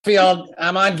Busfield.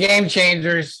 I'm on Game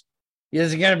Changers.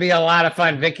 This is going to be a lot of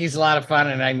fun. Vicky's a lot of fun,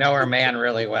 and I know her man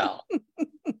really well.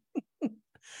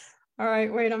 All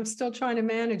right, wait, I'm still trying to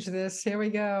manage this. Here we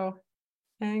go.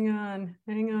 Hang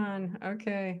on.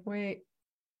 Okay, wait.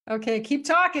 Okay, keep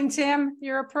talking, Tim.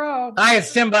 You're a pro. Hi,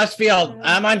 it's Tim Busfield.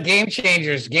 I'm on Game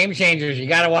Changers. Game Changers. You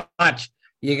got to watch.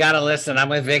 You got to listen. I'm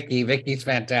with Vicki. Vicky's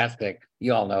fantastic.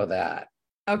 You all know that.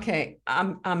 Okay,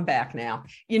 I'm back now.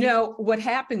 You know, what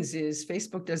happens is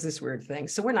Facebook does this weird thing.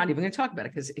 So we're not even going to talk about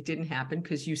it because it didn't happen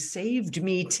because you saved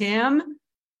me, Tim.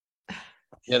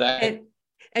 Did I?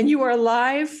 And you are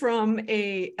live from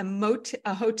a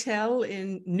hotel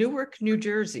in Newark, New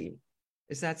Jersey.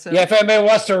 Is that so? Yeah, if anybody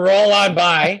wants to roll on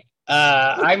by,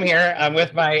 I'm here. I'm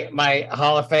with my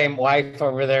Hall of Fame wife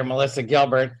over there, Melissa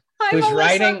Gilbert, who's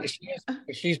writing.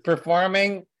 She's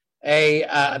performing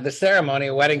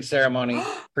the wedding ceremony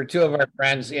for two of our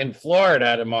friends in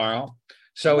Florida tomorrow.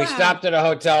 So we stopped at a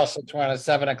hotel since we're on a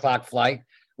 7:00 flight.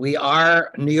 We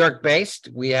are New York based.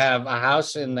 We have a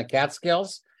house in the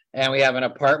Catskills and we have an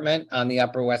apartment on the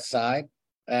Upper West Side.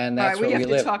 And that's where we live.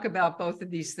 We have to talk about both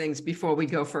of these things before we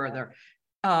go further.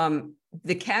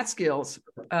 The Catskills,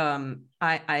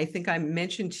 I think I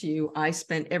mentioned to you, I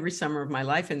spent every summer of my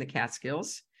life in the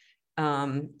Catskills,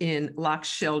 in Loch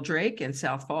Sheldrake and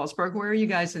South Fallsburg. Where are you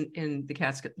guys in the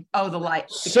Catskills? Oh, the light.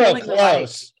 So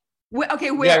close.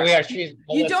 Okay, where? Yeah, we are.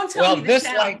 You don't tell me this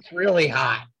light's really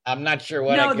hot. I'm not sure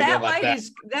what I can do about that.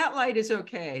 That light is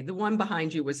okay. The one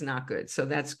behind you was not good. So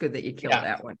that's good that you killed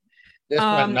that one. This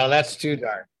one, no, that's too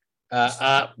dark.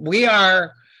 We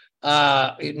are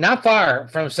not far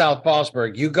from South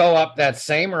Fallsburg. You go up that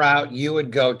same route, you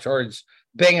would go towards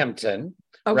Binghamton,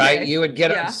 right? You would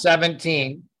get up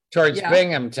 17 towards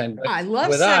Binghamton. But I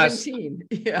love 17.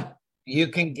 You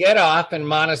can get off in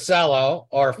Monticello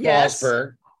or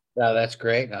Fallsburg. Oh, that's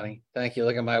great, honey. Thank you.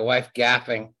 Look at my wife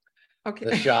gaffing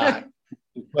the shot.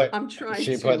 I'm trying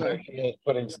she is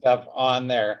putting stuff on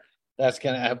there. That's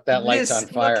gonna have that light's on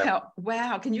fire.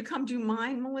 Wow, can you come do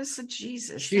mine, Melissa?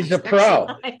 Jesus, she's a pro.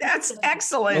 That's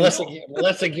excellent.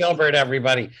 Melissa Gilbert,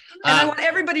 everybody. And I want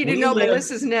everybody to know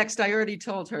Melissa's next. I already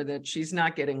told her that she's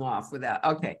not getting off without.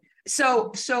 Okay,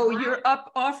 so you're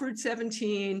up off Route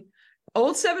 17,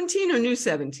 old 17 or new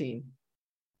 17?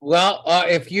 Well,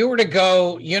 if you were to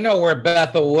go, you know where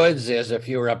Bethel Woods is. If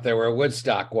you were up there where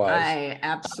Woodstock was, I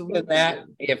absolutely.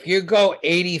 If you go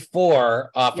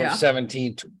 84 off of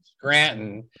 17 to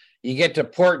Scranton, you get to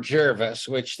Port Jervis,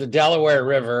 which the Delaware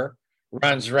River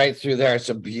runs right through there. It's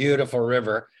a beautiful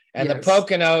river, and the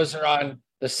Poconos are on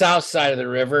the south side of the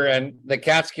river, and the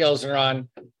Catskills are on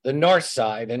the north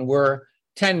side, and we're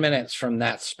 10 minutes from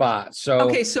that spot. So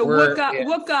okay, so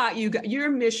what got you? You're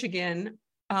in Michigan.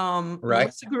 Right.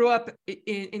 Melissa grew up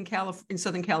in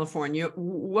Southern California.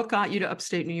 What got you to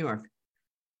upstate New York?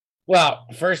 Well,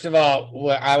 first of all,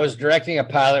 I was directing a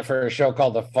pilot for a show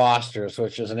called The Fosters,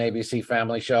 which is an ABC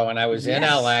family show, and I was in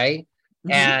LA.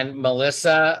 And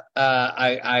Melissa,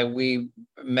 we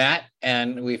met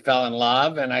and we fell in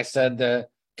love. And I said, the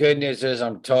good news is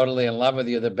I'm totally in love with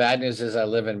you. The bad news is I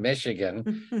live in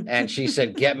Michigan. And she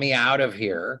said, get me out of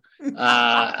here.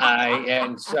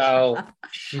 And so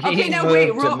she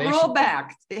roll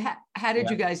back. How did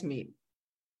you guys meet?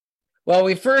 Well,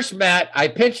 we first met, I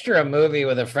pitched her a movie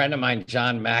with a friend of mine,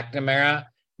 John McNamara,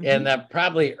 in the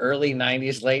probably early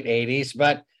 90s, late 80s,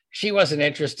 but she wasn't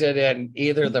interested in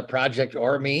either the project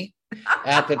or me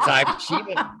at the time. She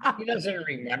doesn't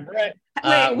remember it.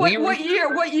 Wait,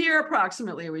 what year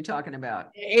approximately are we talking about?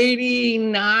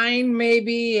 89,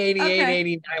 maybe 88,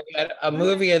 89. We had a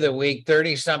movie of the week,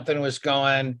 30-something was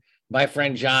going. My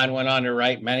friend John went on to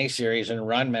write miniseries and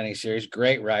run miniseries,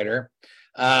 great writer.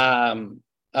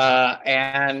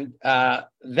 Then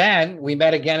we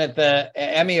met again at the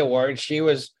Emmy Awards. She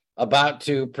was about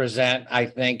to present, I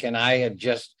think, and I had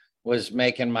just was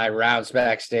making my rounds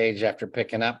backstage after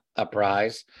picking up a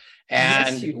prize.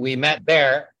 And we met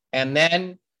there. And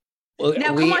then she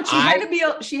had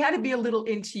to be a little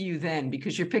into you then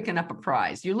because you're picking up a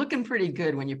prize. You're looking pretty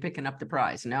good when you're picking up the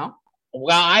prize, no?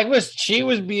 Well,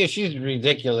 she's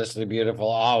ridiculously beautiful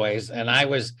always. And I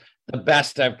was the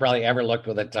best I've probably ever looked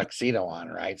with a tuxedo on,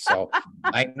 right? So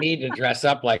I need to dress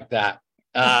up like that.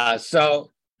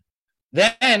 So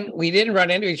then we didn't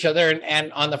run into each other.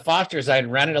 And on the Fosters, I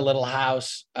had rented a little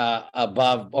house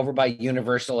over by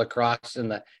Universal across in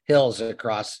the hills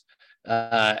across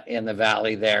in the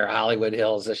valley there, Hollywood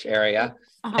Hills-ish area.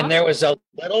 And there was a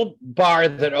little bar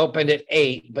that opened at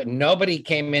 8, but nobody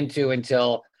came into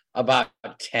until about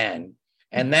 10.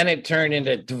 And then it turned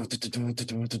into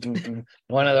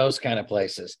one of those kind of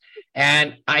places.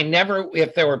 And I never,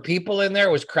 if there were people in there,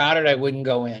 it was crowded, I wouldn't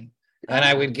go in. and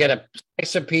I would get a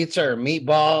slice of pizza or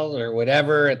meatball or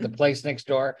whatever at the place next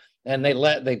door. And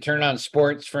they turn on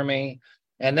sports for me.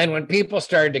 And then when people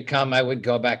started to come, I would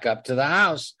go back up to the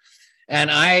house. And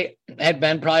I had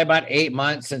been probably about 8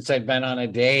 months since I'd been on a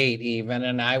date even.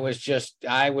 And I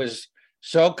was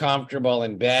so comfortable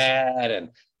in bed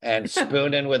and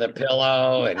spooning with a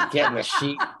pillow and getting the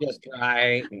sheet just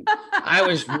right. And I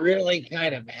was really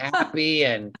kind of happy,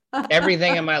 and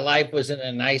everything in my life was in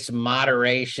a nice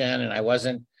moderation, and I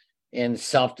wasn't in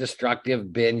self-destructive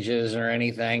binges or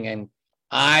anything. And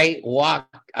I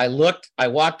walked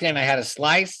in, I had a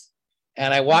slice,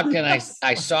 and I walked in,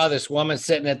 I saw this woman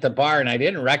sitting at the bar, and I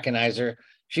didn't recognize her.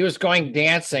 She was going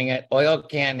dancing at Oil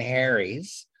Can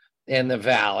Harry's in the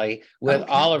Valley with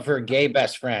all of her gay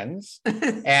best friends,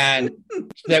 and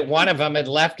that one of them had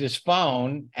left his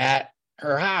phone at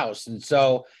her house. And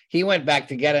so he went back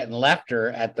to get it and left her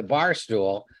at the bar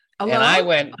stool.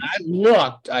 Hello? And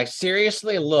I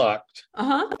seriously looked,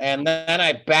 and then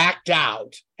I backed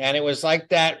out. And it was like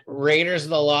that Raiders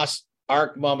of the Lost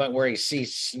Ark moment where he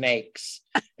sees snakes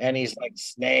and he's like,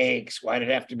 snakes, why did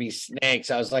it have to be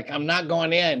snakes? I was like, I'm not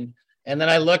going in. And then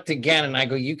I looked again and I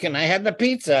go, I had the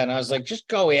pizza. And I was like, just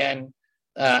go in,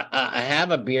 I have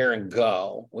a beer and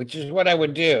go, which is what I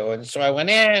would do. And so I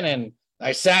went in and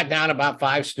I sat down about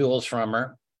 5 stools from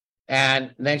her.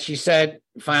 And then she said,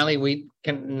 finally, we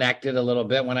connected a little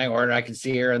bit. When I ordered, I could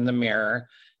see her in the mirror.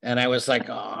 And I was like,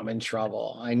 oh, I'm in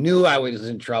trouble. I knew I was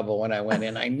in trouble when I went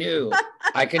in. I knew.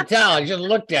 I could tell. I just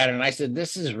looked at her and I said,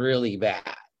 this is really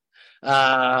bad.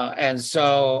 And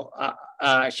so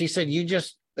she said, you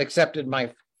just accepted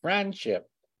my friendship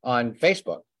on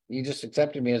Facebook. You just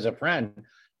accepted me as a friend.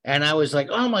 And I was like,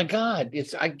 oh my God,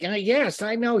 yes,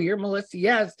 I know you're Melissa.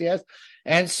 Yes.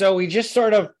 And so we just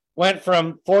sort of went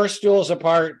from 4 stools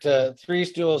apart to 3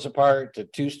 stools apart to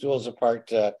 2 stools apart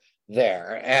to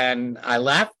there. And I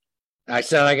left. I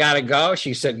said, I got to go.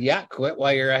 She said, yeah, quit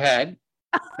while you're ahead.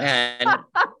 And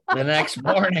the next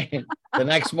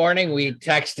morning we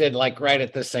texted like right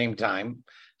at the same time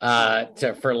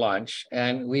for lunch,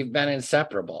 and we've been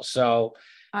inseparable. So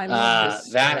I love this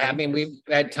story. I mean, we've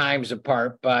had times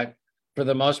apart, but for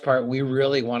the most part, we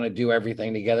really want to do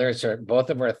everything together. It's both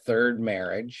of our 3rd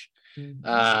marriage.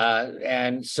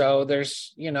 And so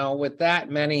there's, with that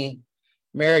many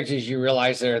marriages, you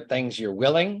realize there are things you're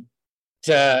willing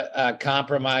to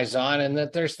compromise on, and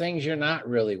that there's things you're not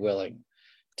really willing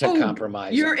to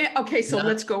compromise. Okay, so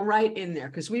let's go right in there,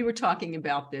 because we were talking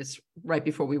about this right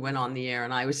before we went on the air,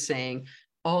 and I was saying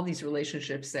all these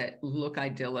relationships that look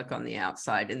idyllic on the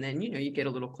outside, and then you get a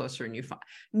little closer and you find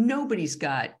nobody's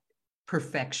got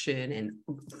perfection and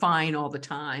fine all the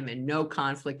time and no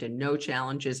conflict and no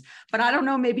challenges. But I don't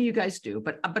know, maybe you guys do,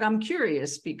 but I'm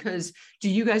curious, because do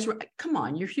you guys, come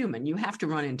on, you're human, you have to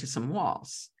run into some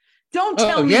walls. Don't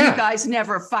tell me you guys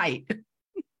never fight.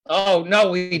 Oh,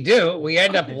 no, we do. We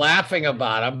end up laughing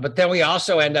about them, but then we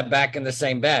also end up back in the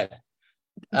same bed.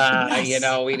 Yes.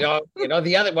 We don't,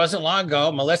 it wasn't long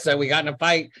ago, Melissa, we got in a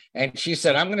fight and she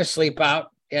said, I'm going to sleep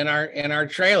out in our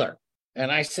trailer.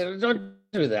 And I said, don't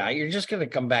do that. You're just going to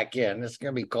come back in. It's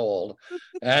going to be cold.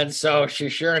 And so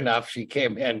sure enough, she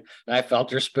came in and I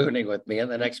felt her spooning with me.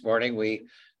 And the next morning we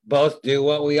both do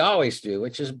what we always do,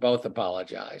 which is both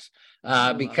apologize,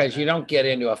 because you don't get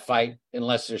into a fight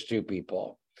unless there's 2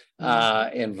 people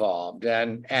involved.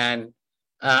 And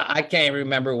I can't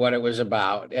remember what it was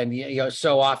about. And,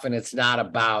 so often it's not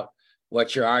about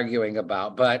what you're arguing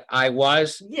about, but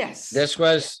this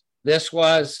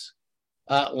was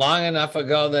long enough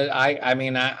ago that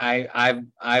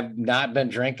I've not been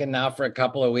drinking now for a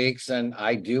couple of weeks, and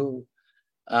I'm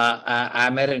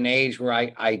at an age where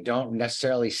I don't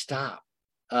necessarily stop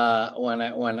when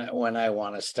I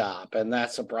want to stop, and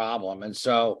that's a problem. And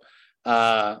so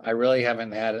I really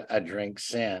haven't had a drink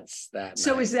since that.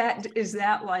 So night. is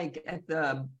that like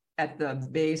at the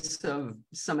base of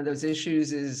some of those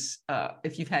issues is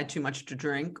if you've had too much to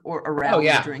drink or around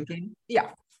the drinking? Yeah.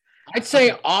 I'd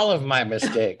say all of my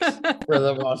mistakes, for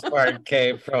the most part,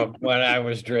 came from when I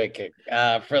was drinking,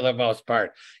 for the most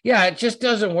part. Yeah, it just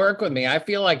doesn't work with me. I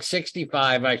feel like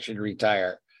 65, I should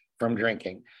retire from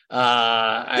drinking.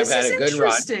 I've had a good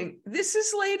run. This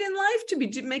is late in life to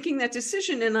be making that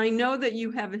decision. And I know that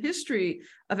you have a history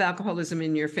of alcoholism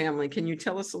in your family. Can you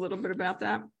tell us a little bit about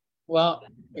that? Well,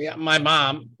 yeah, my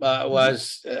mom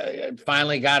was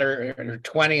finally got her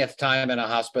 20th time in a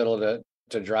hospital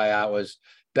to dry out was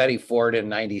Betty Ford in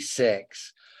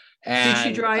 96. And did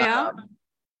she dry out?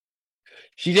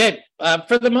 She did,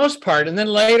 for the most part. And then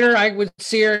later I would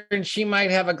see her and she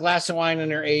might have a glass of wine in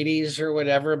her 80s or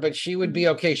whatever, but she would be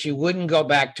okay. She wouldn't go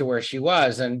back to where she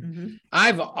was. And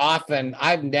I've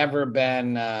never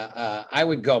been, I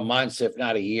would go months, if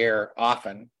not a year,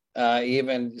 often.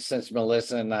 Even since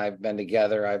Melissa and I've been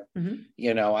together, I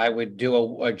would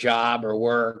do a job or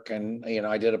work. And,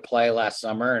 I did a play last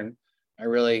summer and I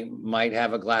really might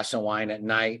have a glass of wine at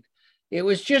night. It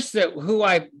was just that who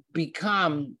I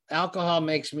become, alcohol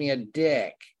makes me a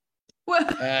dick. Well,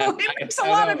 it makes a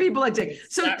lot of people a dick.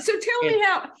 So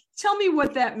tell me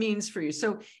what that means for you.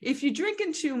 So if you're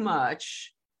drinking too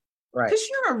much, right, because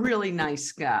you're a really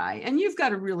nice guy and you've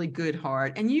got a really good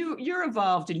heart and you're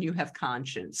evolved and you have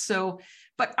conscience. So,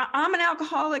 but I'm an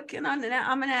alcoholic and I'm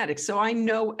an addict. So I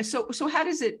know. So how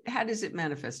does it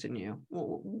manifest in you?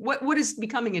 What does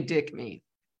becoming a dick mean?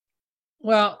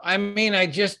 Well, I mean, I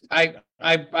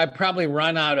probably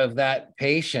run out of that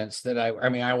patience that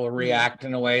I will react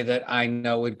in a way that I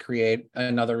know would create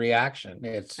another reaction.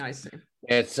 I see.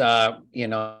 It's,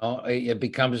 it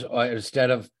becomes,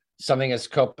 instead of something that's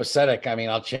copacetic,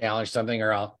 I'll challenge something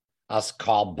or I'll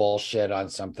call bullshit on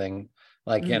something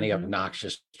like any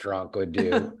obnoxious drunk would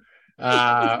do.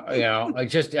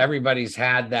 Just everybody's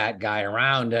had that guy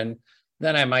around and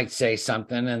then I might say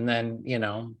something and then,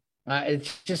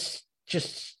 it's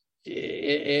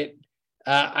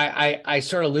I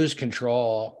sort of lose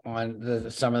control on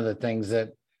some of the things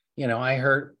that, I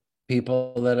hurt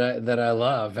people that I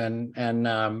love.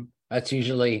 And that's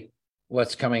usually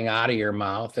what's coming out of your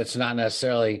mouth. It's not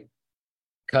necessarily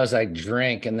because I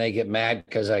drink and they get mad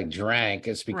because I drank.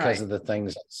 It's because of the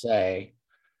things I say.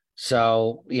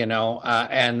 So,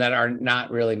 and that are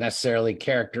not really necessarily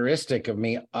characteristic of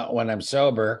me when I'm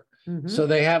sober. So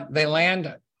they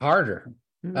land harder.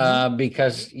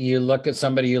 Because you look at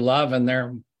somebody you love and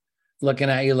they're looking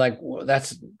at you like, well,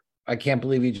 I can't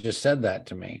believe you just said that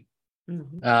to me.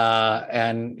 And that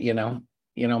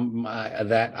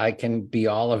I can be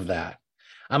all of that.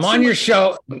 I'm on your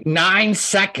show 9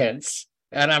 seconds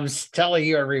and I'm telling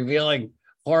you and revealing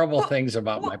horrible things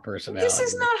about my personality. This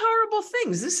is not horrible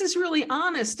things. This is really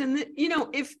honest. And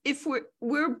if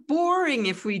we're boring,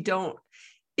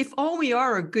 if all we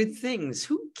are good things,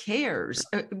 who cares?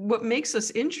 What makes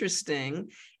us interesting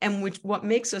and what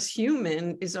makes us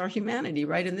human is our humanity,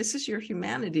 right? And this is your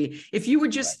humanity. If you were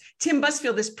just Tim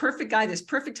Busfield, this perfect guy, this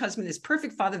perfect husband, this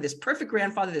perfect father, this perfect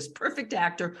grandfather, this perfect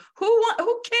actor, who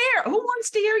cares? Who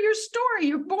wants to hear your story?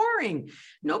 You're boring.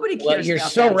 Nobody cares. Well, you're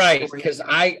so right, because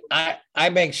I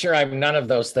make sure I'm none of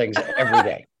those things every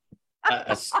day.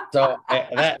 So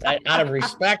out of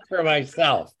respect for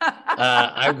myself,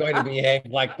 I'm going to behave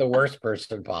like the worst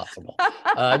person possible,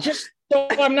 just so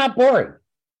I'm not boring.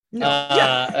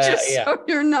 So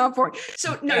you're not boring.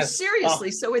 So no,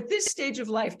 seriously. So at this stage of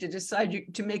life, to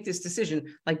decide to make this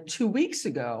decision, like 2 weeks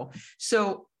ago.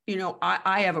 So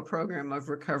I have a program of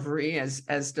recovery,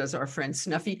 as does our friend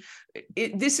Snuffy.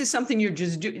 This is something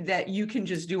that you can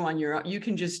just do on your own. You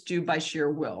can just do by sheer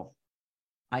will,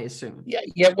 I assume.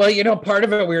 Yeah. Well, part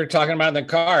of it we were talking about in the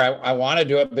car. I want to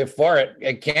do it before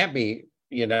it can't be,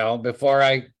 before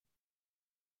I,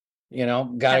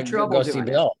 got to go see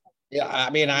Bill. Yeah.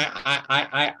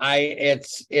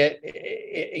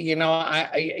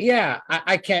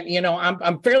 I can't,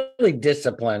 I'm fairly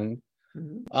disciplined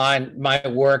on my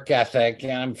work ethic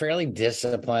and I'm fairly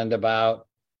disciplined about,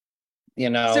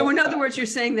 So in other words, you're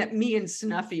saying that me and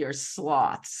Snuffy are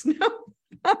sloths.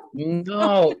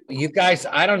 No, you guys,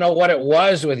 I don't know what it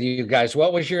was with you guys.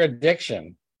 What was your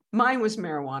addiction? Mine was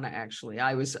marijuana, actually.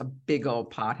 I was a big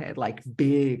old pothead.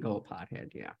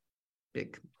 Yeah.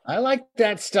 Big. I like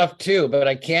that stuff too, but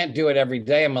I can't do it every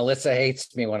day. And Melissa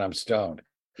hates me when I'm stoned.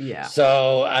 Yeah.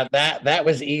 So that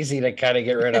was easy to kind of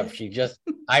get rid of.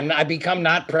 I become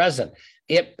not present.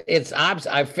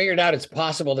 I figured out it's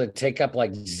possible to take up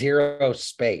like zero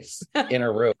space in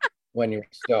a room when you're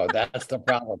stoned. That's the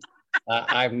problem.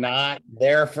 I'm not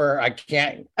there I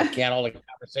can't hold a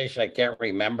conversation. I can't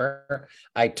remember.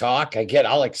 I talk, I get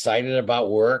all excited about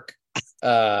work.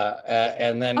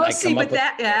 And then that's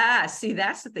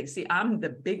the thing. See, I'm the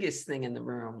biggest thing in the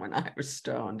room when I was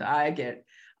stoned.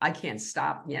 I can't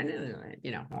stop. Yeah,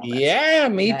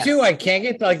 me too. I can't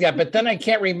get like that, but then I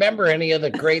can't remember any of the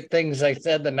great things I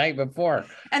said the night before.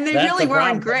 And they really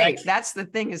weren't great. That's the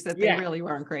thing, is that they really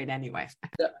weren't great anyway.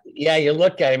 Yeah, you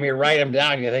look at them, you write them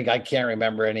down, you think, I can't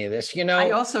remember any of this.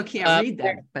 I also can't read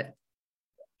them, but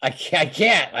I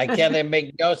can't. They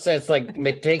make no sense, like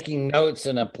taking notes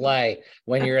in a play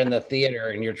when you're in the theater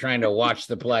and you're trying to watch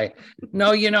the play.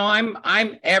 No,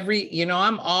 I'm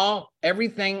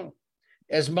everything.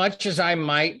 as much as I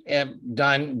might have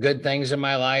done good things in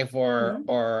my life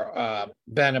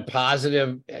been a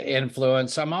positive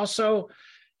influence, I'm also,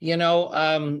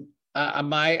 I'm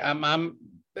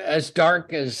as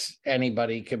dark as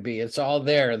anybody could be. It's all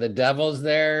there. The devil's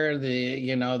there,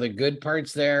 the good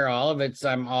parts there, all of it's,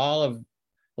 I'm all of,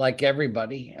 like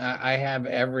everybody. I have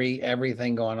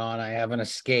everything going on. I haven't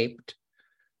escaped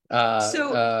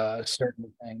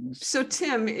certain things. So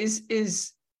Tim, is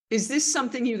this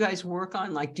something you guys work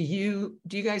on? Like, do you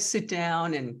guys sit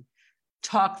down and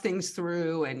talk things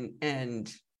through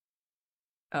and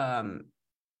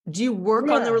do you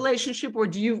work on the relationship, or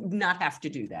do you not have to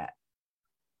do that?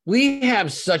 We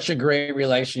have such a great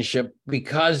relationship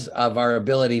because of our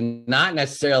ability, not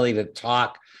necessarily to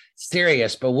talk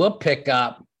serious, but we'll pick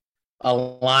up a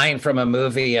line from a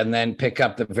movie and then pick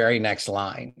up the very next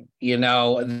line,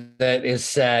 that is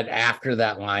said after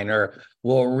that line, or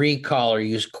we'll recall or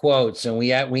use quotes. And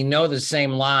we know the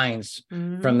same lines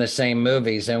from the same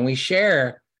movies, and we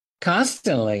share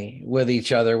constantly with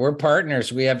each other. We're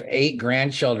partners. We have 8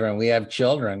 grandchildren. We have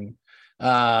children.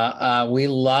 We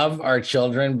love our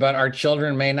children, but our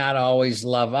children may not always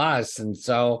love us. And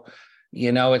so,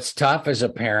 it's tough as a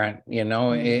parent, you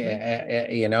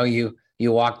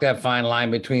walk that fine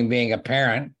line between being a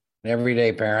parent, an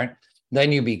everyday parent,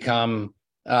 then you become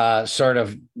sort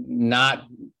of not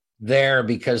there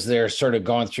because they're sort of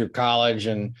going through college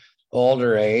and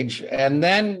older age. And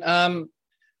then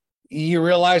you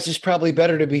realize it's probably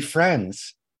better to be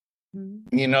friends.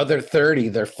 They're 30,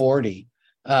 they're 40.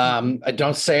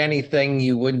 Don't say anything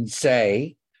you wouldn't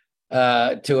say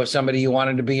to somebody you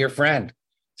wanted to be your friend.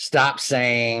 Stop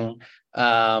saying,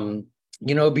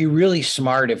 it'd be really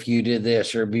smart if you did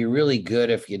this, or it'd be really good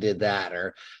if you did that,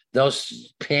 or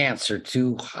those pants are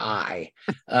too high,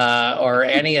 or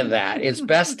any of that. It's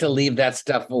best to leave that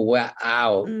stuff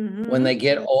out when they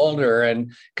get older.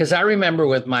 And because I remember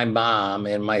with my mom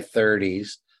in my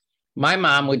 30s, my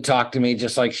mom would talk to me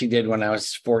just like she did when I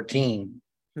was 14.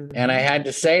 And I had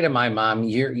to say to my mom,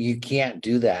 you can't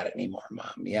do that anymore,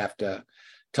 Mom. You have to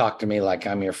talk to me like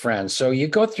I'm your friend. So you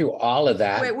go through all of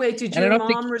that. Wait, did your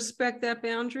mom respect that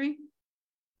boundary?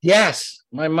 Yes,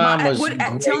 my mom was.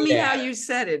 Tell me how you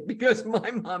said it, because my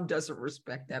mom doesn't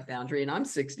respect that boundary, and I'm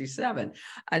 67.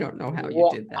 I don't know how you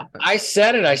did that. But I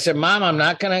said it. I said, Mom, I'm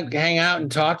not going to hang out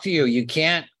and talk to you. You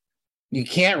can't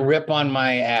rip on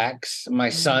my ex, my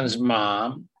son's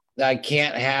mom. I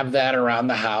can't have that around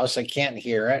the house. I can't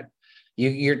hear it.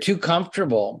 You're too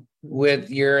comfortable with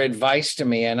your advice to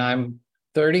me, and I'm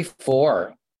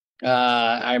 34.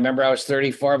 I remember I was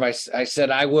 34. I said,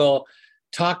 I will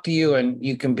talk to you and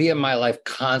you can be in my life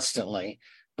constantly,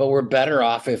 but we're better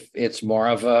off if it's more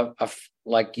of a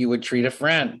like you would treat a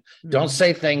friend. Don't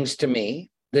say things to me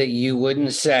that you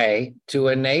wouldn't say to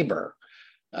a neighbor.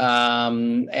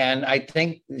 And I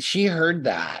think she heard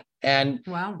that. And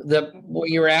what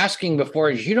you were asking before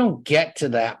is, you don't get to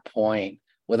that point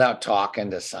without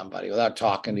talking to somebody, without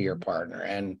talking to your partner.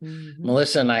 And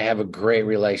Melissa and I have a great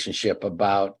relationship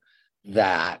about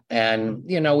that. And,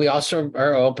 we also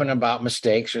are open about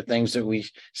mistakes or things that we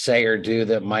say or do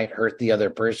that might hurt the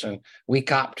other person. We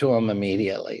cop to them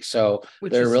immediately. So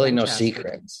there are really no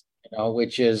secrets,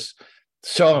 which is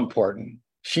so important.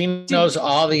 She knows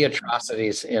all the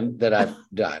atrocities that I've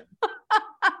done.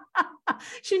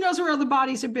 She knows where all the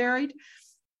bodies are buried.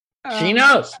 She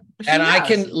knows. I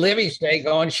can live each day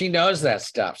going, she knows that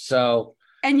stuff. So,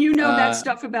 and that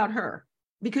stuff about her,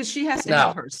 because she has to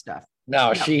have her stuff.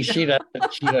 No, she doesn't.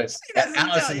 She does.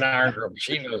 Allison in our group,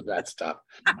 she knows that stuff.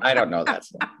 I don't know that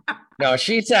stuff. No,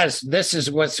 she says this is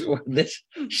what's this.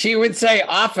 She would say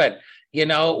often,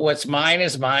 what's mine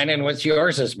is mine and what's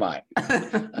yours is mine.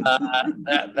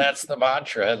 That's the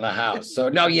mantra in the house. So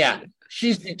no,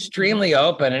 she's extremely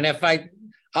open. And if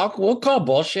we'll call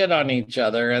bullshit on each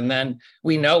other, and then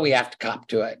we know we have to cop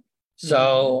to it.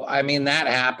 So, that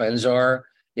happens. Or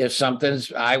if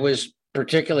I was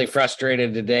particularly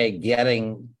frustrated today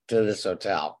getting to this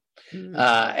hotel,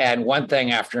 and one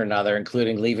thing after another,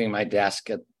 including leaving my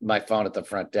phone at the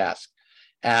front desk.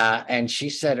 And she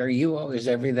said, is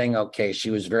everything okay? She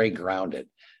was very grounded.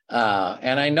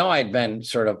 And I know I'd been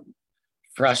sort of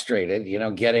frustrated,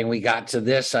 I got to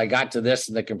this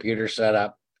and the computer set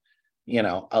up,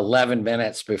 11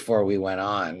 minutes before we went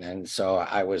on. And so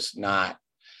I was not,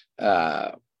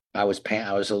 I was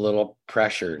a little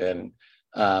pressured, and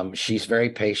she's very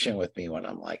patient with me when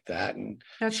I'm like that. And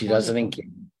she doesn't engage.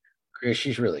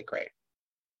 She's really great.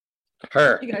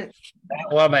 That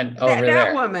woman over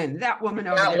there. That woman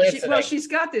over there. She's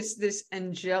got this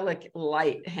angelic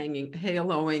light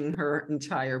haloing her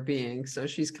entire being. So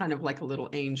she's kind of like a little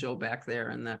angel back there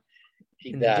in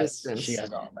She in the does. distance. She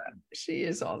has all that. She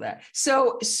is all that.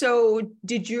 So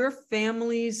did your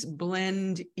families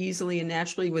blend easily and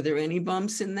naturally? Were there any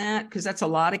bumps in that? Because that's a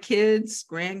lot of kids,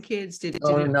 grandkids. Did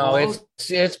Oh it no, all?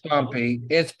 it's bumpy.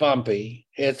 It's bumpy.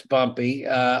 It's bumpy.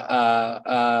 And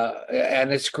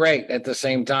it's great at the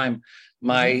same time.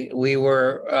 We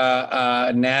were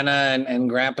Nana and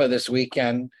Grandpa this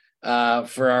weekend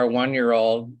for our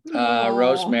 1-year-old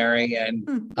Rosemary,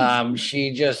 and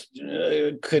she just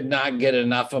could not get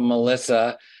enough of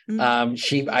Melissa.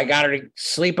 I got her to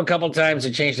sleep a couple times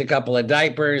and changed a couple of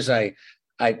diapers. I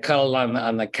cuddled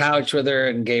on the couch with her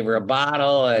and gave her a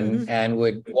bottle and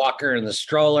would walk her in the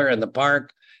stroller in the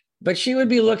park. But she would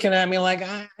be looking at me like,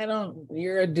 I don't,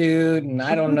 you're a dude and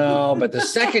I don't know. But the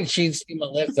second she'd see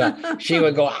Melissa, she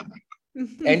would go,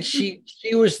 and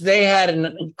they had an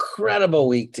incredible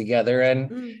week together.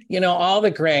 And, all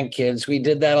the grandkids, we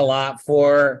did that a lot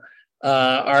for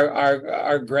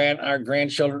our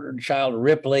grandchild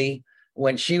Ripley.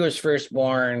 When she was first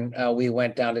born, we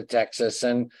went down to Texas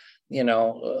and,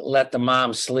 let the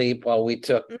mom sleep while we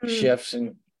took shifts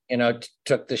and,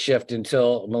 took the shift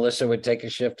until Melissa would take a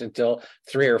shift until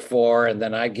 3 or 4. And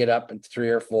then I'd get up at 3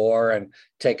 or 4 and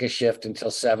take a shift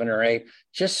until 7 or 8,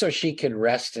 just so she could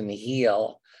rest and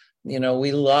heal.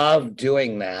 We love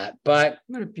doing that, but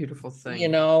what a beautiful thing.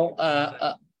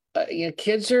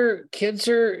 Kids are,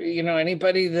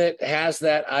 anybody that has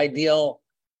that ideal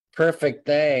perfect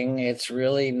thing, it's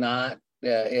really not,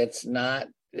 it's not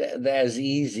as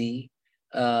easy.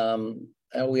 We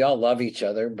all love each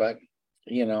other, but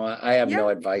I have no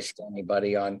advice to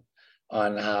anybody on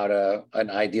an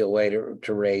ideal way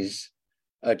to raise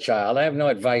a child. I have no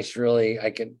advice really. I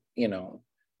could,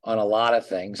 on a lot of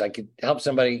things. I could help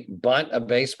somebody bunt a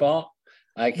baseball.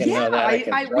 I can know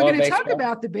that. We're going to talk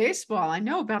about the baseball. I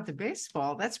know about the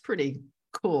baseball. That's pretty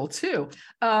cool too.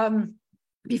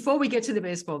 Before we get to the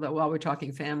baseball though, while we're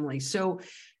talking family. So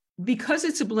because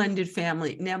it's a blended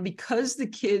family now, because the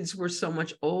kids were so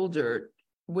much older,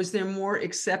 was there more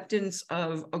acceptance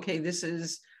of, okay, this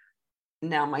is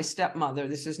now my stepmother,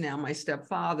 this is now my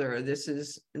stepfather, this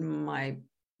is my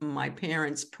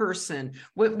parents' person?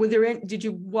 Did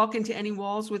you walk into any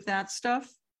walls with that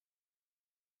stuff?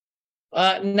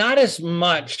 Not as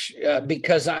much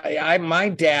because my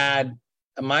dad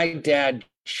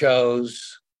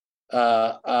chose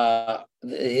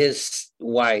his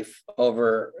wife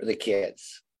over the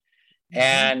kids.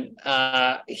 And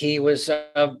he was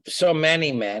so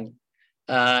many men.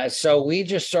 So we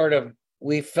just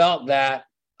we felt that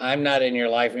I'm not in your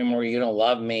life anymore. You don't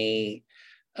love me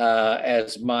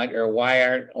as much, or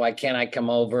why can't I come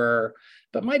over?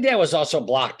 But my dad was also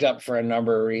blocked up for a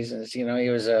number of reasons. He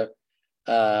was a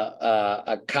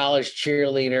college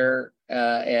cheerleader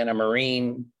and a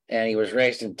Marine, and he was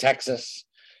raised in Texas.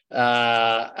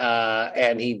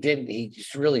 And he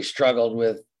just really struggled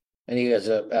with, and he has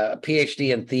a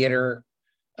PhD in theater.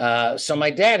 So my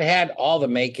dad had all the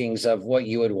makings of what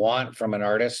you would want from an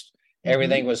artist.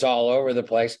 Everything was all over the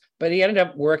place, but he ended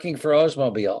up working for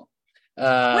Oldsmobile. Wait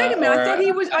a minute,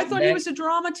 I thought he was a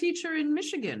drama teacher in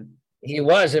Michigan. He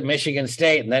was at Michigan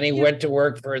State, and then he went to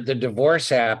work for, the divorce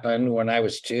happened when I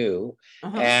was 2,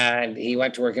 and he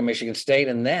went to work in Michigan State,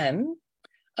 and then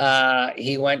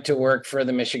he went to work for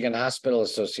the Michigan Hospital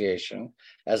Association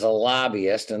as a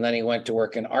lobbyist, and then he went to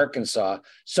work in Arkansas.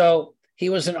 So he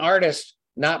was an artist,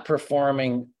 not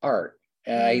performing art.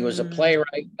 He was a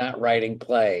playwright, not writing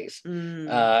plays.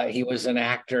 He was an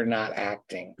actor, not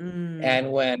acting.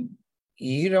 And when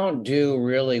you don't do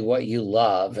really what you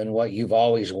love and what you've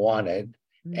always wanted,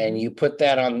 and you put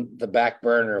that on the back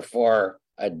burner for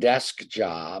a desk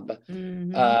job,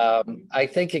 I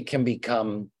think it can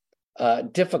become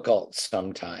difficult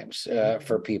sometimes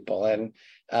for people. And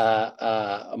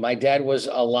my dad was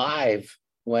alive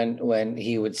when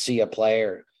he would see a play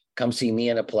or come see me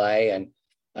in a play, and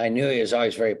I knew he was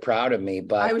always very proud of me.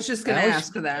 But I was just going to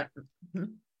ask for that.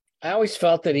 I always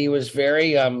felt that he was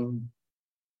very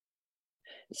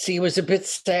he was a bit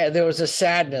sad. There was a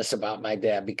sadness about my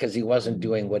dad because he wasn't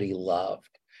doing what he loved.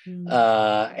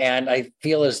 And I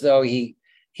feel as though he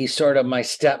sort of, my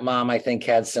stepmom, I think,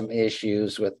 had some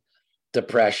issues with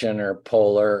depression or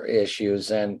polar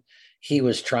issues, and he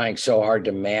was trying so hard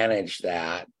to manage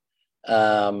that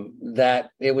that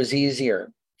it was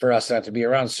easier for us not to be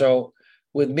around. So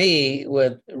with me,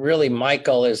 really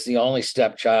Michael is the only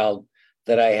stepchild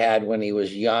that I had when he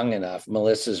was young enough.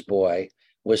 Melissa's boy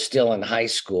was still in high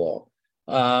school.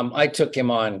 I took him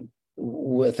on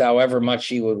with however much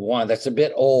he would want. That's a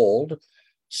bit old.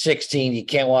 16, you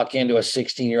can't walk into a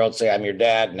 16-year-old say, I'm your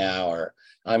dad now, or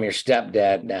I'm your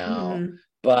stepdad now.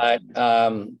 But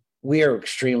we are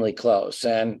extremely close.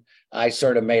 And I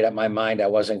sort of made up my mind I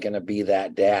wasn't going to be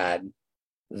that dad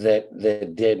that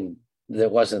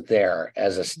wasn't there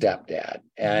as a stepdad.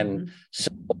 And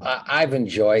so I've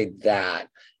enjoyed that.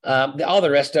 All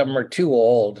the rest of them are too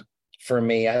old for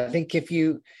me. I think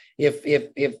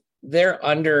if they're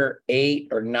under 8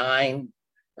 or 9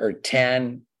 or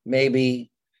 10,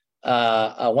 maybe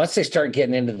once they start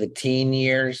getting into the teen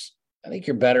years, I think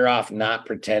you're better off not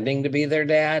pretending to be their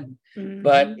dad.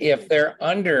 But if they're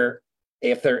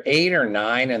 8 or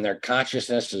 9 and their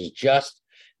consciousness is just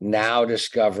now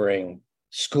discovering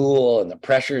school and the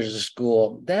pressures of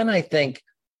school, then I think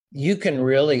you can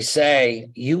really say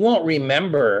you won't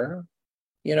remember,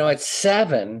 at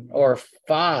 7 or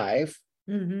 5,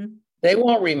 they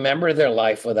won't remember their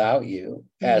life without you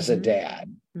as a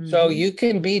dad. So you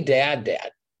can be dad.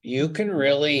 You can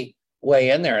really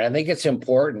weigh in there. And I think it's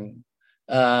important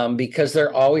because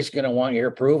they're always going to want your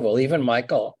approval. Even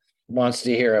Michael wants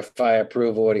to hear if I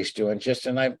approve of what he's doing.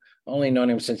 And I've only known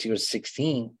him since he was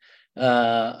 16.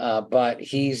 But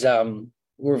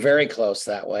we're very close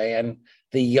that way. And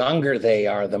the younger they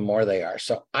are, the more they are.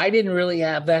 So I didn't really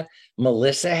have that.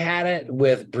 Melissa had it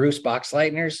with Bruce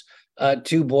Boxleitner's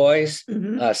 2 boys,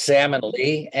 Sam and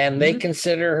Lee, and they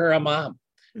consider her a mom.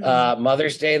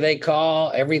 Mother's Day, they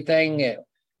call everything.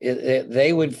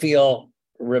 They would feel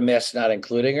remiss not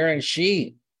including her, and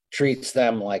she treats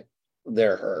them like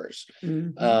they're hers.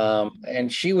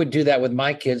 And she would do that with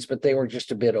my kids, but they were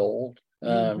just a bit old.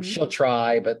 She'll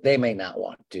try, but they may not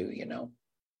want to,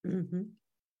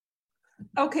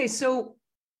 Okay, so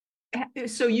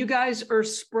you guys are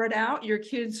spread out. Your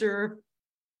kids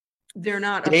they're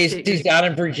not. Daisy's down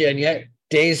in Virginia.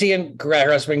 Daisy and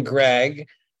her husband Greg,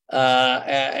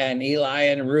 and Eli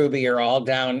and Ruby are all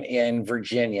down in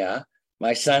Virginia.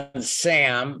 My son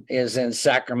Sam is in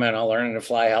Sacramento learning to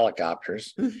fly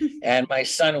helicopters. And my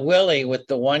son Willie, with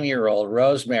the 1-year-old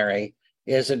Rosemary,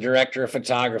 is a director of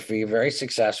photography, very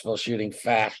successful shooting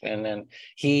fashion. And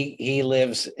he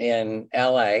lives in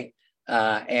LA,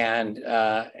 and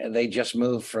they just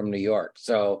moved from New York.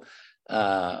 So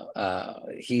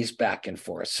he's back and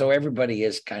forth. So everybody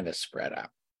is kind of spread out.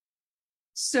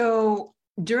 So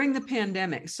during the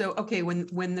pandemic,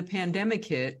 when the pandemic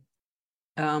hit,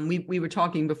 we were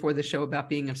talking before the show about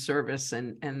being of service,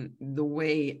 and the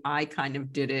way I kind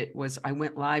of did it was I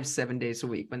went live 7 days a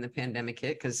week when the pandemic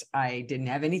hit because I didn't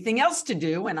have anything else to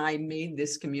do, and I made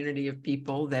this community of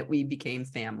people that we became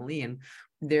family, and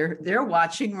they're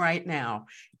watching right now.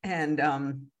 And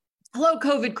hello,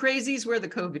 COVID crazies. We're the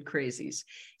COVID crazies.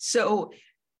 So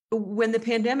when the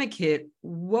pandemic hit,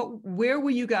 where were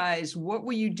you guys? What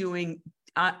were you doing?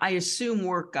 I assume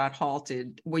work got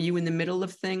halted. Were you in the middle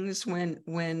of things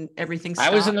when everything stopped?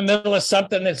 I was in the middle of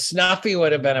something that Snuffy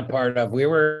would have been a part of.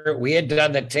 We had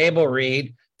done the table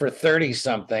read for 30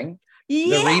 something.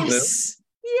 Yes. The reboot.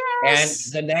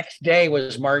 Yes. And the next day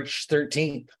was March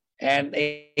 13th. And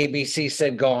ABC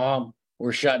said, go home.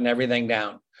 We're shutting everything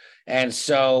down. And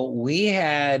so we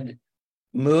had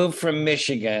moved from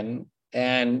Michigan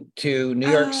and to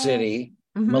New York City.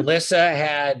 Melissa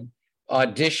had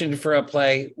auditioned for a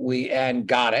play and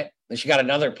got it. And she got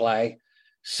another play.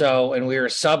 So, and we were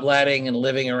subletting and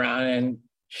living around, and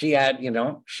she had,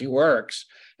 she works.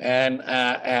 And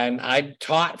I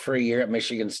taught for a year at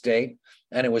Michigan State,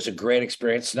 and it was a great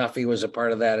experience. Snuffy was a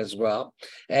part of that as well.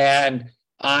 And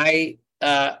I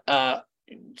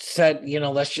said,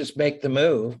 let's just make the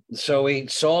move. So we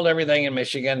sold everything in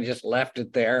Michigan and just left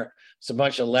it there. It's a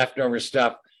bunch of leftover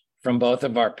stuff from both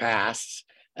of our pasts.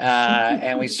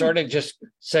 And we sort of just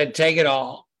said, take it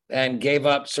all, and gave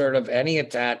up sort of any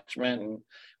attachment. And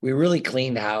we really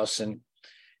cleaned house. And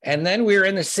then we were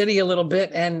in the city a little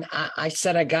bit. And I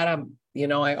said, I gotta,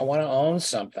 I want to own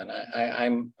something.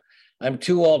 I'm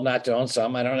too old not to own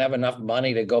something. I don't have enough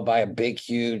money to go buy a big,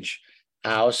 huge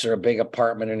house or a big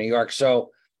apartment in New York.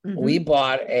 So we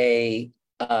bought a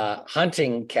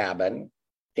hunting cabin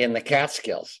in the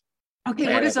Catskills.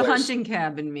 Okay, what does a hunting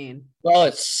cabin mean? Well,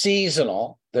 it's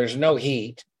seasonal. There's no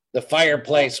heat. The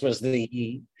fireplace was the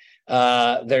heat.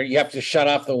 There, you have to shut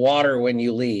off the water when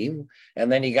you leave,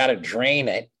 and then you got to drain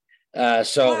it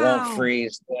so it won't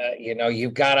freeze.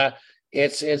 You've got to.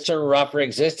 It's a rougher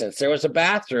existence. There was a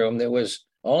bathroom that was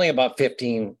only about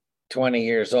 15, 20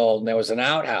 years old, and there was an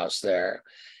outhouse there.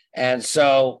 And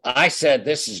so I said,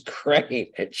 this is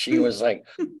great. And she was like,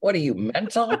 what are you,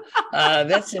 mental?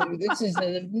 This is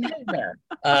a nightmare.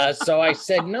 So I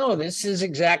said, no, this is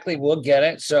exactly, we'll get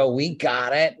it. So we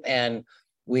got it, and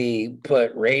we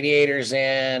put radiators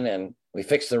in, and we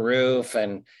fixed the roof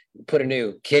and put a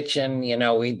new kitchen.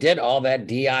 We did all that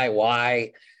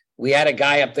DIY. We had a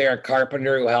guy up there, a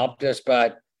carpenter, who helped us,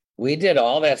 but we did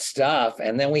all that stuff,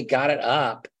 and then we got it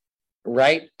up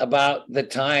right about the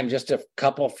time, just a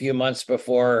few months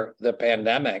before the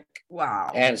pandemic.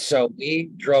 Wow. And so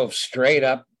we drove straight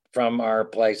up from our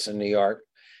place in New York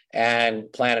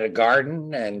and planted a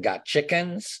garden and got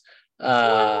chickens,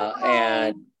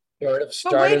 and sort of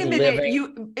started wait a minute,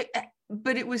 living.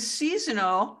 But it was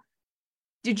seasonal.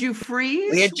 Did you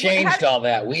freeze? We had changed all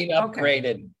that. We'd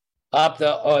upgraded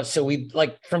so we,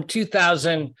 like, from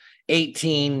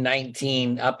 2018,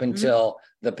 19 up until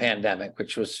the pandemic,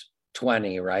 which was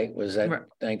 20, right? Was that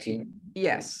 19?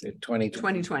 Yes.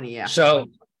 2020, yeah. So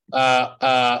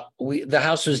the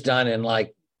house was done in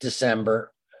like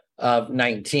December of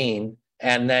 19.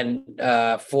 And then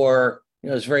it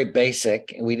was very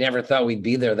basic. We never thought we'd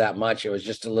be there that much. It was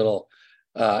just a little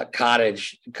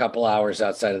cottage a couple hours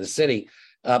outside of the city.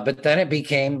 But then it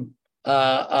became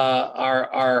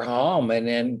our home. And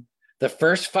in the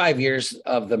first 5 years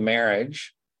of the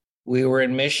marriage, we were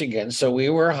in Michigan. So we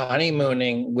were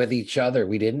honeymooning with each other.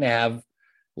 We didn't have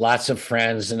lots of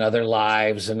friends and other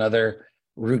lives and other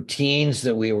routines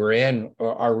that we were in.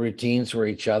 Or our routines were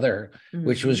each other,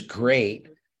 which was great.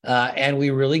 And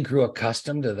we really grew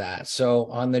accustomed to that. So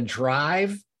on the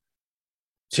drive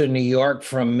to New York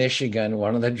from Michigan,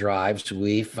 one of the drives,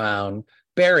 we found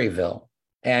Berryville,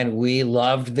 and we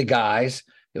loved the guys.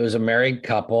 It was a married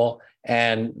couple,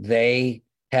 and they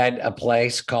had a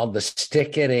place called the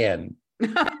Stick It In.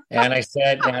 And I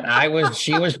said,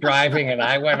 she was driving, and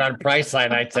I went on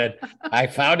Priceline. I said, I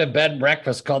found a bed and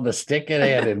breakfast called the Stick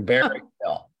It In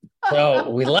Berryville. So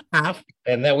we laughed,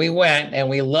 and then we went, and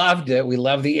we loved it. We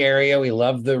loved the area. We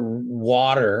loved the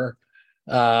water.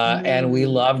 And we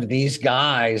loved these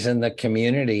guys in the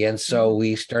community. And so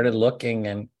we started looking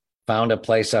and found a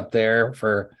place up there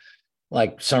for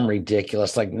like some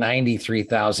ridiculous, like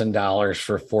 $93,000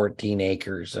 for 14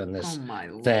 acres and this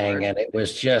thing. And it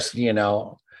was just,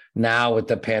 now with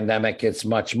the pandemic, it's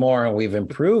much more, and we've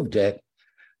improved it,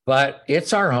 but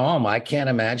it's our home. I can't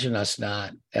imagine us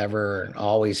not ever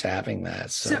always having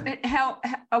that. So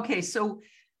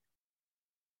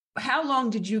how long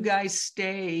did you guys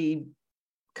stay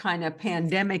kind of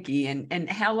pandemic-y, and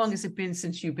how long has it been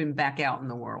since you've been back out in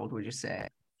the world, would you say?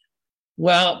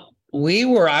 Well,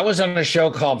 I was on a show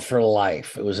called For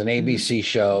Life. It was an ABC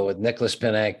show with Nicholas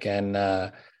Pinnock, and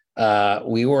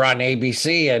we were on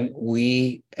ABC, and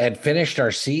we had finished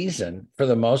our season for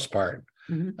the most part.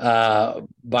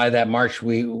 By that March,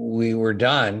 we were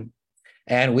done,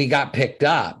 and we got picked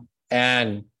up,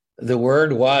 and the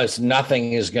word was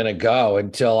nothing is going to go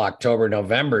until October,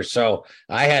 November. So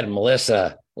I had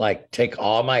Melissa take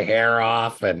all my hair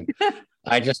off, and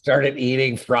I just started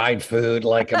eating fried food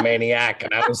like a maniac.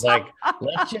 And I was like,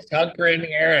 let's just hunker in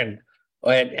here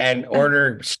and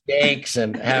order steaks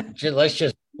and let's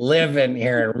just live in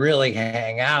here and really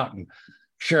hang out. And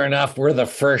sure enough, we're the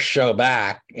first show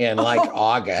back in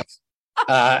August.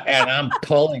 And I'm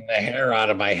pulling the hair out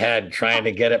of my head, trying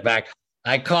to get it back.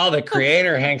 I called the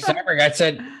creator, Hank Seiberg. I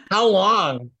said, how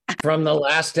long from the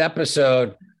last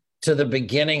episode to the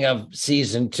beginning of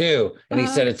season 2? And he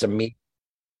said, it's a meet.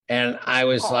 And I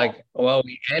was like, well,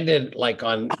 we ended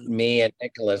on me and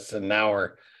Nicholas, and now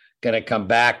we're going to come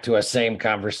back to a same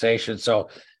conversation. So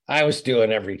I was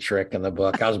doing every trick in the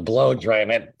book. I was blow drying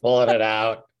it, pulling it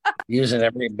out, using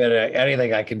every bit of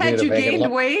anything I could do to make it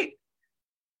look. Weight?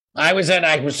 I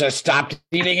stopped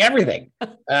eating everything.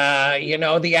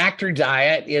 The actor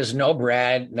diet is no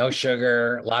bread, no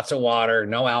sugar, lots of water,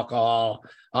 no alcohol.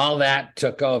 All that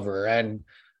took over. And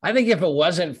I think if it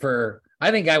wasn't for,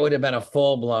 I think I would have been a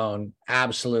full-blown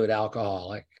absolute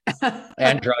alcoholic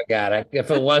and drug addict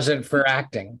if it wasn't for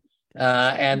acting.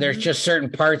 And there's just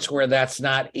certain parts where that's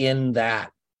not in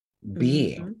that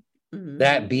being.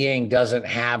 That being doesn't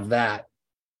have that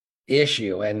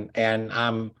issue. And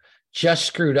I'm just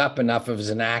screwed up enough as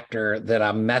an actor that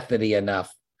I'm methody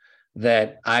enough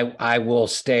that I will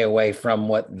stay away from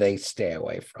what they stay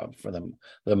away from for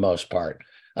the most part.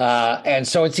 And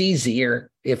so it's easier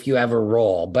if you have a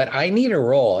role, but I need a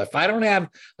role. If I don't have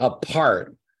a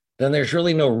part, then there's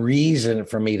really no reason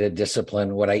for me to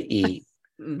discipline what I eat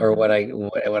or what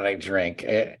I drink.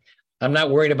 I'm not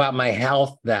worried about my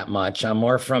health that much. I'm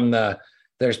more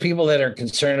there's people that are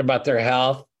concerned about their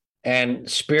health, and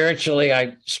spiritually,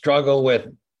 I struggle with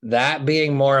that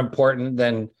being more important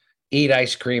than eat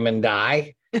ice cream and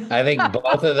die. I think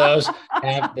both of those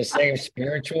have the same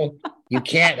spiritual. You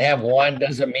can't have one.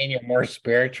 Doesn't mean you're more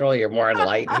spiritual. You're more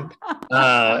enlightened.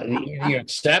 You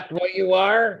accept what you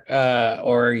are,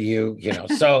 or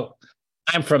So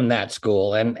I'm from that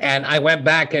school, and I went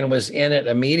back and was in it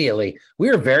immediately.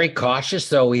 We were very cautious,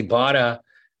 though. We bought a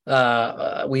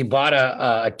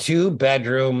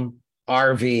 2-bedroom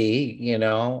RV,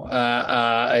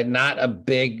 not a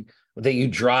big that you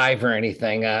drive or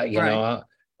anything, Right. a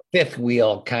fifth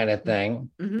wheel kind of thing.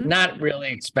 Mm-hmm. Not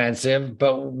really expensive,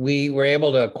 but we were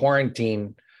able to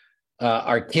quarantine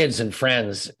our kids and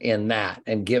friends in that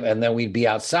and then we'd be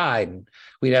outside and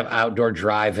we'd have outdoor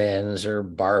drive-ins or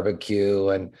barbecue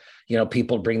and,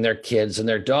 people bring their kids and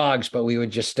their dogs, but we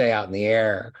would just stay out in the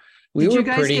air. We Did you were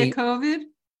guys get pretty, COVID?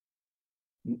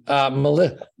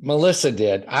 Melissa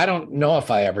did. I don't know if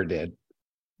I ever did.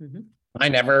 Mm-hmm. I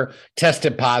never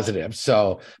tested positive.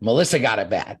 So Melissa got it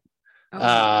bad.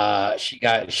 Oh.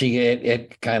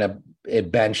 It kind of,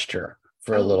 it benched her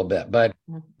for a Oh. little bit, but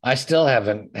I still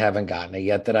haven't gotten it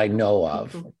yet that I know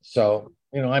of. So,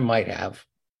 I might have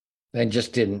and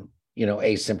just didn't,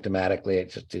 asymptomatically,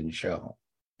 it just didn't show.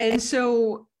 And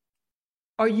so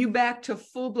are you back to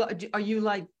full blood? Are you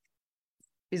like,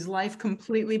 is life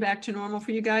completely back to normal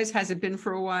for you guys? Has it been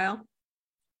for a while?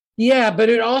 Yeah, but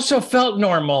it also felt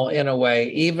normal in a way,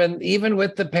 even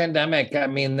with the pandemic. I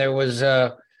mean, there was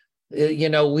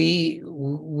we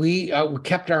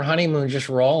kept our honeymoon just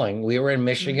rolling. We were in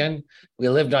Michigan. We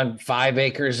lived on 5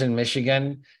 acres in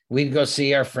Michigan. We'd go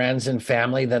see our friends and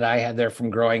family that I had there from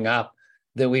growing up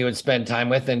that we would spend time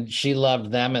with, and she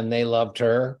loved them and they loved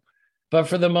her. But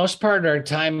for the most part, our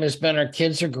time has been, our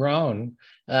kids are grown.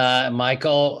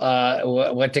 Michael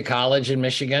went to college in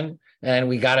Michigan, and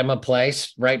we got him a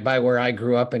place right by where I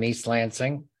grew up in East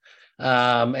Lansing.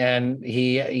 And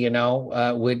he,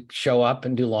 would show up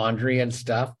and do laundry and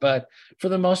stuff. But for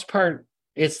the most part,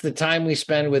 it's the time we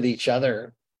spend with each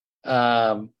other.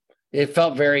 It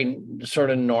felt very sort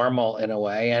of normal in a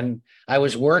way. And I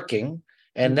was working.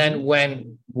 And then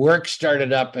when work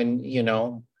started up and,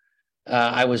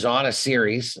 I was on a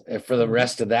series for the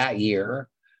rest of that year,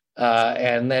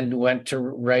 and then went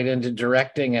right into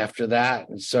directing after that.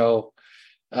 And so,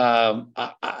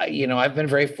 I've been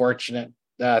very fortunate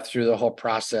through the whole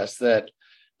process that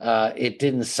it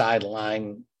didn't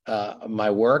sideline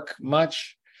my work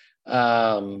much.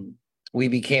 We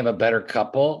became a better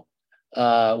couple.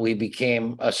 We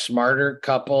became a smarter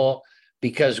couple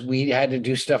because we had to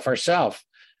do stuff ourselves.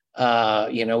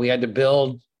 We had to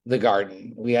build the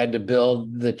garden. We had to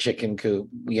build the chicken coop.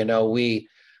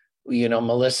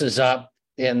 Melissa's up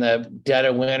in the dead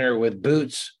of winter with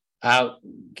boots out,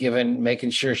 making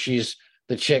sure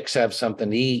the chicks have something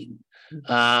to eat.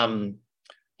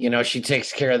 She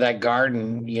takes care of that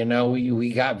garden.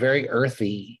 We got very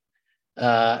earthy,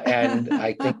 and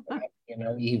I think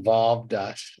evolved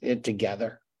us it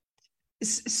together.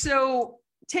 So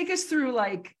take us through,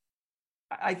 like,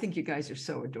 I think you guys are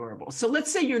so adorable. So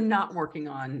let's say you're not directing,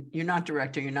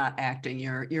 you're not acting,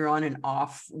 you're on an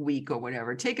off week or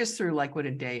whatever. Take us through like what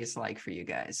a day is like for you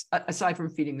guys, aside from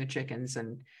feeding the chickens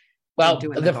and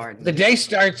doing the garden. The day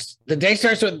starts with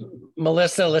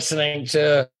Melissa listening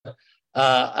to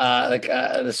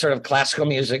the sort of classical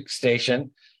music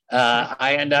station.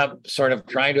 I end up sort of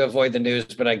trying to avoid the news,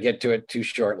 but I get to it too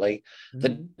shortly.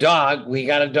 The dog, we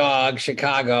got a dog,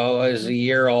 Chicago, is a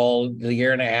year old, a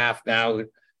year and a half now,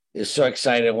 is so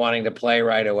excited, wanting to play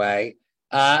right away.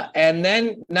 And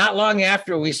then not long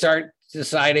after, we start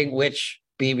deciding which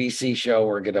BBC show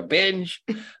we're going to binge.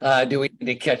 Do we need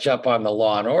to catch up on the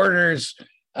Law and Orders?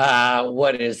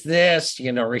 What is this?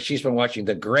 She's been watching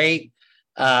The Great,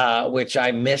 which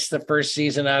I missed the first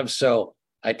season of. So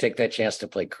I take that chance to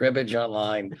play cribbage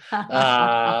online.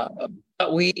 But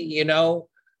we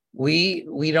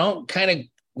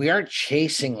aren't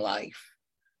chasing life.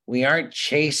 We aren't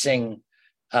chasing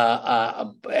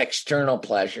external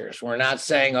pleasures. We're not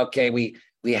saying, okay, we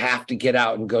have to get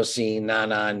out and go see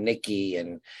Nana and Nikki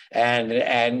and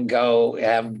go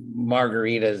have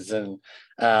margaritas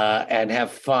and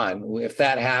have fun. If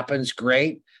that happens,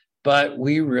 great. But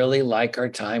we really like our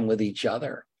time with each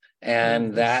other.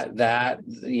 And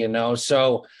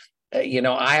so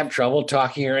I have trouble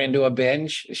talking her into a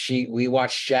binge. We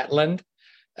watched Shetland,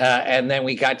 and then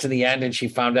we got to the end and she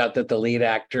found out that the lead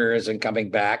actor isn't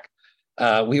coming back.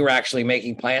 We were actually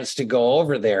making plans to go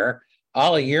over there.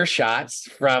 All of your shots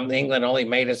from England only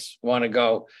made us want to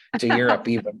go to Europe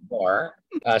even more,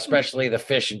 especially the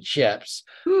fish and chips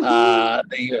that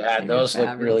you had. Those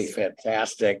look really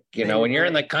fantastic. When you're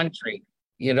in the country,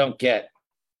 you don't get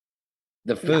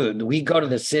the food. No. We go to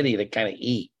the city to kind of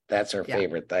eat. That's our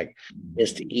favorite thing,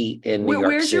 is to eat in New York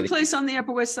Where's City. Your place on the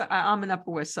Upper West Side? I'm an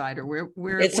Upper West Sider.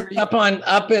 Where it's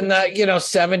up in the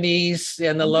 70s,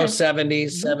 in the low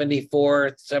 70s,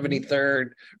 74th,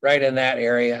 73rd, right in that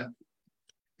area.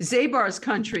 Zabar's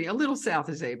country, a little south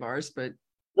of Zabar's, but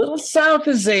Little south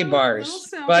of Little Zabar's,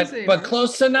 south of but Zabar's.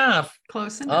 close enough.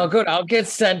 Close Oh, enough. good. I'll get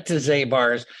sent to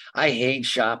Zabar's. I hate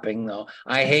shopping though.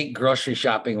 I hate grocery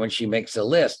shopping when she makes a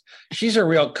list. She's a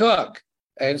real cook.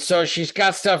 And so she's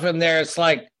got stuff in there. It's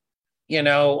like,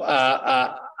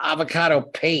 avocado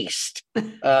paste,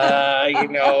 something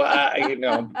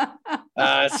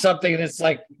that's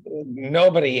like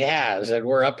nobody has. And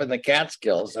we're up in the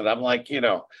Catskills. And I'm like, I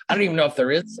don't even know if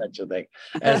there is such a thing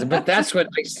but that's what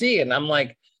I see. And I'm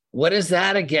like, what is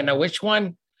that again? Now, which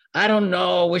one? I don't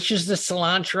know. Which is the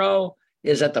cilantro?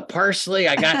 Is that the parsley?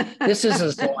 This is a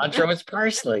cilantro. It's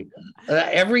parsley.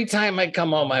 Every time I come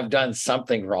home, I've done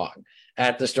something wrong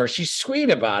at the store. She's sweet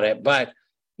about it, but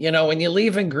when you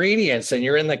leave ingredients and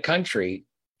you're in the country,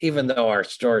 even though our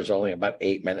store is only about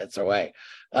 8 minutes away,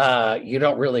 you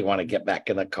don't really want to get back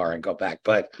in the car and go back.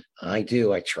 But I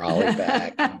do. I trolley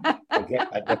back. I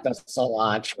get the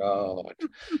cilantro.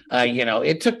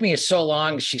 It took me so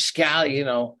long. She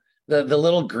the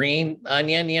little green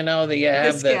onion, that you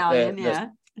have. The scallion, yeah.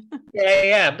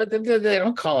 Yeah. But they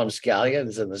don't call them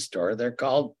scallions in the store. They're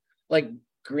called like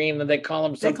green, and they call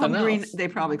them something else. Green, they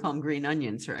probably call them green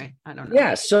onions, right? I don't know.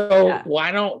 Yeah. So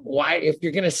why if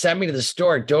you're going to send me to the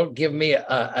store, don't give me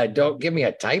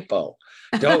a typo.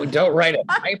 Don't write a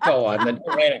typo on the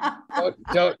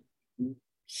don't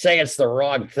say it's the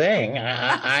wrong thing.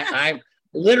 I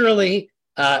literally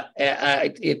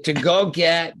to go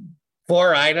get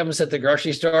 4 items at the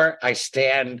grocery store, I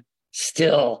stand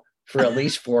still for at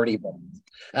least 40 minutes.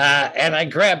 And I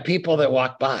grab people that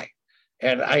walk by.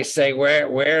 And I say,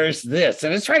 where's this?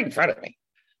 And it's right in front of me.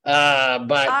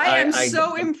 But I am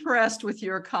so impressed with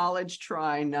your college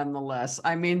try nonetheless.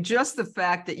 I mean, just the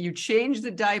fact that you change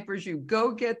the diapers, you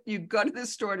go to the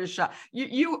store to shop.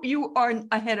 You are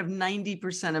ahead of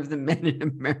 90% of the men in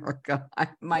America.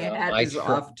 My hat is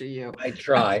off to you. I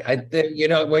try.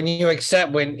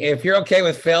 If you're okay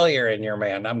with failure in your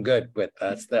man, I'm good with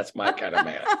that's my kind of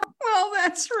man. Well,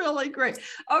 that's really great.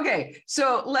 Okay,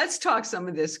 so let's talk some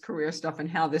of this career stuff and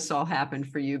how this all happened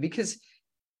for you, because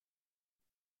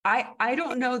I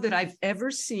don't know that I've ever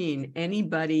seen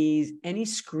any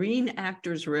screen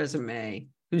actor's resume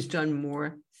who's done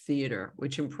more theater,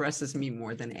 which impresses me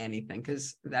more than anything,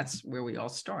 because that's where we all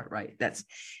start, right?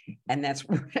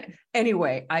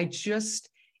 Anyway,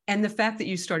 and the fact that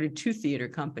you started 2 theater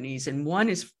companies, and one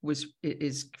is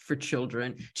for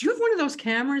children. Do you have one of those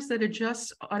cameras that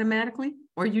adjusts automatically,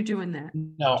 or are you doing that?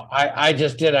 No, I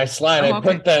just did. I slide. Oh,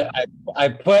 okay. I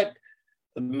put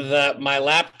my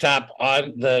laptop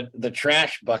on the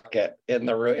trash bucket in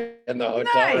the hotel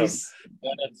Nice.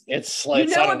 room. It's like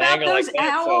about those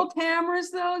owl cameras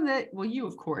though, you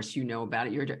of course know about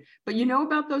it. But you know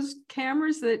about those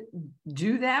cameras that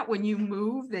do that when you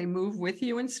move, they move with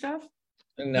you and stuff?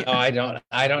 No, yeah.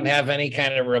 I don't have any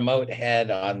kind of remote head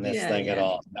on this thing at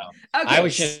all. No. Okay. I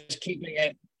was just keeping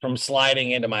it from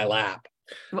sliding into my lap.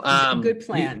 Well, good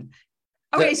plan.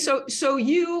 Okay, so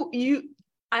you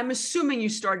I'm assuming you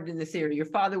started in the theater. Your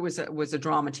father was a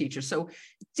drama teacher. So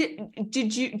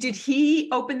did he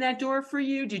open that door for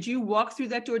you? Did you walk through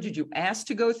that door? Did you ask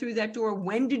to go through that door?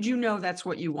 When did you know that's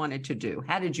what you wanted to do?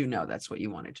 How did you know that's what you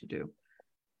wanted to do?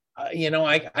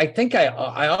 I think I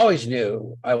always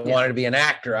knew I wanted to be an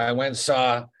actor. I went and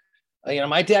saw,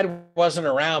 my dad wasn't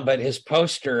around, but his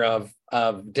poster of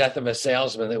Death of a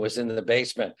Salesman that was in the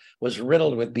basement was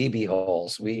riddled with BB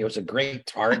holes. It was a great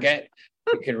target.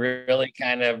 You could really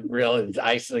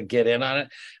nicely get in on it.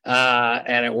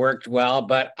 And it worked well.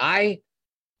 But I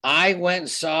went and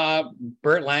saw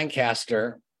Burt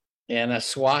Lancaster in a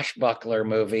swashbuckler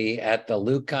movie at the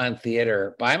Lucon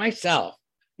Theater by myself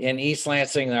in East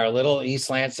Lansing, our little East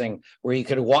Lansing, where you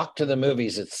could walk to the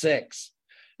movies at 6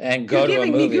 and go to a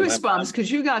movie. You're giving me goosebumps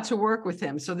because you got to work with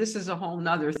him. So this is a whole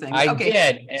nother thing. I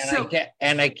did.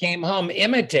 And I came home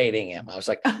imitating him. I was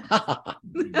like,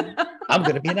 I'm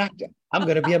going to be an actor. I'm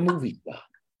going to be a movie star.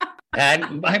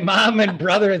 And my mom and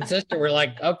brother and sister were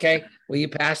like, okay, will you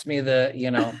pass me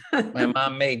my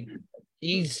mom made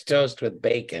cheese toast with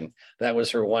bacon. That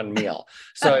was her one meal.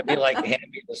 So it'd be like, hand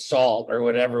me the salt or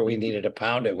whatever we needed to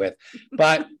pound it with.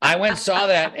 But I went and saw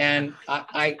that, and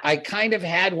I kind of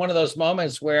had one of those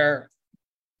moments where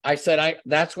I said,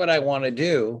 that's what I want to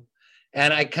do.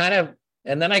 And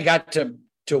then I got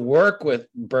to work with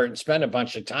Burt and spend a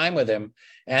bunch of time with him.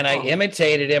 And I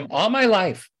imitated him all my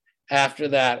life after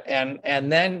that.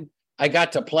 And then I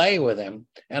got to play with him,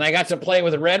 and I got to play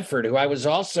with Redford, who I was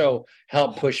also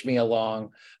helped push me along.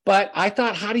 But I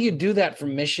thought, how do you do that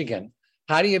from Michigan?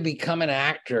 How do you become an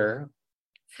actor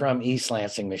from East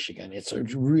Lansing, Michigan? It's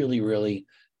really, really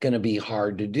going to be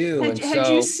hard to do.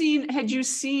 Had you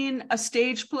seen a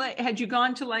stage play? Had you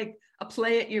gone to like a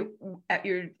play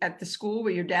at the school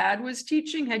where your dad was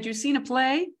teaching? Had you seen a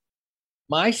play?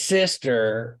 My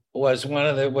sister was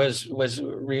was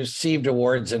received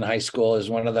awards in high school as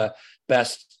one of the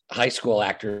best high school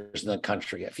actors in the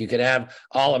country. If you could have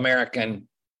All-American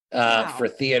for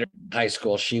theater in high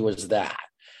school, she was that.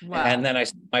 Wow. And then I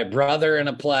saw my brother in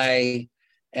a play.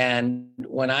 And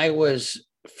when I was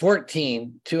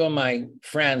 14, two of my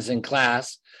friends in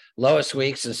class, Lois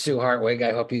Weeks and Sue Hartwig,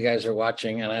 I hope you guys are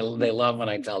watching, and they love when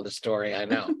I tell the story, I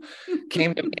know,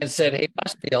 came to me and said, "Hey,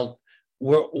 Busfield,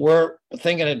 we're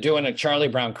thinking of doing a Charlie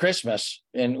Brown Christmas,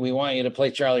 and we want you to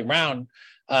play Charlie Brown.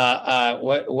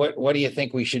 What do you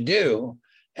think we should do?"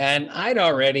 And I'd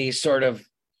already sort of,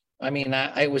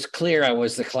 I was clear I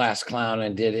was the class clown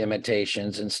and did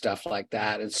imitations and stuff like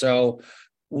that. And so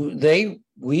we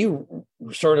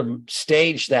sort of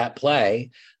staged that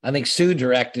play. I think Sue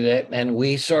directed it, and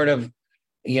we sort of,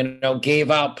 gave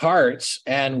out parts,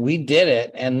 and we did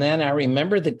it. And then I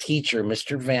remember the teacher,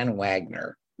 Mr. Van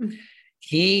Wagner.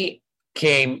 He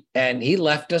came and he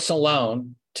left us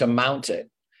alone to mount it.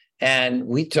 And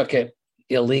we took it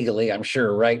illegally, I'm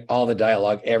sure, right? All the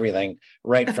dialogue, everything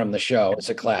right from the show. It's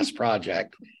a class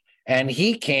project. And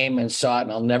he came and saw it.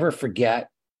 And I'll never forget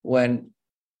when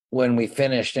we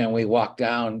finished and we walked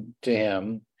down to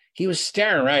him, he was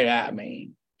staring right at me.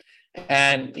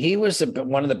 And he was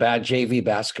one of the bad JV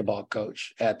basketball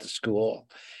coach at the school.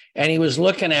 And he was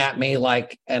looking at me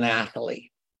like an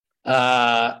athlete.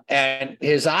 And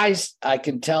his eyes, I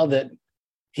could tell that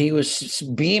he was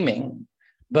beaming,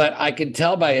 but I could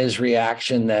tell by his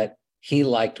reaction that he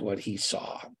liked what he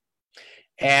saw.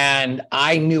 And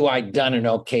I knew I'd done an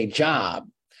okay job.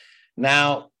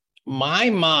 Now, my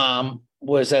mom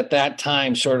was at that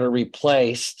time sort of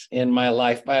replaced in my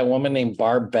life by a woman named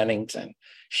Barb Bennington.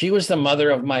 She was the mother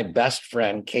of my best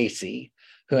friend, Casey,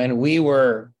 and we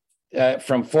were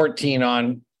from 14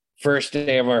 on, first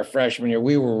day of our freshman year,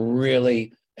 we were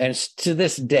really, and to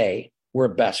this day, we're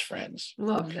best friends.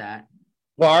 Love that.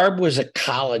 Barb was a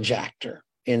college actor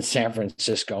in San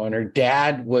Francisco, and her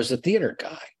dad was a theater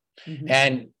guy. Mm-hmm.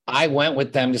 And I went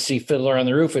with them to see Fiddler on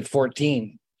the Roof at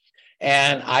 14.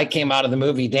 And I came out of the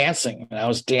movie dancing, and I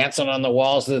was dancing on the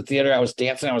walls of the theater. I was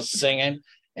dancing, I was singing,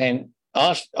 and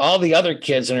all the other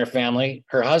kids in her family,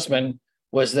 her husband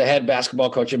was the head basketball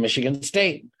coach at Michigan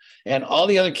State, and all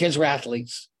the other kids were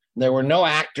athletes. There were no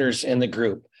actors in the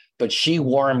group, but she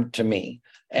warmed to me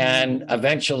and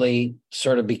eventually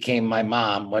sort of became my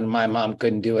mom when my mom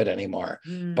couldn't do it anymore.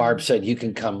 Barb said, "You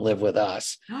can come live with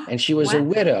us." And she was a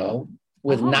widow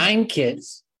with 9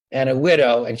 kids and a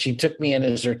widow, and she took me in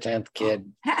as her 10th kid.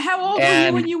 How old were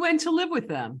you when you went to live with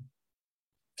them?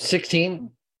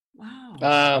 16.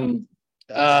 Wow.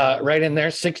 Right in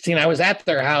there, 16. I was at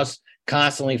their house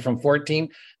constantly from 14,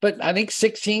 but I think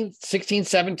 16,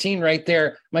 17 right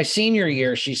there. My senior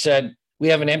year, she said, "We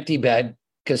have an empty bed,"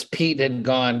 because Pete had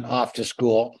gone off to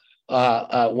school,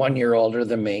 1 year older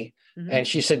than me. Mm-hmm. And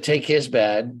she said, "Take his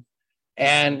bed."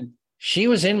 And she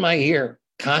was in my ear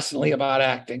constantly about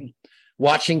acting,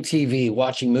 watching TV,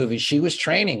 watching movies. She was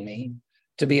training me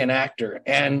to be an actor.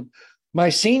 And my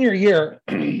senior year,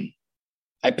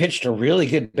 I pitched a really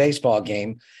good baseball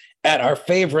game at our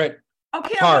favorite.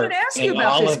 Okay, I wanted to ask you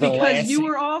about this because you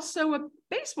were also a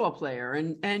baseball player,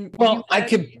 and well, I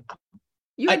could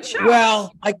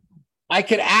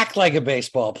act like a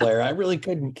baseball player. I really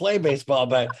couldn't play baseball,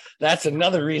 but that's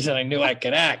another reason I knew I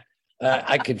could act.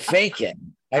 I could fake it.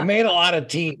 I made a lot of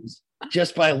teams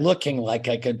just by looking like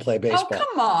I could play baseball. Oh,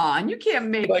 come on, you can't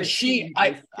make. But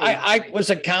I was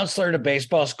a counselor at a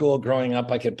baseball school growing up.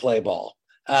 I could play ball,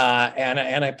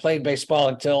 and I played baseball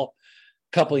until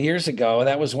couple of years ago.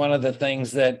 That was one of the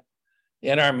things that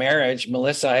in our marriage,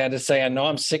 Melissa, I had to say, I know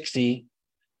I'm 60,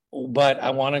 but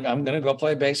I'm going to go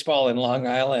play baseball in Long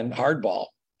Island hardball.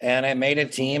 And I made a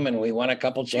team and we won a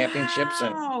couple championships.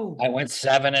 Wow. And I went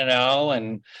 7-0,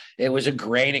 and it was a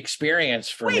great experience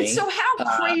for me. Wait, so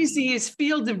how crazy is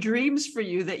Field of Dreams for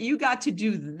you that you got to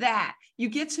do that? You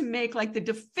get to make like the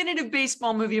definitive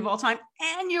baseball movie of all time,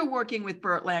 and you're working with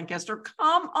Burt Lancaster.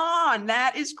 Come on,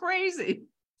 that is crazy.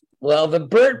 Well, the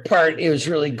Burt part, it was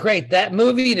really great. That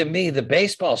movie, to me, the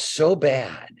baseball's so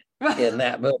bad in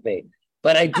that movie.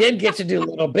 But I did get to do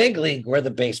Little Big League where the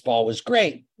baseball was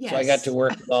great. Yes. So I got to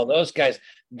work with all those guys.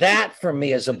 That, for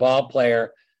me, as a ball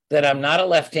player, that I'm not a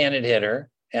left-handed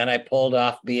hitter, and I pulled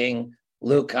off being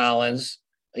Lou Collins,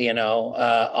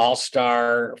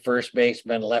 all-star first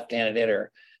baseman, left-handed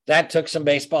hitter. That took some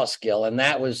baseball skill, and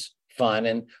that was fun.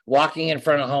 And walking in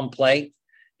front of home plate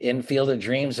in Field of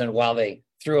Dreams, and while they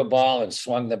threw a ball and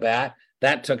swung the bat,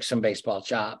 that took some baseball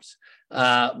chops.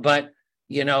 But,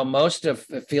 most of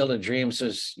Field of Dreams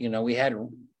was, we had a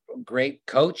great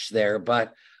coach there,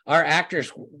 but our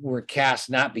actors were cast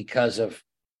not because of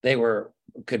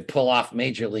could pull off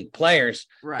major league players,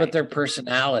 but their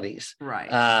personalities,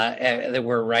 that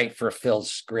were right for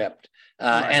Phil's script.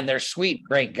 And they're sweet,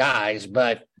 great guys,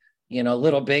 but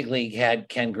Little Big League had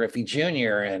Ken Griffey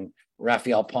Jr. and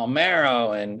Rafael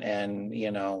Palmeiro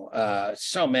and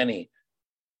so many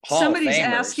Somebody's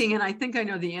asking, and I think I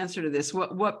know the answer to this.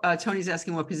 What Tony's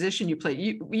asking what position you played.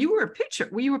 You were a pitcher.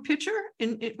 Were you a pitcher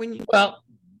when you? Well,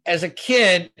 as a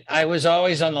kid, I was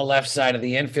always on the left side of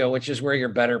the infield, which is where your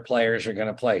better players are going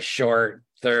to play, short,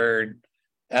 third,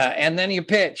 and then you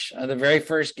pitch. The very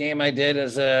first game I did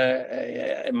as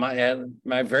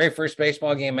my very first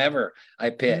baseball game ever, I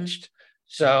pitched.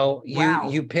 So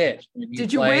you pitched.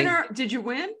 Did you win or did you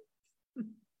win?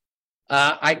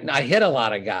 I hit a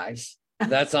lot of guys.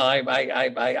 That's all.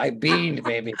 I beamed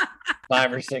maybe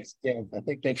 5 or 6 games. I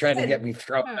think they tried to get me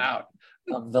thrown out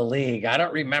of the league. I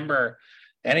don't remember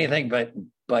anything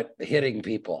but hitting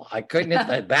people. I couldn't hit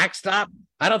the backstop.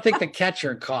 I don't think the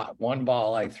catcher caught one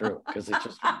ball I threw because it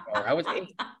just I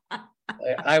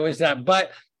was that.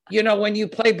 But when you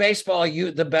play baseball,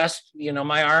 the best.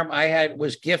 My arm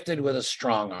was gifted with a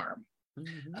strong arm.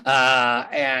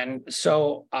 And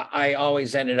so I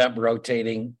always ended up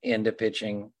rotating into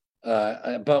pitching.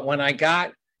 But when I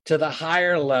got to the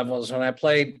higher levels, when I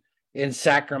played in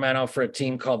Sacramento for a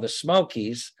team called the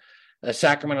Smokies, the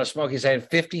Sacramento Smokies, I had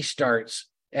 50 starts,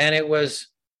 and it was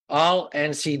all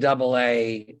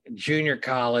NCAA, junior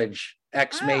college,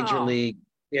 ex-major league.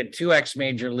 We had 2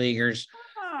 ex-major leaguers.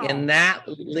 In that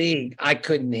league, I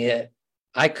couldn't hit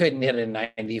a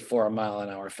 94 mile an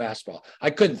hour fastball.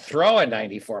 I couldn't throw a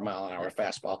 94 mile an hour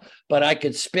fastball, but I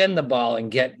could spin the ball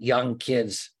and get young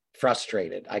kids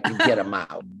frustrated. I could get them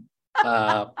out.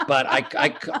 But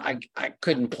I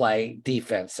couldn't play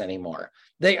defense anymore.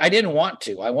 I didn't want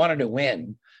to. I wanted to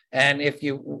win. And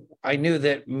I knew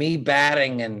that me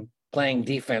batting and playing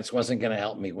defense wasn't going to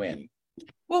help me win.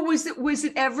 Well,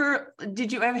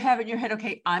 did you ever have in your head,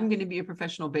 okay, I'm going to be a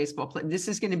professional baseball player. This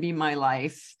is going to be my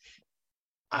life.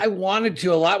 I wanted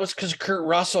to. A lot was because Kurt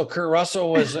Russell. Kurt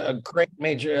Russell was a great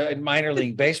minor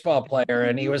league baseball player,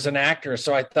 and he was an actor.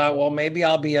 So I thought, well, maybe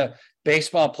I'll be a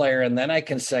baseball player, and then I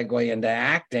can segue into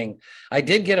acting. I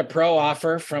did get a pro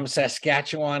offer from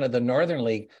Saskatchewan of the Northern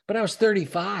League, but I was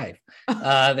 35.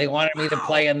 They wanted me to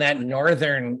play in that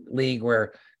Northern League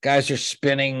where guys are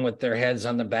spinning with their heads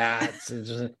on the bats. It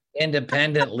was an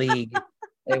independent league.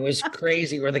 It was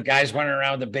crazy where the guys running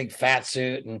around with a big fat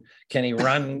suit and can he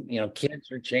run? Kids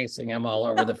were chasing him all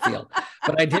over the field.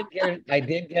 But I did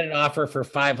get an offer for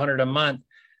 $500 a month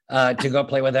to go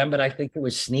play with them. But I think it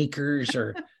was Sneakers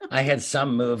or I had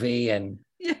some movie, and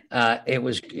it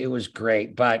was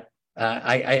great. But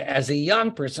I as a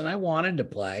young person, I wanted to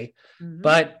play,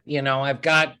 but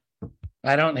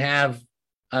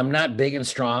I'm not big and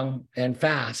strong and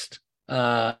fast,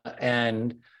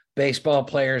 and baseball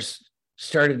players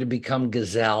started to become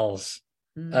gazelles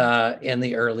in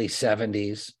the early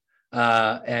 70s.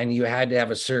 And you had to have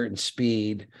a certain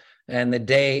speed. And the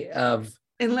day of,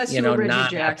 unless you were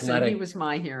Reggie Jackson, athletic, he was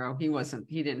my hero.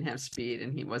 He didn't have speed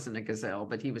and he wasn't a gazelle,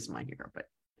 but he was my hero. But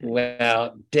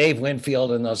well, Dave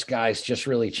Winfield and those guys just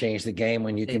really changed the game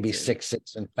when you can be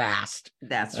 6'6" and fast.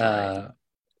 That's right.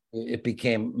 It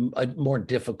became more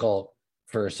difficult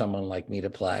for someone like me to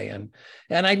play. And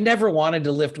I never wanted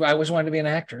to lift. I always wanted to be an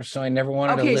actor. So I never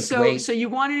wanted to lift weight. So you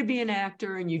wanted to be an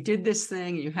actor and you did this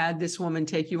thing and you had this woman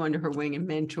take you under her wing and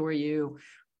mentor you.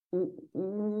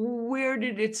 Where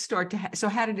did it start to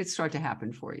how did it start to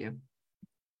happen for you?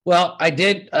 Well, I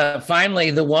did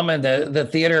finally, the woman, the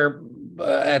theater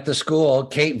at the school,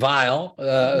 Kate Vile,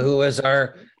 who was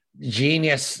our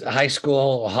genius high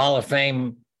school Hall of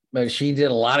Fame. She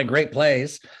did a lot of great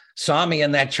plays, saw me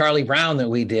in that Charlie Brown that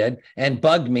we did and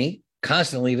bugged me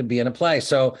constantly to be in a play.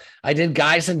 So I did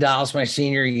Guys and Dolls my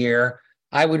senior year.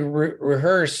 I would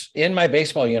rehearse in my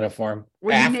baseball uniform.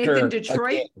 Were you Nathan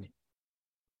Detroit?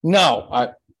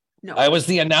 No, I was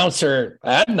the announcer.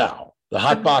 And now the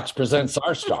Hot Box presents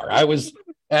our star. I was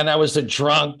a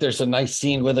drunk. There's a nice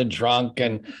scene with a drunk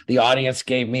and the audience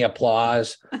gave me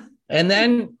applause. And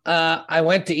then I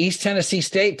went to East Tennessee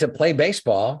State to play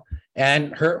baseball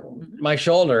and hurt my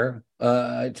shoulder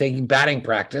taking batting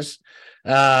practice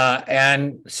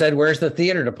and said, "Where's the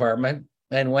theater department?"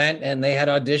 And went, and they had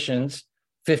auditions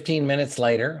 15 minutes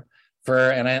later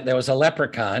there was a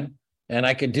leprechaun and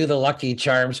I could do the Lucky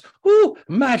Charms. Ooh,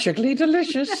 magically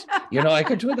delicious. I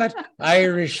could do that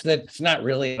Irish. That's not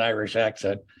really an Irish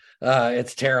accent.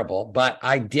 It's terrible, but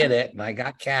I did it and I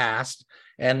got cast.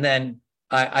 And then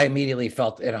I immediately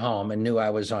felt at home and knew I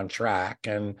was on track,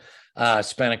 and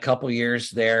spent a couple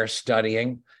years there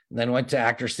studying, and then went to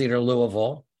Actors Theater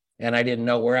Louisville, and I didn't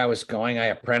know where I was going. I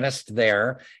apprenticed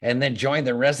there and then joined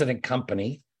the resident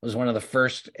company. It was one of the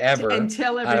first ever. And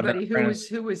tell everybody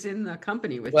who was in the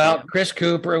company with well, you. Chris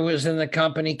Cooper was in the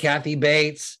company, Kathy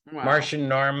Bates, Wow. Martian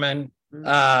Norman.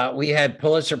 We had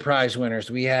Pulitzer Prize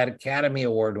winners. We had Academy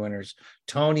Award winners,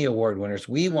 Tony Award winners.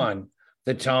 We won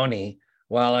the Tony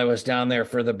while I was down there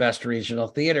for the best regional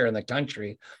theater in the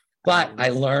country. But I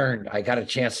learned, I got a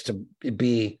chance to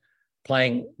be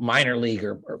playing minor league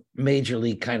or major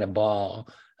league kind of ball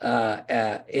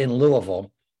in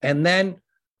Louisville. And then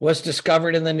was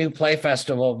discovered in the New Play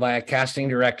Festival by a casting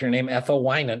director named Ethel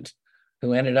Wynant,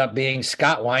 who ended up being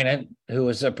Scott Wynant, who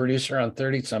was a producer on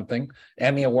 30 something,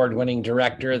 Emmy award-winning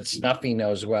director that Snuffy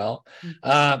knows well.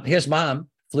 His mom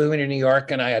flew into New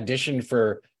York, and I auditioned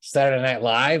for Saturday Night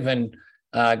Live and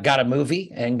got a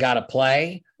movie and got a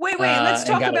play. Wait, let's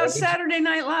talk about Saturday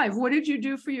Night Live. What did you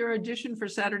do for your audition for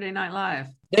Saturday Night Live?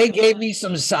 They gave me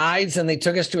some sides and they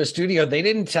took us to a studio. They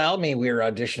didn't tell me we were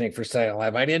auditioning for Saturday Night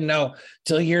Live. I didn't know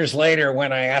till years later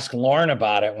when I asked Lorne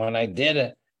about it. When I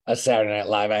did a Saturday Night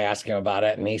Live, I asked him about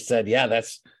it, and he said, yeah,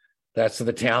 that's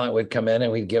the talent would come in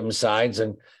and we'd give them sides.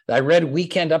 And I read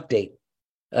Weekend Update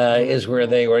is where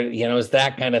they were, it was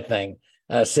that kind of thing,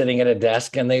 sitting at a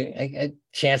desk, and they a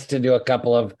chance to do a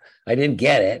couple of, I didn't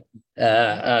get it.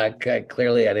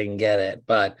 Clearly I didn't get it,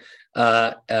 but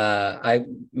I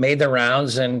made the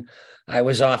rounds, and I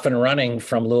was off and running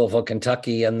from Louisville,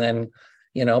 Kentucky, and then,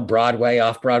 Broadway,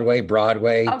 off-Broadway,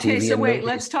 Broadway. Okay, TV so wait, movies.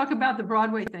 let's talk about the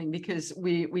Broadway thing, because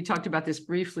we talked about this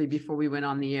briefly before we went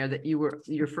on the air, that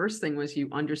your first thing was you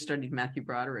understudied Matthew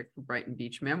Broderick for Brighton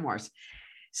Beach Memoirs.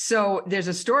 So there's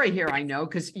a story here, I know,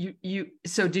 because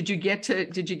so did you get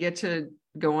to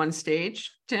go on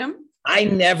stage, Tim? I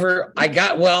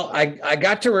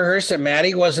got to rehearse it.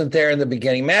 Maddie wasn't there in the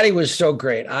beginning. Maddie was so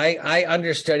great. I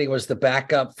understudied, was the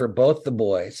backup for both the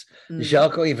boys,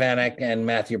 Željko Ivanek and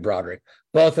Matthew Broderick,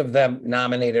 both of them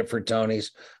nominated for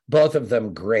Tonys, both of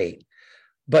them great.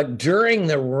 But during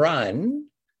the run,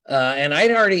 and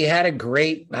I'd already had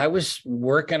I was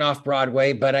working off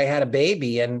Broadway, but I had a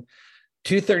baby, and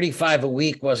 $235 a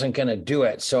week wasn't going to do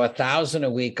it. So $1,000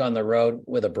 a week on the road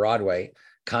with a Broadway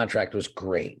contract was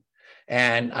great.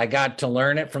 And I got to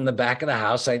learn it from the back of the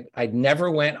house. I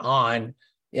never went on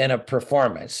in a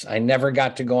performance. I never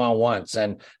got to go on once.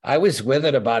 And I was with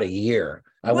it about a year.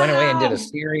 I went away and did a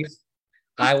series.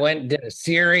 I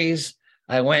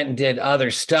went and did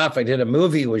other stuff. I did a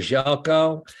movie with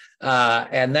Željko.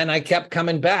 And then I kept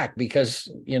coming back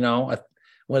because,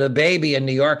 with a baby in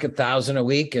New York, $1,000 a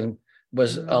week and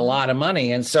was a lot of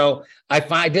money. And so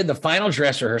I did the final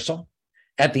dress rehearsal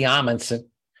at the Amundsen.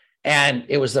 And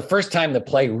it was the first time the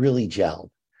play really gelled.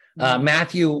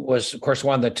 Matthew was, of course,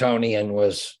 won the Tony and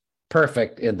was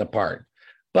perfect in the part.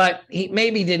 But he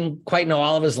maybe didn't quite know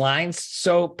all of his lines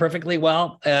so perfectly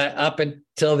well up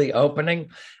until the opening.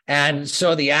 And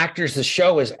so the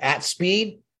show was at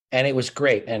speed, and it was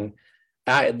great. And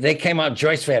they came out,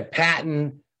 Joyce Van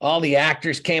Patten, all the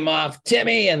actors came off,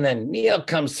 Timmy, and then Neil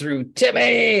comes through,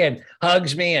 Timmy, and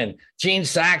hugs me, and Gene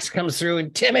Sachs comes through,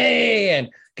 and Timmy, and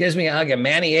gives me a hug, and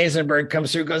Manny Eisenberg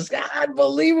comes through, goes,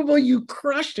 unbelievable, you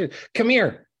crushed it. Come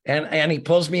here. And he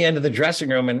pulls me into the dressing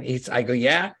room, and I go,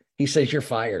 yeah. He says, you're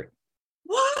fired.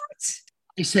 What?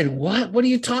 I said, what? What are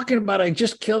you talking about? I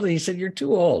just killed it. He said, you're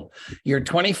too old. You're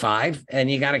 25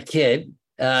 and you got a kid.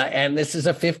 And this is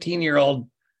a 15-year-old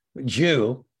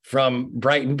Jew from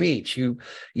Brighton Beach.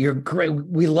 You're great.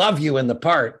 We love you in the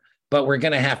part, but we're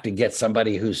going to have to get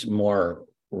somebody who's more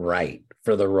right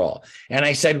for the role. And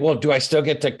I said, well, do I still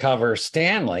get to cover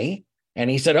Stanley?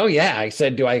 And he said, oh, yeah. I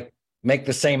said, do I make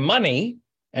the same money?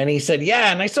 And he said,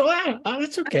 yeah. And I said, oh,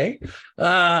 that's okay.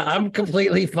 I'm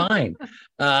completely fine.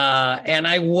 And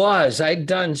I'd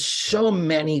done so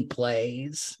many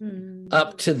plays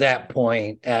up to that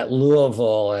point at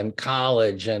Louisville and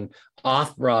college and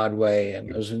off Broadway. And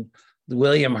it was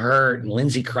William Hurt and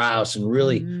Lindsay Krause and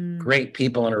really great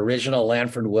people, and original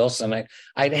Lanford Wilson.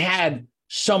 I'd had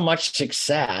so much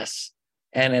success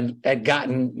and had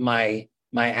gotten my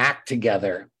act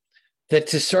together that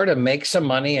to sort of make some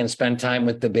money and spend time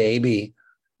with the baby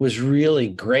was really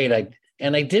great. I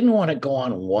didn't want to go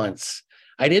on once.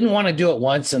 I didn't want to do it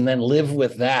once and then live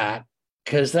with that,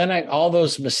 because then all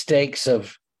those mistakes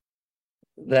of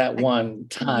that one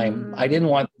time, I didn't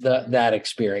want that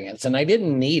experience, and I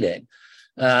didn't need it.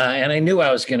 And I knew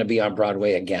I was going to be on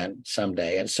Broadway again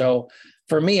someday. And so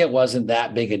for me, it wasn't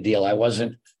that big a deal. I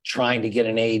wasn't trying to get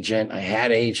an agent. I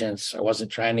had agents. I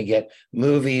wasn't trying to get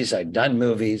movies. I'd done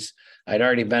movies. I'd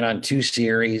already been on 2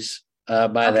 series by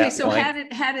Okay, that so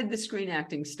point. how did the screen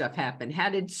acting stuff happen? How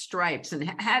did Stripes and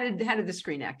how did the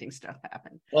screen acting stuff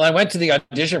happen? Well, I went to the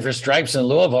audition for Stripes in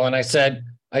Louisville, and I said,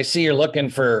 I see you're looking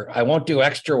for, I won't do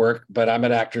extra work, but I'm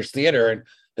at Actors Theater. And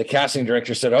the casting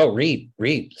director said, oh,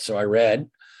 read. So I read,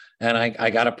 and I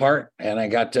got a part, and I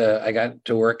got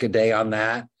to work a day on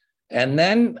that. And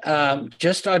then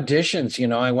just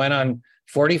auditions, I went on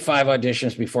 45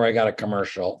 auditions before I got a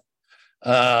commercial.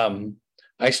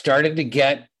 I started to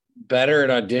get better at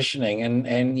auditioning, and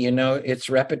it's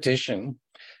repetition.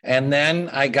 And then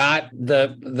I got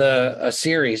a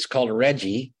series called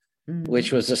Reggie,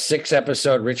 which was a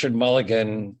 6-episode Richard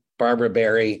Mulligan, Barbara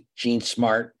Barry, Gene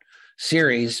Smart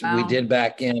series. Wow. We did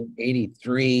back in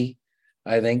 '83,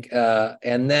 I think.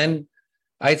 And then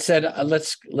I said,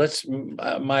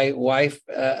 my wife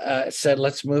said,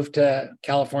 let's move to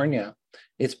California.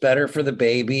 It's better for the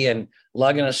baby, and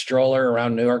lugging a stroller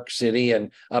around New York City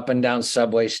and up and down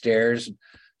subway stairs.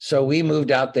 So we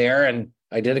moved out there, and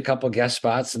I did a couple guest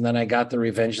spots, and then I got the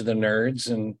Revenge of the Nerds,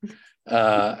 and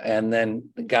then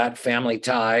got Family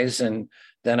Ties, and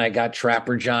then I got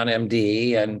Trapper John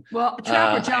MD. And well,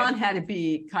 Trapper John had to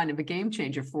be kind of a game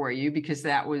changer for you, because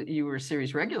you were a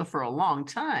series regular for a long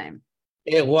time.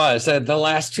 It was the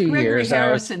last 2 Gregory years.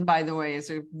 Harrison, by the way,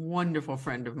 is a wonderful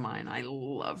friend of mine. I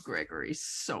love Gregory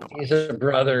so much. He's a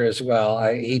brother as well.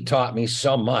 He taught me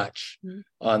so much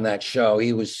on that show.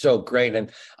 He was so great. And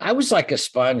I was like a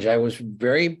sponge. I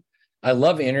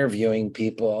love interviewing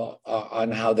people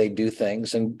on how they do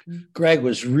things. And Greg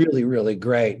was really, really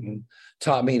great and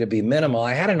taught me to be minimal.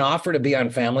 I had an offer to be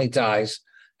on Family Ties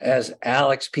as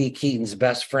Alex P. Keaton's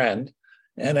best friend.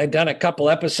 And I'd done a couple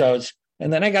episodes.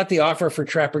 And then I got the offer for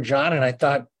Trapper John, and I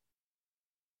thought,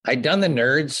 I'd done the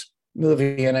Nerds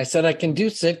movie, and I said, I can do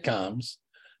sitcoms,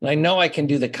 and I know I can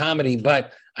do the comedy,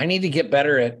 but I need to get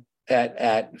better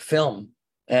at film.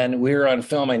 And we were on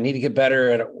film. I need to get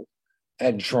better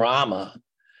at drama.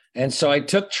 And so I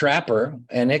took Trapper,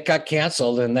 and it got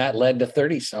canceled, and that led to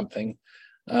 30-something.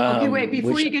 Okay, wait,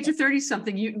 before you get to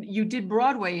 30-something, you did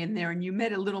Broadway in there, and you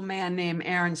met a little man named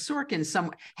Aaron Sorkin.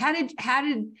 How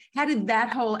did that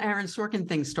whole Aaron Sorkin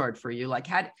thing start for you? Like,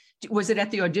 was it at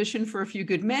the audition for A Few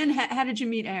Good Men? How did you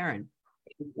meet Aaron?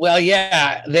 Well,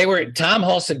 yeah, Tom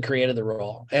Hulse had created the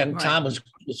role, and right. Tom was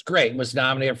great, was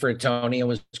nominated for a Tony, and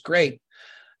was great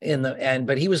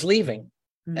but he was leaving.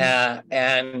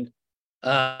 And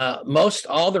most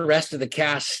all the rest of the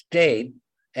cast stayed,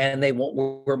 and they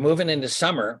were moving into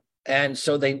summer. And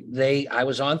so I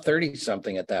was on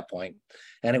 30-something at that point,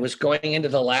 and it was going into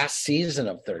the last season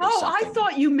of 30-something. Oh, I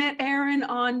thought you met Aaron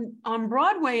on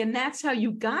Broadway, and that's how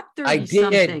you got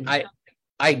 30-something.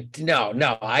 I did.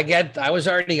 No. I was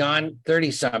already on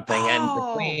 30-something,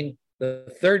 and between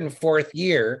the 3rd and 4th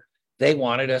year, they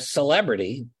wanted a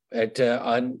celebrity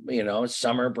on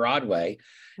summer Broadway.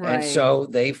 Right. And so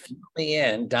they flew me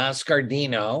in. Don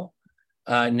Scardino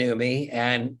knew me,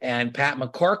 and Pat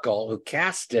McCorkle, who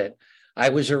cast it. I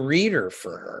was a reader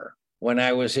for her when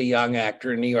I was a young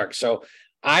actor in New York. So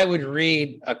I would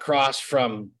read across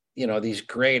from these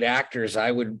great actors.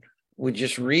 I would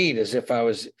just read as if I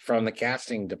was from the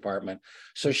casting department.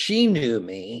 So she knew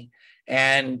me,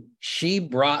 and she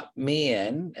brought me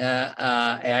in,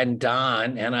 and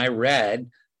Don, and I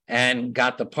read and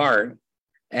got the part,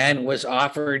 and was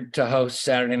offered to host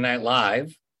Saturday Night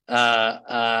Live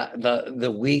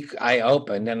the week I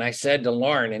opened. And I said to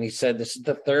Lauren, and he said, this is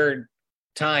the 3rd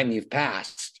time you've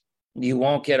passed. You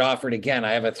won't get offered again.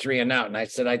 I have a 3 and out. And I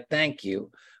said, I thank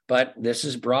you, but this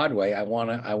is Broadway.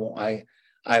 I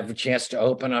have a chance to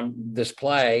open on this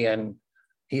play. And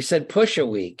he said, push a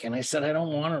week. And I said, I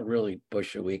don't want to really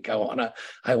push a week. I want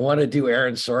to do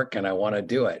Aaron Sorkin. I want to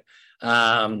do it.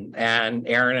 And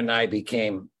Aaron and I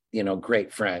became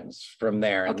great friends from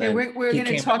there. Okay, and we're going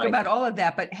to talk about all of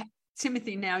that. But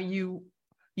Timothy, now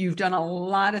you've done a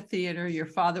lot of theater. Your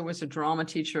father was a drama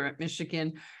teacher at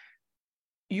Michigan.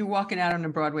 You walking out on a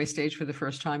Broadway stage for the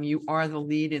first time. You are the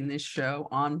lead in this show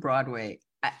on Broadway.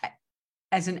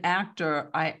 As an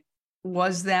actor,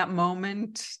 was that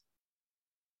moment?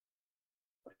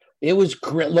 It was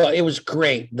great. Look, it was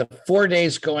great. The 4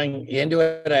 days going into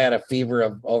it, I had a fever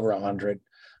of over 100.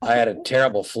 I had a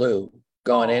terrible flu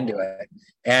going into it.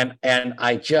 And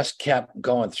I just kept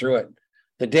going through it.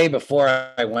 The day before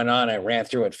I went on, I ran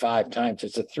through it 5 times.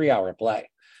 It's a 3-hour play.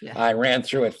 Yeah. I ran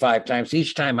through it 5 times.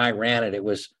 Each time I ran it, it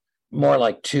was more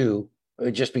like 2,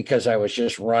 just because I was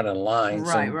just running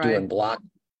lines doing block.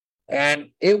 And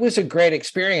it was a great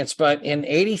experience. But in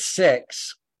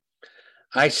 '86,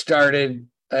 I started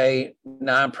a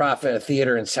nonprofit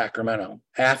theater in Sacramento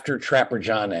after Trapper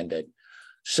John ended.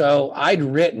 So I'd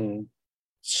written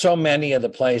so many of the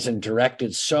plays and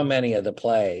directed so many of the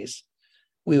plays.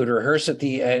 We would rehearse at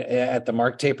the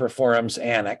Mark Taper Forum's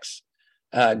annex.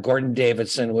 Gordon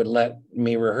Davidson would let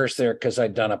me rehearse there because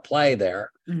I'd done a play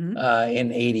there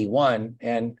in 81.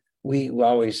 And we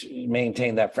always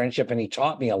maintained that friendship. And he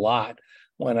taught me a lot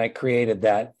when I created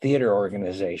that theater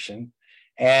organization.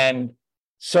 And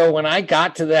so when I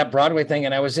got to that Broadway thing,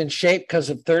 and I was in shape because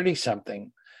of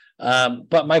 30-something,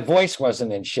 but my voice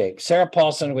wasn't in shape. Sarah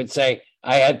Paulson would say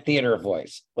I had theater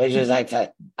voice, which is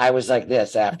I was like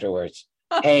this afterwards.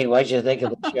 Hey, what'd you think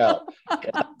of the show?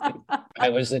 I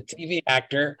was a TV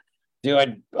actor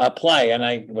doing a play, and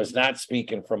I was not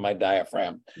speaking from my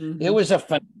diaphragm. Mm-hmm. It was a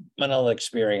phenomenal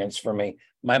experience for me.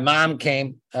 My mom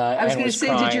came. I was going to say,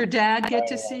 crying. Did your dad get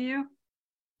to see you?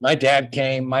 My dad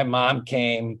came. My mom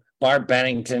came. Barb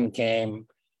Bennington came.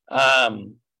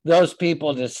 Those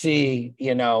people to see,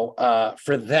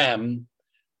 for them,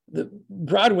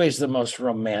 Broadway's the most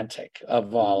romantic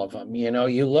of all of them.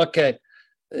 You look at,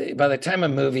 by the time a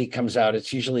movie comes out,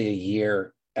 it's usually a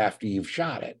year after you've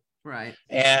shot it. Right.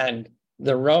 And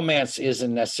the romance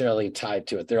isn't necessarily tied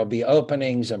to it. There'll be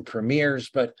openings and premieres,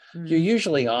 but you're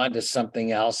usually on to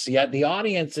something else. Yet the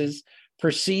audiences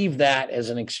perceive that as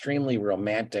an extremely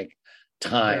romantic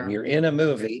time. Sure. You're in a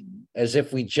movie as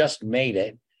if we just made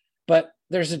it, but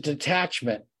there's a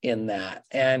detachment in that.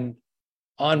 And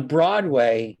on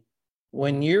Broadway,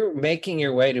 when you're making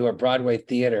your way to a Broadway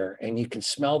theater and you can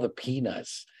smell the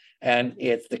peanuts and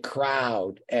it's the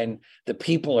crowd and the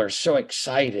people are so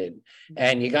excited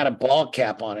and you got a ball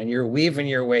cap on and you're weaving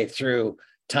your way through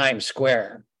Times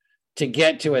Square to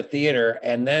get to a theater,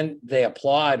 and then they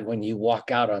applaud when you walk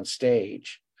out on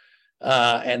stage,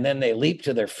 and then they leap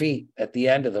to their feet at the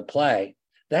end of the play.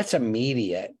 That's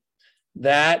immediate.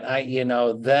 Those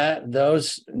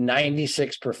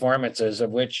 96 performances,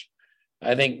 of which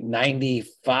I think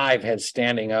 95 had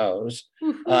standing O's.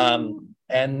 And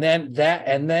then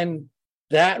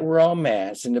that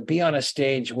romance, and to be on a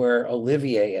stage where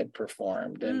Olivier had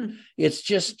performed, and it's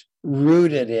just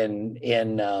rooted in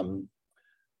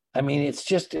it's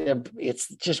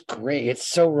just great. It's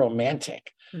so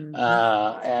romantic.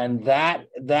 And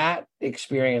that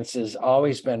experience has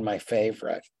always been my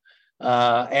favorite.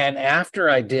 And after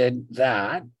I did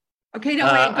that, okay, no,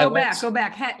 wait, go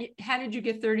back. How did you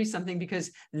get 30-something?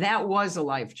 Because that was a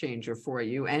life changer for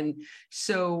you. And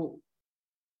so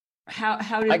how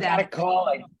did I got a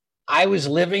call? I was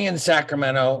living in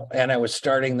Sacramento and I was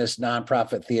starting this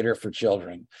nonprofit theater for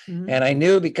children. And I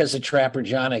knew because of Trapper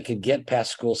John, I could get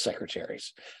past school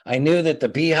secretaries. I knew that the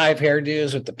beehive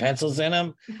hairdos with the pencils in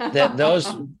them, that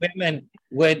those women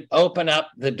would open up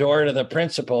the door to the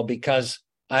principal, because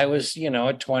I was, a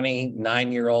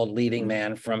 29-year-old leading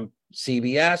man from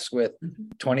CBS with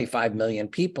 25 million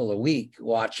people a week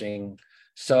watching.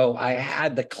 So I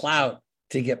had the clout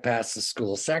to get past the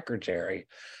school secretary.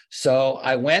 So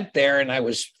I went there and I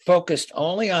was focused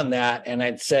only on that. And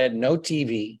I'd said no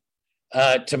TV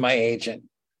to my agent.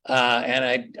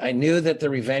 And I knew that the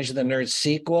Revenge of the Nerds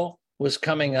sequel was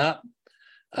coming up.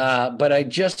 But I'd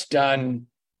just done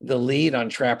the lead on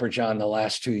Trapper John the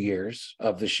last 2 years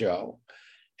of the show,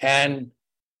 and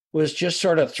was just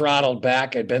sort of throttled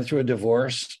back. I'd been through a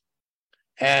divorce,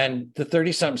 and the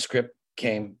 30-something script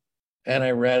came, and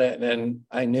I read it, and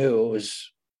I knew it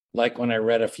was like when I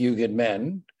read A Few Good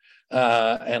Men,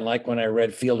 and like when I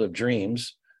read Field of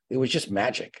Dreams, it was just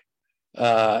magic.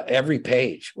 Every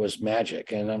page was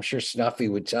magic. And I'm sure Snuffy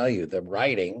would tell you the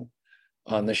writing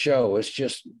on the show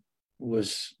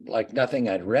was like nothing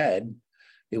I'd read.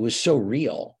 It was so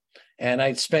real. And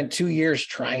I'd spent 2 years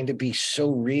trying to be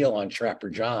so real on Trapper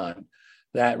John.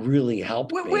 That really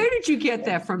helped me. Where did you get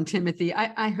that from, Timothy?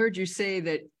 I heard you say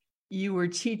that you were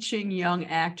teaching young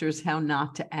actors how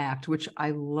not to act, which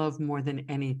I love more than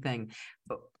anything.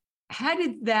 How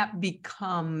did that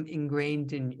become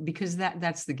ingrained in? Because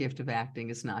that's the gift of acting,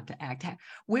 is not to act.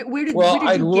 Where did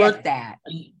you get that?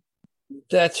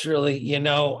 That's really, a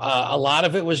lot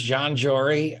of it was John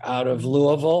Jory out of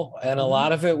Louisville, and a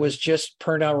lot of it was just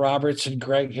Pernell Roberts and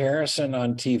Greg Harrison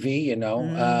on TV, and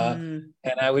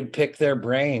I would pick their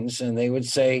brains, and they would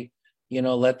say,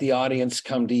 let the audience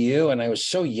come to you. And I was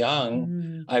so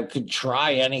young, I could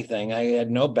try anything. I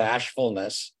had no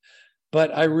bashfulness,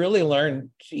 but I really learned,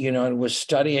 and was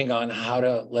studying on how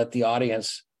to let the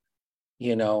audience,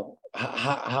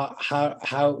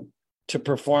 how to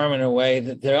perform in a way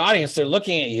that the audience, they're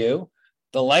looking at you,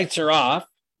 the lights are off,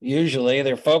 usually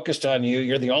they're focused on you,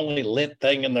 you're the only lit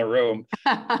thing in the room.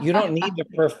 You don't need to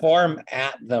perform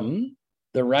at them.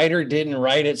 The writer didn't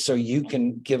write it so you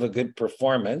can give a good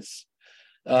performance.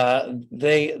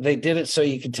 They did it so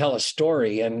you could tell a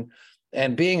story. And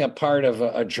and being a part of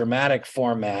a dramatic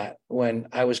format, when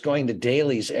I was going to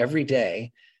dailies every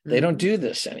day, they don't do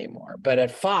this anymore. But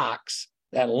at Fox,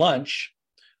 at lunch,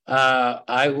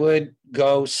 I would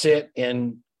go sit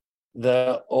in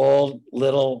the old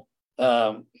little,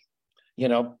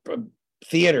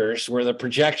 theaters where the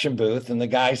projection booth and the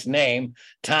guy's name,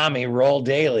 Tommy, roll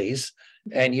dailies.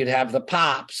 And you'd have the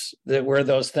pops that were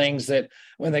those things that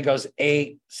when it goes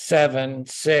 8, 7,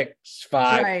 6,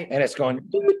 5, Right. and it's going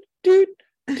doot, doot,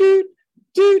 doot,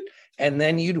 doot. And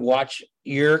then you'd watch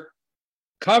your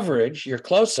coverage, your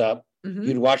close-up,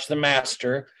 you'd watch the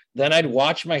master, then I'd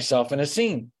watch myself in a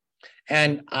scene.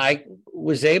 And I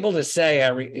was able to say,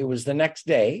 it was the next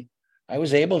day, I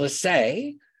was able to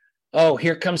say, oh,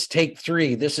 here comes take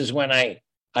 3. This is when I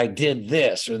did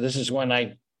this, or this is when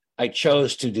I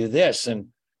chose to do this. And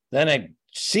then I'd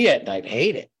see it and I'd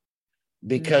hate it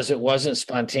because it wasn't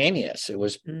spontaneous. It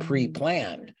was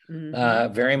pre-planned,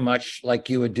 very much like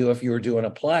you would do if you were doing a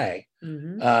play.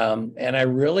 And I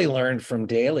really learned from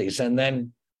dailies. And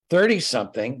then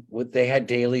 30-something, they had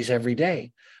dailies every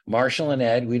day. Marshall and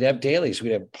Ed, we'd have dailies.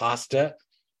 We'd have pasta,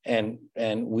 and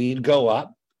we'd go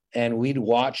up and we'd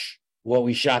watch what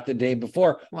we shot the day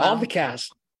before. Wow. All the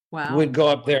cast would go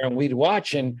up there and we'd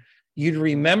watch, and you'd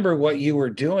remember what you were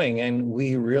doing. And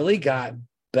we really got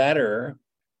better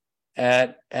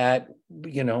at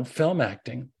film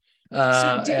acting.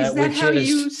 So is that how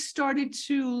you started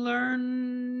to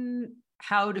learn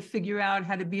how to figure out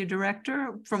how to be a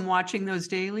director, from watching those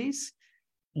dailies?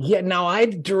 Yeah, now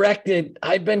I'd been directing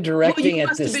well, you at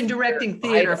must this have been directing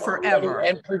theater forever.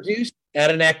 And produced at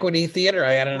an Equity Theater.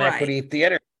 I had an Equity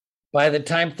Theater. By the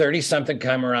time 30-something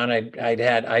come around,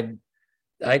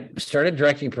 I started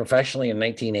directing professionally in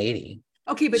 1980.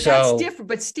 Okay, but that's different.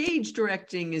 But stage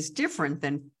directing is different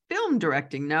than film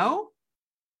directing, no?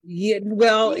 Yeah,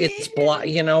 well, it's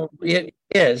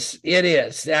it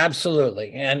is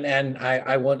absolutely, and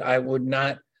I would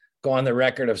not go on the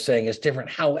record of saying it's different.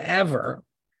 However,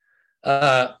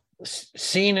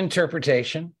 scene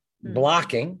interpretation,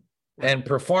 blocking, and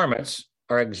performance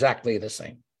are exactly the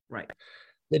same. Right.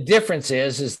 The difference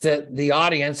is that the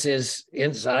audience is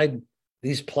inside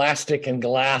these plastic and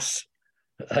glass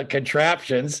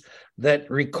contraptions that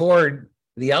record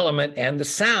the element, and the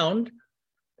sound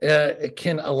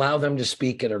can allow them to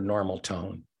speak at a normal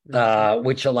tone,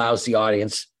 which allows the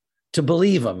audience to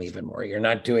believe them even more. You're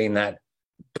not doing that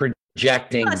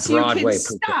projecting Broadway. You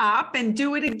can stop and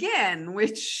do it again,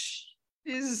 which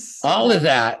is all of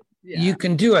that. Yeah. You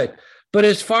can do it. But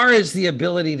as far as the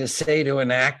ability to say to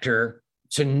an actor,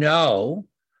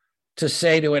 to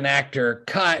say to an actor,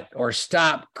 cut or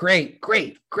stop, great,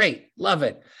 love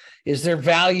it. Is there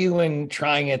value in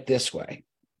trying it this way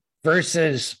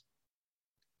versus,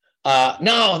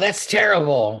 no, that's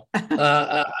terrible.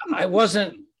 I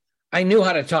knew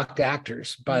how to talk to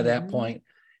actors by that point.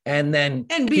 And then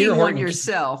being one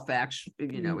yourself, actually,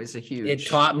 is a huge. It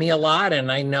taught me a lot. And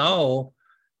I know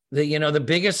that, the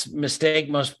biggest mistake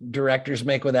most directors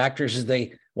make with actors is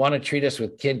they want to treat us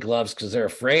with kid gloves because they're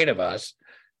afraid of us,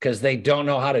 because they don't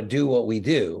know how to do what we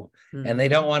do, and they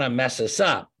don't want to mess us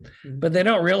up. But they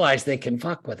don't realize they can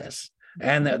fuck with us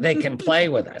and that they can play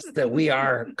with us, that we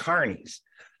are carnies.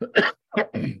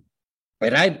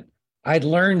 And I'd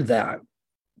learned that.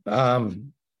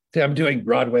 I'm doing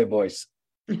Broadway voice.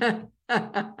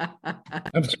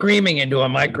 I'm screaming into a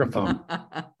microphone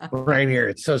right here.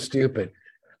 It's so stupid.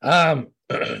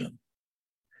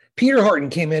 Peter Horton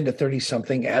came into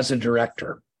 30-something as a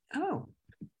director. Oh.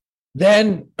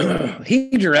 Then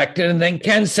he directed, and then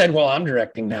Ken said, well, I'm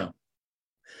directing now.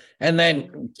 And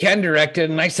then Ken directed,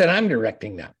 and I said, I'm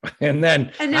directing now. And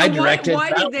then I directed.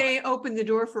 Why did they open the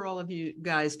door for all of you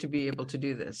guys to be able to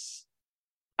do this?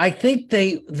 I think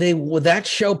they with that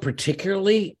show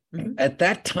particularly, at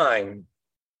that time,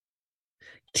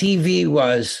 TV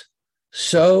was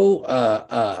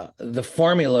so, the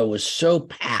formula was so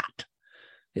pat.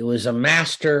 It was a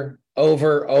master,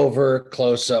 over,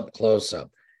 close up.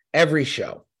 Every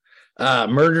show.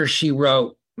 Murder, She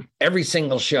Wrote, every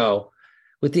single show,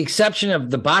 with the exception of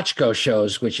the Bochco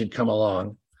shows, which had come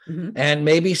along, and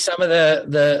maybe some of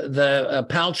the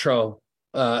Paltrow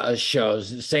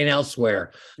shows, St.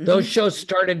 Elsewhere. Those shows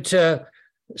started to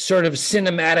sort of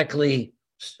cinematically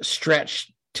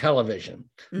stretch television.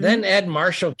 Then Ed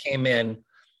Marshall came in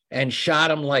and shot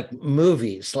them like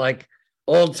movies, like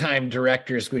old-time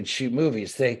directors would shoot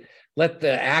movies. They let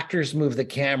the actors move the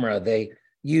camera. They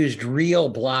used real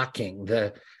blocking.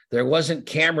 There wasn't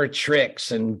camera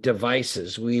tricks and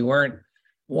devices. We weren't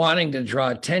wanting to draw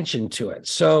attention to it.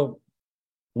 So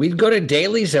we'd go to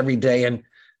dailies every day, and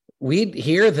we'd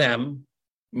hear them,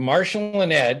 Marshall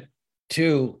and Ed,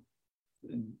 two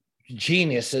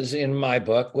geniuses in my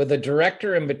book with a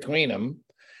director in between them.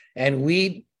 And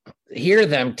we hear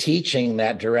them teaching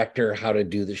that director how to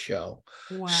do the show.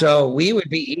 Wow. So we would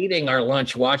be eating our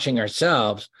lunch, watching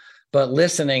ourselves, but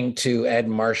listening to Ed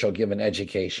Marshall give an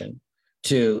education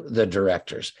to the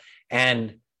directors.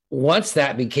 And once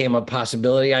that became a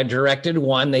possibility, I directed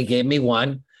one, they gave me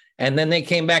one, and then they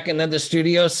came back and then the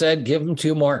studio said, give them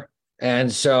two more.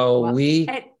 And so we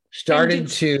started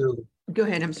to go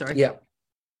ahead. I'm sorry. Yeah.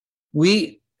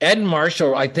 Ed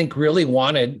Marshall, I think, really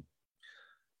wanted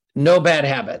no bad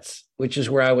habits, which is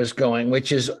where I was going,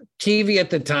 which is TV at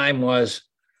the time was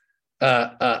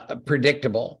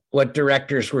predictable what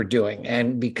directors were doing.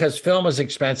 And because film was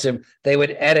expensive, they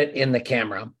would edit in the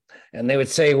camera and they would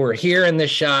say, we're here in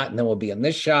this shot and then we'll be in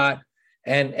this shot.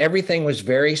 And everything was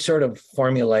very sort of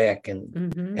formulaic.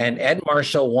 And Ed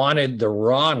Marshall wanted the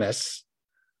rawness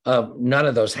of none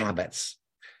of those habits.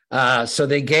 So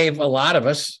they gave a lot of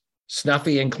us,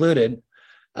 Snuffy included,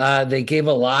 they gave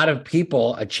a lot of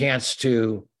people a chance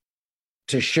to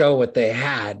show what they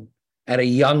had at a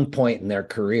young point in their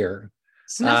career.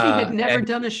 Snuffy had never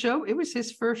done a show. It was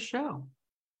his first show.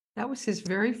 That was his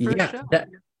very first show.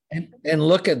 And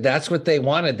look at, that's what they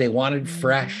wanted. They wanted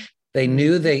fresh. They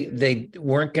knew they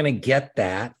weren't going to get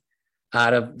that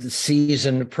out of the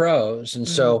seasoned pros. And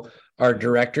so our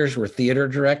directors were theater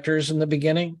directors in the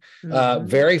beginning.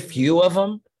 Very few of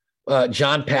them.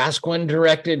 John Pasquin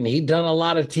directed, and he'd done a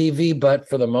lot of TV, but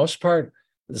for the most part,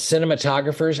 the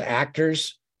cinematographers,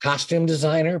 actors, costume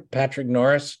designer, Patrick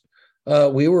Norris,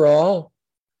 we were all,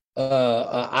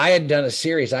 I had done a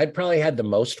series. I'd probably had the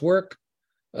most work.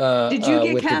 Did you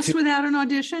get cast without an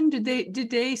audition? Did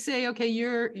they say, okay,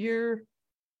 you're.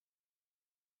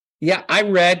 Yeah, I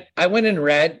went and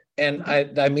read, and I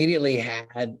immediately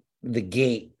had the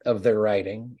gate of their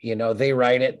writing. You know, they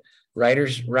write it,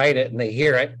 writers write it, and they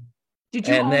hear it. Did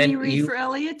you only read for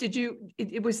Elliot?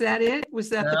 Was that it? Was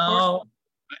that the part?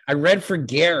 I read for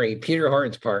Gary, Peter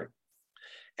Horton's part.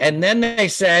 And then they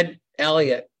said,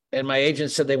 Elliot, and my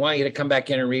agent said, they want you to come back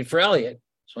in and read for Elliot.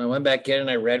 So I went back in and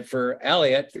I read for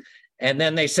Elliot. And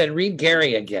then they said, read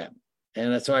Gary again.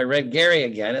 And so I read Gary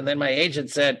again. And then my agent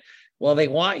said, well, they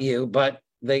want you, but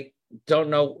they don't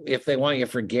know if they want you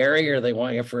for Gary or they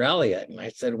want you for Elliot. And I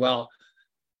said, well,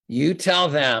 you tell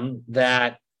them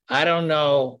that I don't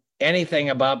know anything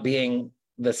about being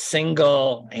the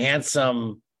single,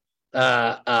 handsome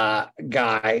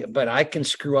guy, but I can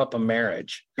screw up a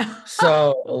marriage.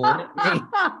 So let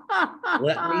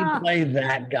me play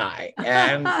that guy.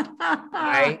 And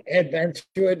I had been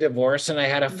through a divorce and I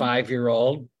had a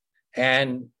 5-year-old.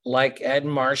 And like Ed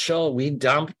Marshall, we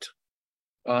dumped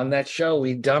on that show.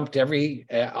 We dumped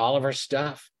all of our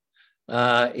stuff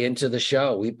into the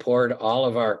show. We poured all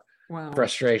of our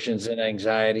frustrations and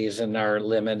anxieties and our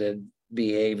limited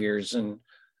behaviors and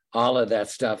all of that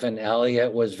stuff. And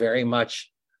Elliot was very much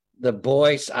the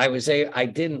boy. I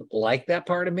didn't like that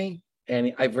part of me,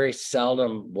 and I very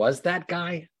seldom was that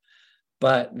guy.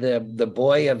 But the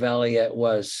boy of Elliot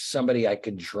was somebody I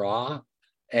could draw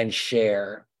and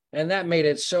share, and that made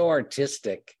it so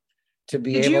artistic to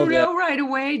be able to. Did you know right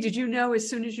away? Did you know as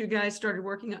soon as you guys started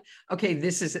working on? Okay,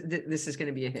 this is going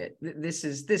to be a hit. This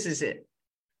is it.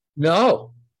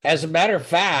 No, as a matter of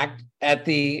fact, at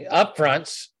the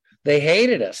upfronts, they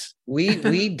hated us. We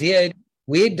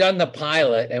had done the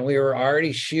pilot and we were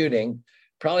already shooting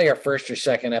probably our first or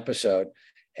second episode.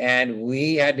 And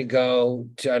we had to go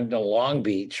to Long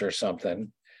Beach or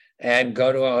something and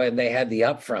and they had the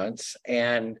upfronts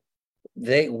and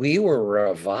we were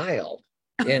reviled.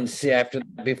 And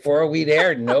before we'd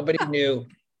aired, nobody knew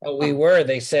what we were.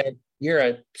 They said, you're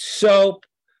a soap.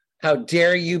 How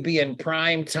dare you be in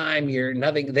prime time? You're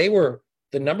nothing. The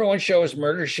number one show was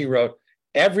Murder, She Wrote.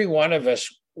 Every one of us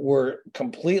were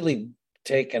completely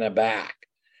taken aback.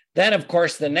 Then, of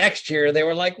course, the next year they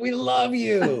were like, we love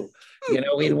you. You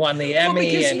know, we'd won the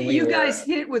Emmy. And you guys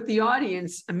hit with the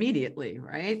audience immediately,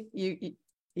 right?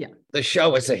 Yeah. The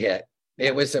show was a hit.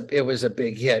 It was a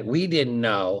big hit. We didn't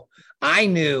know. I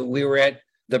knew we were at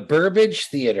the Burbage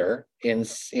Theater in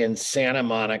Santa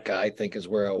Monica, I think is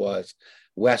where it was.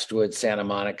 Westwood, Santa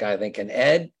Monica, I think. And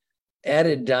Ed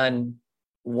had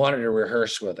wanted to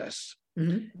rehearse with us.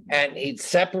 And he'd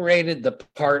separated the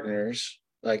partners,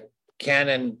 like Ken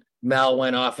and Mel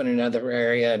went off in another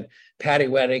area, and Patty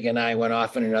Wettig and I went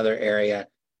off in another area.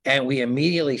 And we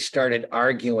immediately started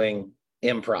arguing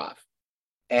improv.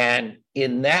 And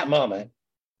in that moment,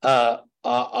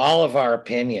 all of our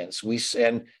opinions,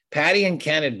 and Patty and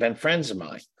Ken had been friends of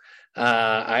mine.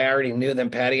 I already knew them.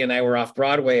 Patty and I were off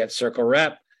Broadway at Circle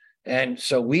Rep. And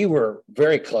so we were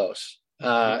very close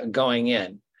going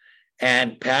in.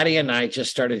 And Patty and I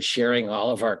just started sharing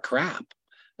all of our crap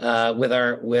with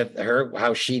her,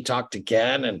 how she talked to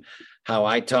Ken and how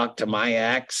I talked to my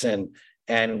ex, and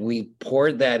we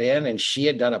poured that in, and she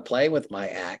had done a play with my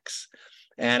ex.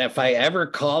 And if I ever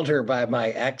called her by my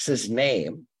ex's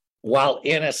name while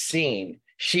in a scene,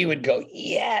 she would go,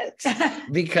 yes,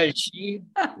 because she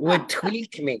would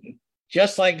tweak me,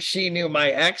 just like she knew my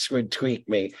ex would tweak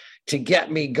me to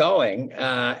get me going.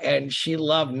 And she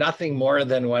loved nothing more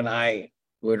than when I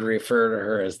would refer to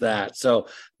her as that. So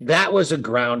that was a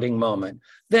grounding moment.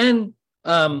 Then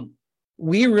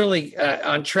we really,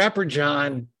 on Trapper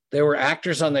John, there were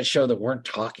actors on that show that weren't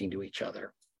talking to each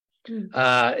other.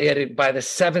 By the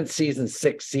seventh season,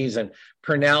 sixth season,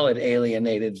 Purnell had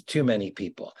alienated too many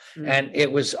people, and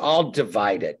it was all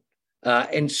divided.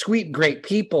 And sweet, great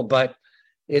people, but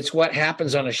it's what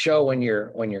happens on a show when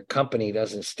your company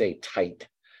doesn't stay tight,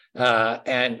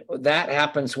 and that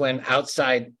happens when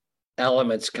outside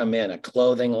elements come in, a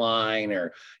clothing line,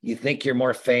 or you think you're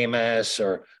more famous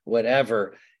or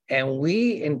whatever. And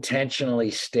we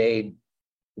intentionally stayed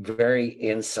very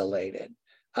insulated.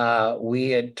 We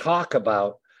had talked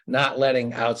about not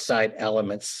letting outside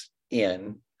elements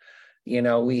in.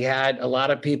 We had a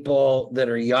lot of people that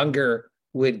are younger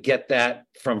would get that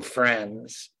from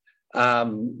friends,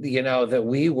 that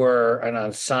we were an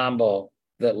ensemble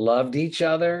that loved each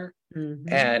other,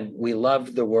 and we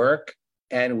loved the work,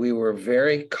 and we were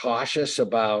very cautious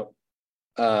about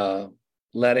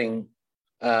letting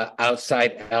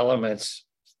outside elements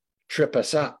trip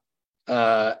us up.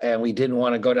 And we didn't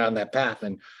want to go down that path.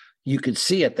 And you could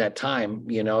see at that time,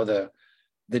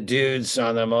 the dudes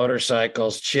on the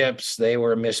motorcycles, Chips, they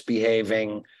were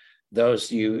misbehaving.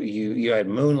 Those you had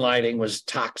moonlighting was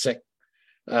toxic.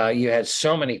 You had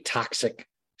so many toxic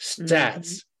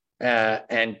stats.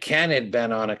 And Ken had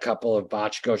been on a couple of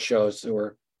Bochco shows that were,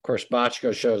 of course,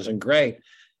 Bochco shows and great.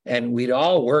 And we'd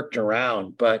all worked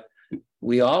around, but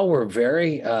we all were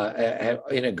very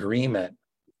in agreement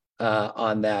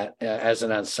on that as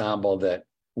an ensemble, that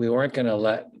we weren't going to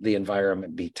let the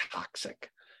environment be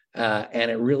toxic. And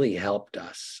it really helped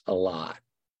us a lot.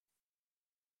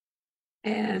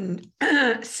 And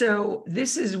so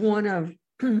this is one of,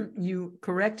 you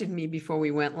corrected me before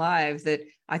we went live that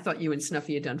I thought you and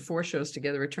Snuffy had done 4 shows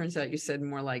together. It turns out you said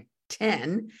more like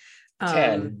 10.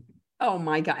 10. Oh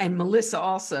my God. And Melissa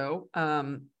also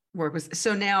worked with.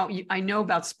 So now I know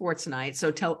about Sports Night.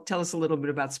 So tell us a little bit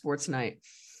about Sports Night.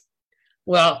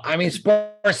 Well, I mean,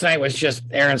 Sports Night was just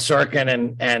Aaron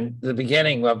Sorkin, and the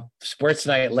beginning of Sports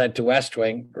Night led to West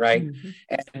Wing, right?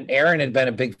 And Aaron had been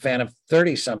a big fan of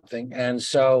 30-something. And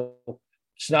so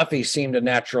Snuffy seemed a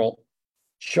natural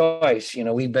choice.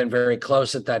 We'd been very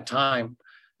close at that time,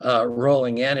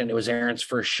 rolling in, and it was Aaron's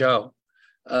first show.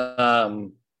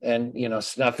 And,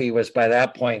 Snuffy was by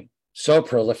that point so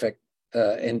prolific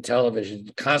in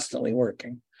television, constantly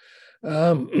working.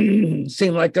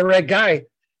 Seemed like the right guy.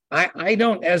 I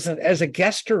don't, as a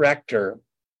guest director,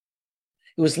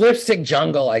 it was Lipstick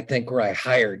Jungle, I think, where I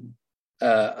hired. And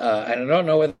I don't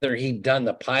know whether he'd done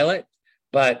the pilot,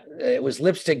 but it was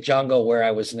Lipstick Jungle where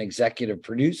I was an executive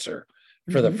producer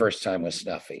for the first time with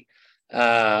Snuffy.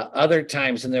 Other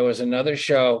times, and there was another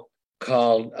show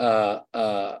called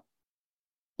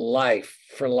Life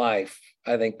for Life,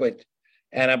 I think,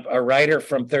 and a writer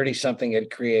from 30-something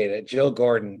had created, Jill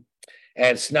Gordon.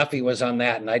 And Snuffy was on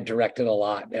that, and I directed a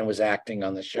lot and was acting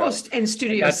on the show. Well, and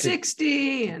Studio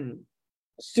 60 and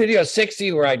Studio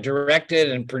 60, where I directed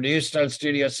and produced on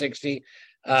Studio 60.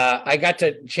 I got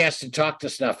the chance to talk to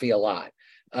Snuffy a lot.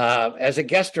 As a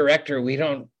guest director, we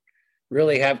don't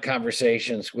really have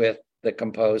conversations with the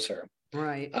composer.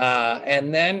 Right.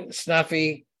 And then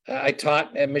Snuffy, I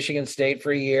taught at Michigan State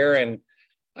for a year, and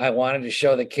I wanted to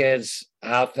show the kids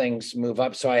how things move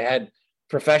up. So I had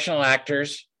professional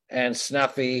actors and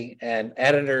Snuffy and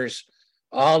editors,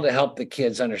 all to help the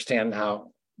kids understand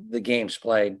how the game's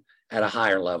played at a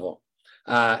higher level.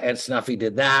 And Snuffy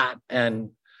did that. And,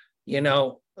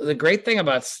 the great thing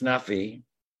about Snuffy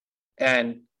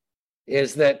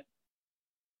is that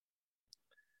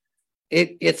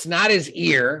it's not his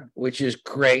ear, which is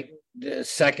great,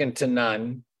 second to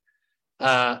none.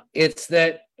 It's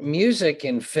that music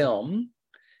in film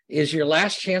is your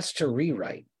last chance to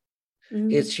rewrite.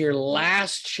 It's your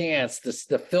last chance.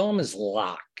 The film is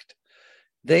locked.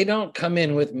 They don't come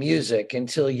in with music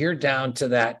until you're down to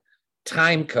that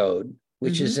time code,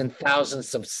 which is in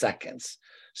thousands of seconds.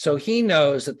 So he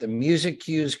knows that the music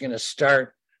cue is going to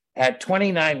start at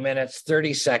 29 minutes,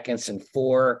 30 seconds, and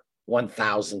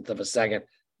 4/1000th of a second.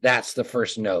 That's the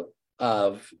first note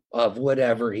of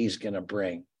whatever he's going to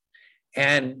bring.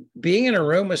 And being in a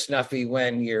room with Snuffy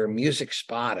when you're music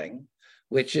spotting,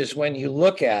 which is when you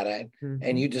look at it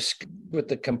and you discuss with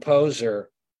the composer,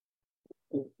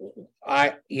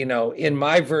 in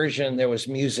my version, there was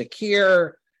music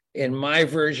here. In my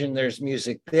version, there's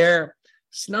music there.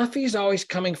 Snuffy's always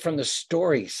coming from the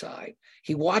story side.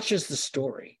 He watches the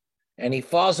story and he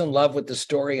falls in love with the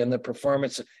story and the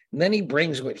performance. And then he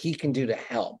brings what he can do to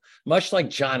help, much like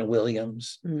John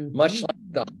Williams, much like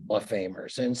the Hall of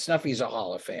Famers. And Snuffy's a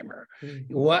Hall of Famer.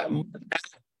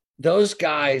 Those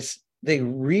guys, they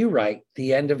rewrite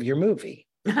the end of your movie.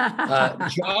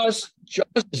 Jaws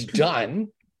is done.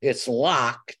 It's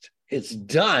locked. It's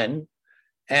done.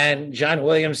 And John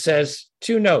Williams says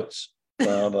 2 notes.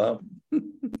 Bum, bum,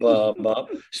 bum, bum.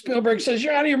 Spielberg says,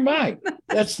 you're out of your mind.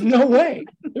 That's no way.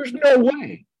 There's no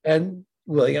way. And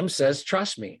Williams says,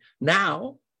 trust me.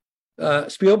 Now,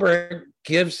 Spielberg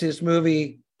gives his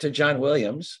movie to John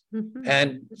Williams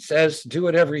and says, do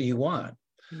whatever you want.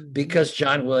 Because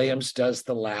John Williams does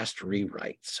the last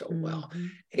rewrite so well.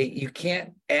 You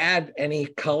can't add any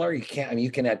color. You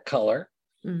can add color.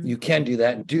 You can do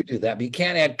that and do that, but you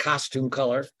can't add costume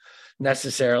color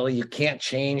necessarily. You can't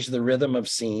change the rhythm of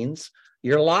scenes.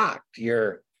 You're locked.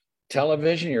 Your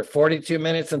television, you're 42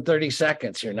 minutes and 30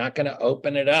 seconds. You're not going to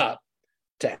open it up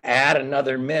to add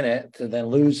another minute to then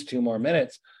lose 2 more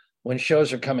minutes when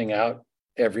shows are coming out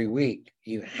every week.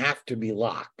 You have to be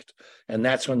locked. And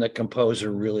that's when the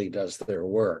composer really does their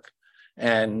work.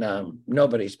 And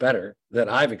nobody's better that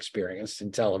I've experienced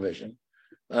in television,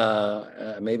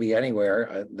 maybe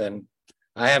anywhere than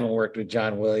I haven't worked with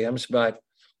John Williams, but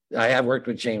I have worked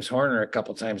with James Horner a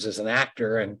couple times as an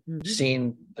actor and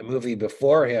seen the movie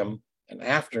before him and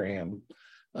after him.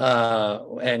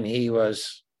 And he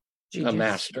was a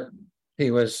master. He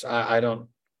was,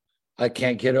 I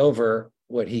can't get over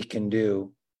what he can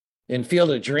do. In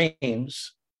Field of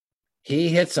Dreams, he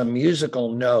hits a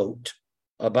musical note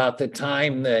about the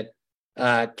time that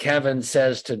Kevin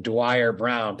says to Dwyer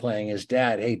Brown, playing his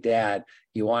dad, hey, Dad,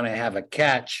 you want to have a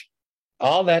catch?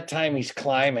 All that time he's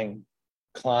climbing.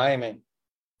 And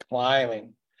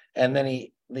then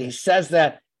he says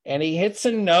that, and he hits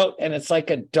a note, and it's like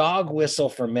a dog whistle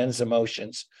for men's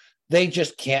emotions. They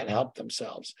just can't help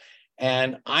themselves.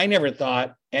 And I never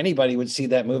thought anybody would see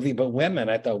that movie but women.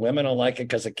 I thought women will like it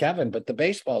because of Kevin, but the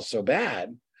baseball's so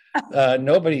bad. Men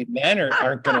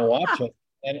aren't going to watch it.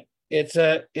 And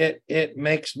it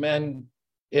makes men,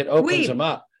 it opens them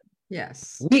up.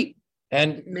 Yes. Weep.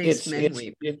 And it's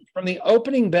from the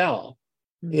opening bell,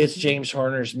 it's James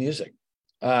Horner's music.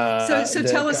 So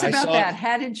tell us about that.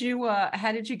 How did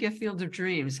you get Field of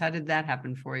Dreams? How did that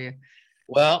happen for you?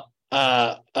 Well,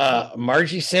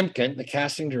 Margie Simpkin, the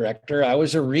casting director, I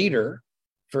was a reader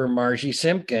for Margie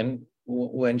Simpkin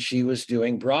when she was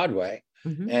doing Broadway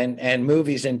and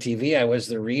movies and TV. I was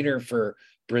the reader for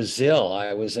Brazil.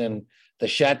 I was in the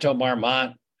Chateau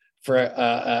Marmont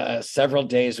for several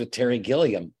days with Terry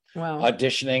Gilliam,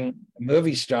 auditioning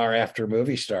movie star after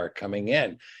movie star coming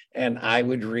in. And I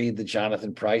would read the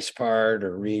Jonathan Pryce part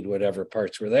or read whatever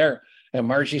parts were there. And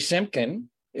Margie Simpkin,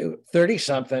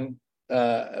 30-something,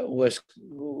 it was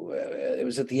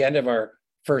at the end of our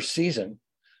first season,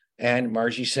 and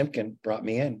Margie Simpkin brought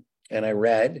me in, and I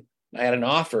read. I had an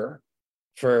offer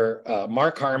for a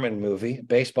Mark Harmon movie,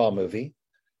 baseball movie,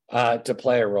 to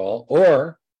play a role,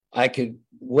 or I could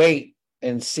wait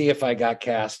and see if I got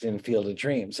cast in Field of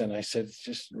Dreams. And I said, it's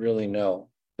just really no.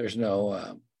 There's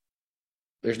no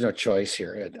choice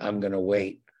here. I'm going to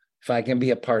wait. If I can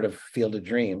be a part of Field of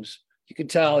Dreams. You could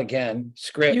tell, again,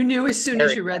 script. You knew as soon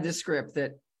as you read the script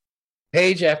that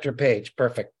page after page,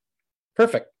 perfect.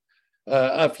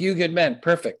 A Few Good Men,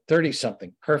 perfect.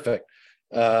 30-something, perfect.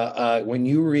 When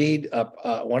you read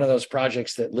one of those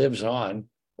projects that lives on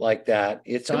like that,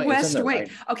 it's the on West Wing.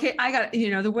 Right. Okay, I got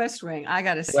the West Wing. I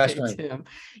got to say, Tim,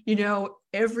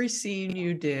 every scene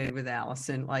you did with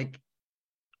Abelson, like.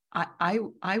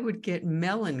 I would get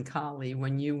melancholy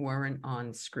when you weren't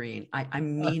on screen. I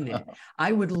mean it.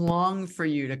 I would long for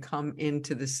you to come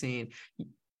into the scene.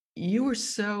 You were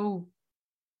so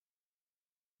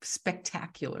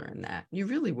spectacular in that. You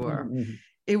really were.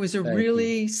 It was a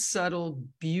really subtle,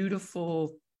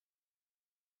 beautiful.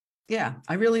 Yeah,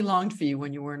 I really longed for you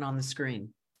when you weren't on the screen.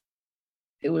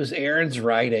 It was Aaron's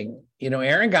writing.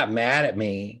 Aaron got mad at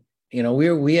me.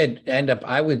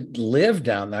 I would live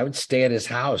down there. I would stay at his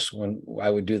house when I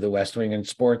would do the West Wing and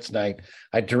Sports Night.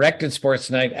 I directed Sports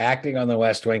Night, acting on the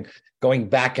West Wing, going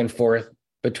back and forth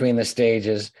between the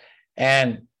stages.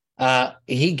 And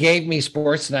he gave me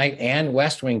Sports Night and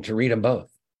West Wing to read them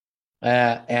both.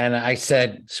 And I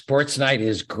said, Sports Night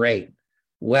is great.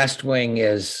 West Wing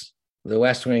is The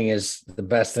West Wing is the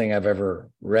best thing I've ever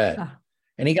read. Huh.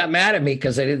 And he got mad at me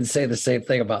because I didn't say the same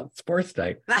thing about Sports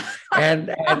Night.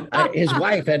 His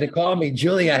wife had to call me.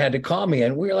 Julia had to call me,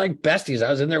 and we were like besties.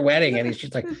 I was in their wedding, and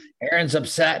she's like, "Aaron's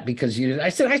upset because you didn't." I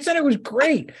said it was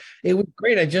great. It was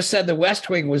great. I just said the West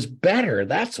Wing was better.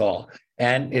 That's all.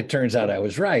 And it turns out I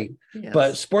was right. Yes.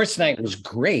 But Sports Night was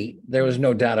great. There was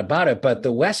no doubt about it. But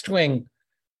the West Wing,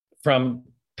 from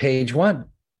page one,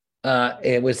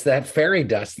 it was that fairy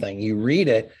dust thing. You read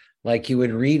it like you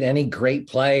would read any great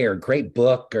play or great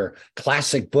book or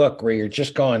classic book where you're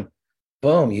just going,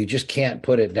 boom, you just can't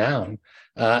put it down.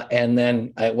 And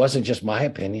then it wasn't just my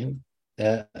opinion.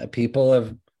 People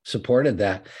have supported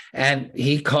that. And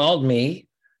he called me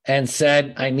and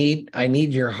said, I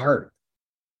need your heart.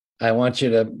 I want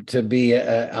you to be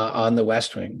on the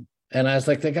West Wing. And I was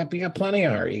like, you got plenty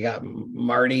of heart. You got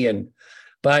Marty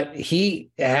but he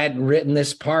had written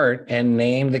this part and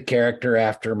named the character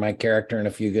after my character in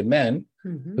A Few Good Men,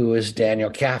 who was Daniel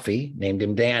Caffey, named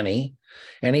him Danny.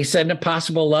 And he said, a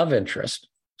possible love interest.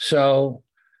 So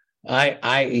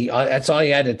I that's all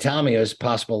he had to tell me was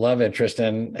possible love interest.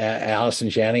 And Allison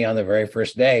Janney, on the very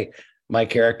first day, my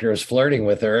character was flirting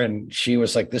with her, and she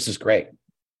was like, this is great.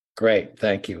 Great.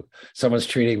 Thank you. Someone's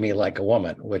treating me like a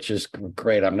woman, which is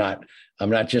great. I'm not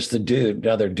just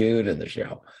another dude in the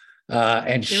show.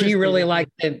 And she really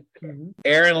liked it.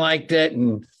 Aaron liked it.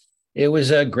 And it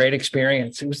was a great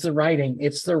experience. It was the writing.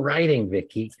 It's the writing,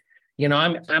 Vicki. You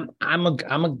know, I'm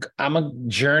a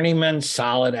journeyman,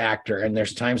 solid actor. And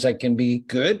there's times I can be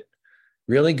good,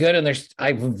 really good. And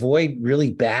I avoid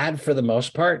really bad for the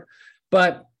most part,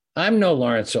 but I'm no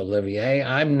Laurence Olivier.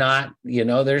 I'm not,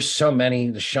 there's so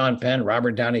many, Sean Penn,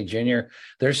 Robert Downey Jr.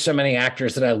 There's so many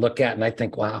actors that I look at and I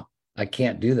think, wow, I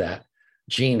can't do that.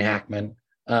 Gene Hackman.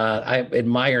 I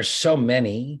admire so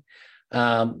many,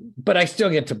 but I still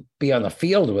get to be on the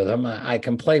field with them. I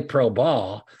can play pro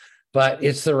ball, but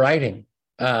it's the writing.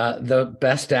 The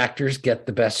best actors get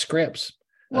the best scripts.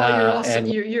 Well,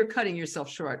 you're cutting yourself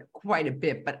short quite a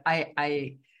bit, but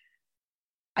I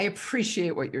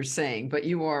appreciate what you're saying, but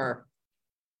you are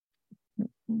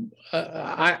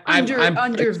I'm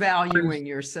undervaluing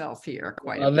yourself here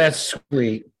quite a bit. That's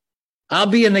sweet. I'll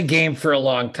be in the game for a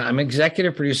long time. I'm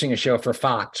executive producing a show for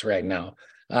Fox right now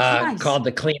called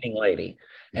The Cleaning Lady.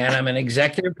 And I'm an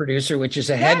executive producer, which is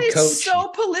a head coach. That is so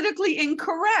politically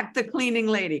incorrect, The Cleaning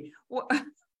Lady.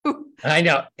 I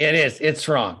know it is. It's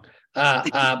wrong.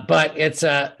 But it's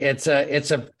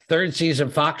a third season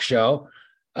Fox show.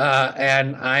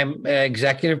 And I'm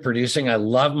executive producing. I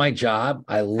love my job.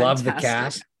 I love the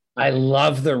cast. I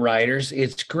love the writers.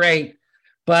 It's great,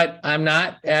 but I'm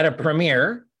not at a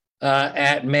premiere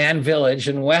at Man Village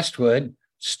in Westwood,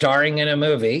 starring in a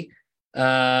movie,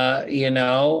 with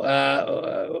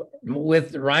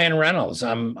Ryan Reynolds.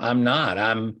 I'm not.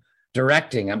 I'm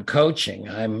directing. I'm coaching.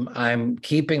 I'm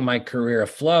keeping my career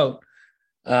afloat.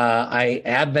 I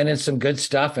have been in some good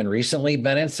stuff and recently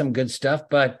been in some good stuff,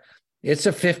 but it's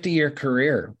a 50-year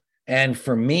career. And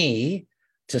for me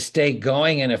to stay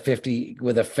going in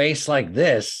with a face like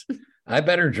this, I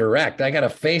better direct. I got a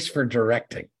face for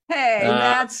directing. Hey,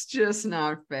 that's just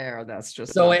not fair. That's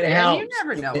just so it helps. You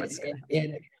never know what's going to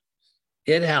happen.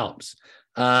 It helps.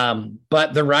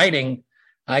 But the writing,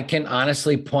 I can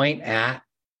honestly point at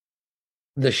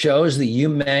the shows that you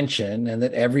mentioned and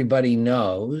that everybody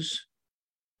knows.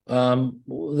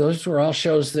 Those were all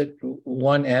shows that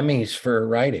won Emmys for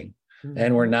writing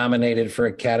and were nominated for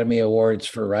Academy Awards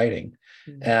for writing.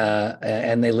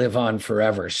 And they live on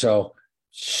forever. So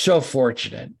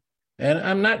fortunate. And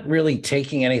I'm not really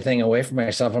taking anything away from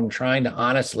myself. I'm trying to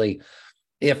honestly,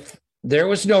 if there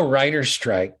was no writer's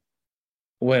strike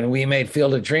when we made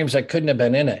Field of Dreams, I couldn't have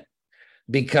been in it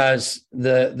because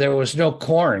there was no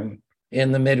corn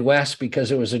in the Midwest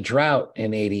because it was a drought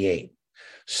in 88.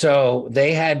 So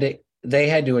the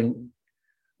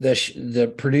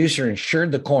producer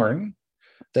insured the corn.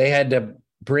 They had to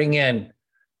bring in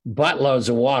buttloads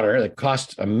of water that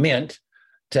cost a mint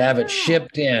to have it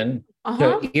shipped in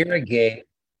to irrigate.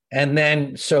 And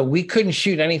then, so we couldn't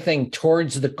shoot anything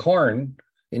towards the corn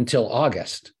until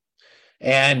August.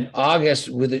 And August,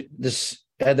 with this,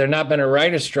 had there not been a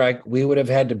writer's strike, we would have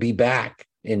had to be back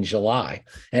in July.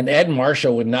 And Ed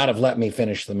Marshall would not have let me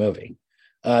finish the movie.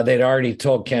 They'd already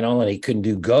told Ken Olin he couldn't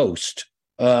do Ghost.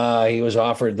 He was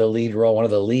offered the lead role, one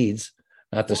of the leads,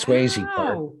 not the Swayze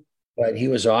part, but he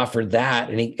was offered that,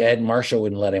 and Ed Marshall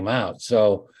wouldn't let him out.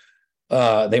 So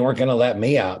they weren't going to let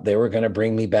me out. They were going to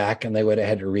bring me back, and they would have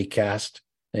had to recast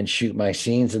and shoot my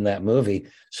scenes in that movie.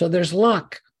 So there's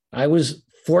luck. I was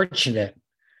fortunate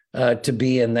to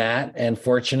be in that, and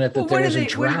fortunate that Well, there was a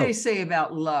what do they drought. say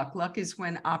about luck? Luck is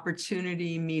when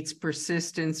opportunity meets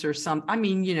persistence or some, I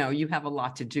mean, you have a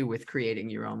lot to do with creating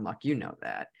your own luck. You know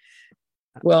that.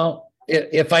 Well,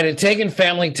 if I'd have taken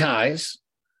family ties,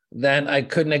 then I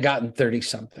couldn't have gotten 30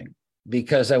 something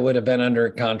because I would have been under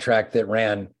a contract that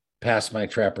ran past my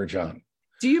Trapper John.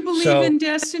 Do you believe So, in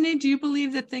destiny? Do you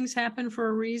believe that things happen for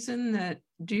a reason?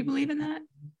 Do you believe in that?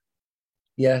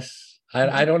 yes,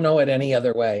 I don't know it any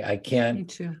other way. I Me can't.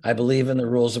 too. I believe in the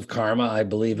rules of karma. I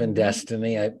believe in Mhm.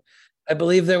 destiny. I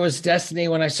believe there was destiny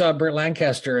when I saw Burt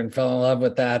Lancaster and fell in love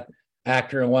with that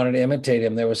actor and wanted to imitate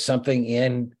him. There was something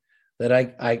in that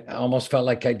I almost felt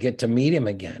like I'd get to meet him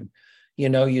again.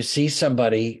 You see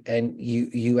somebody and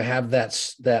you have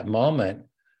that moment,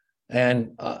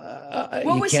 and What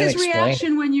you was can't his explain it.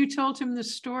 reaction when you told him the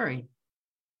story?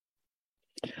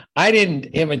 I didn't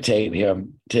imitate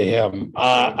him to him,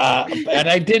 and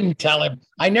I didn't tell him.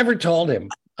 I never told him.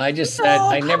 I just said Oh,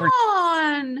 I come never.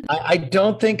 on. I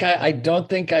don't think I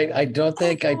told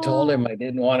him I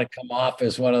didn't want to come off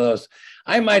as one of those.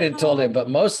 I might have told him, but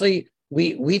mostly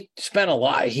we spent a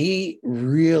lot. He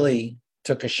really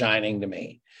took a shining to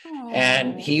me,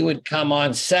 and Oh. he would come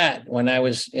on set when I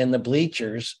was in the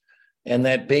bleachers, and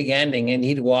that big ending, and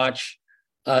he'd watch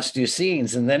us do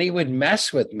scenes, and then he would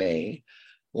mess with me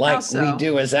like we so?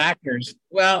 do as actors.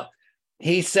 Well,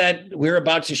 he said we were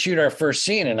about to shoot our first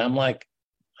scene, and I'm like,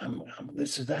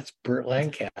 that's Burt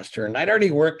Lancaster, and I'd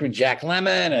already worked with Jack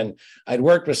Lemmon, and I'd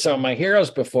worked with some of my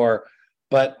heroes before,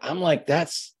 but I'm like,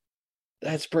 that's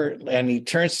Burt. And he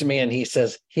turns to me and he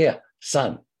says, "Here,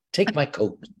 son, take my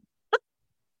coat."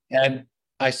 And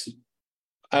I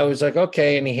was like,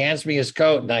 okay. And he hands me his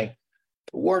coat, and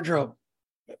wardrobe,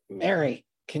 Mary,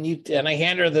 can you? And I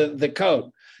hand her the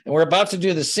coat, and we're about to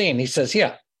do the scene. He says,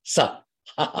 "Yeah, son,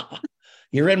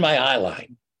 you're in my eye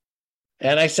line."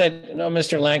 And I said, "No,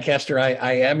 Mr. Lancaster, I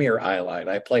am your eye line.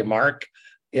 I play Mark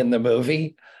in the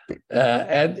movie."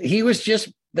 And he was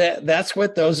just that's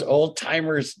what those old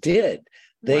timers did.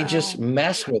 They just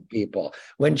mess with people.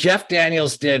 When Jeff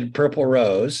Daniels did Purple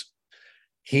Rose,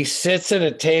 he sits at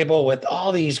a table with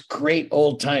all these great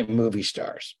old time movie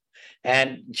stars.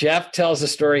 And Jeff tells the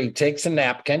story. He takes a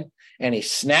napkin and he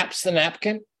snaps the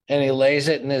napkin and he lays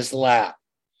it in his lap.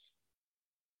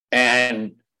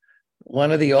 And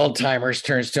one of the old timers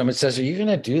turns to him and says, "Are you going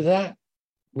to do that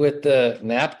with the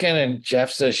napkin?" And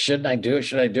Jeff says, "Shouldn't I do it?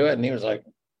 Should I do it?" And he was like,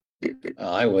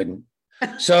 "Oh, I wouldn't."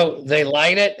 So they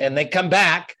light it and they come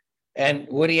back, and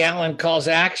Woody Allen calls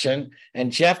action,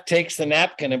 and Jeff takes the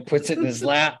napkin and puts it in his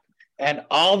lap. And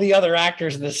all the other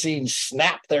actors in the scene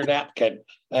snap their napkin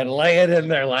and lay it in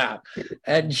their lap.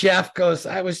 And Jeff goes,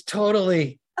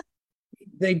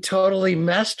 they totally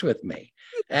messed with me.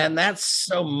 And that's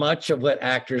so much of what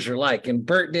actors are like. And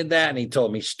Burt did that. And he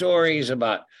told me stories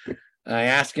about, I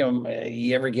asked him,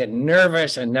 "You ever get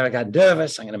nervous?" I never got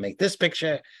nervous. I'm going to make this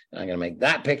picture, and I'm going to make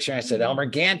that picture. I said, "Elmer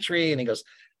Gantry." And he goes,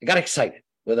 "I got excited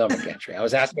with Elmer Gantry." I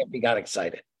was asking if he got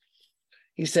excited.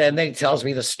 He said, and then he tells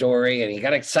me the story, and he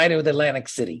got excited with Atlantic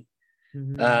City.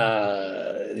 Mhm.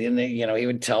 And he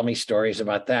would tell me stories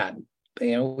about that.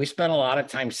 We spent a lot of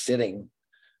time sitting,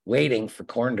 waiting for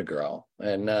corn to grow,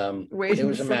 and it Waiting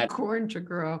was for corn to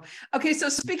grow. Okay, so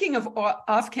speaking of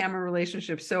off-camera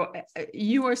relationships, so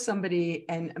you are somebody,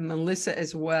 and Melissa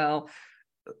as well,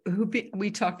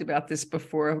 we talked about this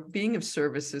before. Being of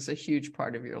service is a huge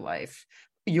part of your life,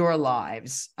 your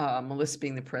lives. Melissa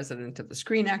being the president of the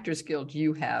Screen Actors Guild,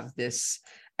 you have this,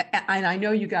 and I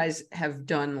know you guys have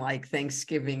done like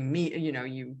Thanksgiving meat,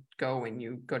 you go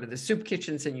to the soup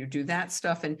kitchens and you do that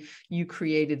stuff, and you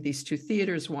created these 2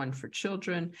 theaters, one for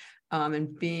children,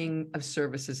 and being of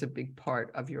service is a big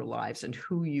part of your lives and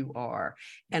who you are.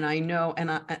 And I know,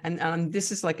 and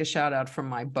this is like a shout out from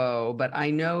my beau, but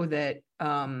I know that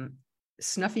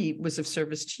Snuffy was of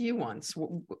service to you once.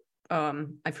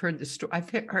 I've heard the story.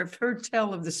 I've heard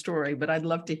tell of the story, but I'd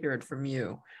love to hear it from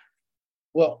you.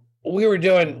 Well, we were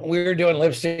doing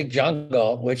Lipstick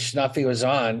Jungle, which Snuffy was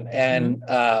on, and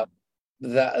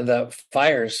the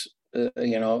fires.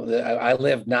 I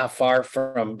lived not far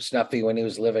from Snuffy when he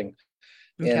was living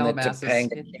in the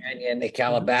Topanga Canyon, the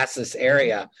Calabasas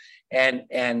area,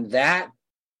 and that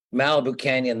Malibu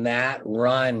Canyon, that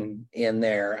run in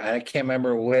there. I can't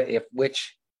remember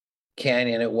which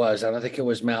canyon it was. I don't think it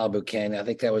was Malibu Canyon. I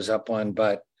think that was up one,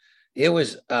 but it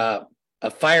was a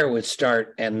fire would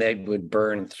start and they would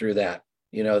burn through that,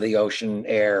 the ocean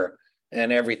air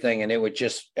and everything. And it would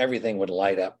everything would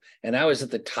light up. And I was at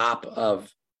the top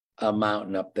of a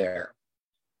mountain up there,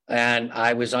 and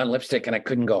I was on Lipstick and I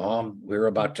couldn't go home. We were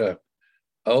about to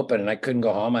open and I couldn't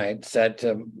go home. I had said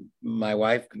to my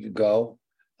wife, "Go,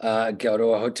 go to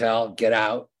a hotel, get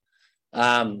out.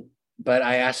 But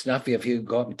I asked Snuffy if he would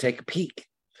go up and take a peek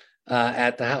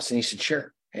at the house, and he said,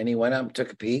 sure. And he went up and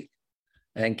took a peek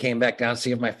and came back down to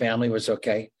see if my family was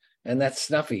okay. And that's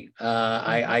Snuffy.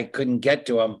 I couldn't get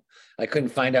to him. I couldn't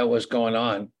find out what was going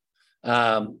on.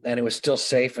 And it was still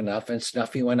safe enough. And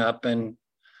Snuffy went up and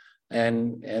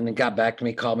got back to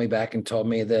me, called me back and told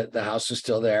me that the house was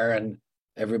still there and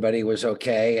everybody was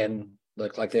okay and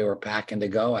looked like they were packing to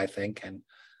go, I think, and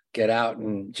get out.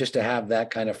 And just to have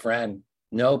that kind of friend,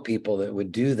 know people that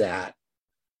would do that.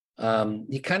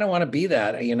 You kind of want to be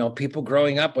that, people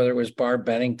growing up, whether it was Barb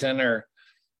Bennington or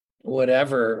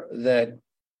whatever, that,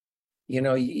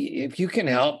 if you can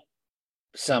help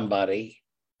somebody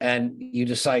and you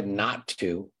decide not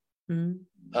to,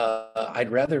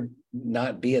 I'd rather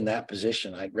not be in that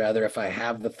position. I'd rather, if I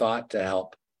have the thought to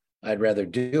help, I'd rather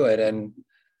do it. And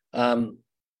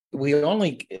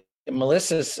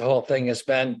Melissa's whole thing has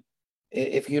been,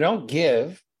 if you don't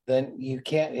give, then you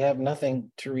have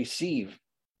nothing to receive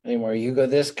anymore. You go,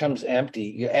 this comes empty,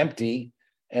 you empty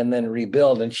and then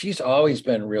rebuild. And she's always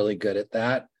been really good at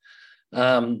that.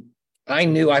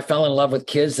 I fell in love with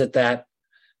kids at that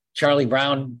Charlie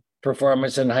Brown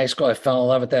performance in high school. I fell in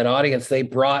love with that audience. They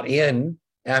brought in,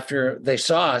 after they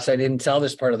saw us, I didn't tell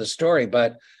this part of the story,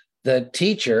 but the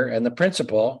teacher and the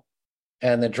principal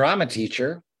and the drama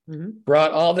teacher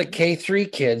brought all the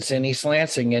K3 kids in East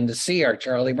Lansing in to see our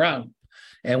Charlie Brown.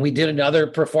 And we did another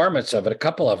performance of it, a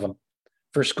couple of them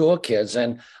for school kids.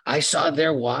 And I saw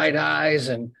their wide eyes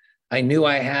and I knew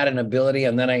I had an ability.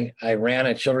 And then I ran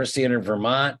a children's theater in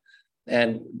Vermont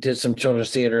and did some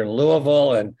children's theater in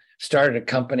Louisville and started a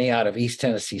company out of East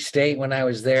Tennessee State when I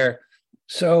was there.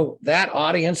 So that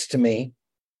audience, to me,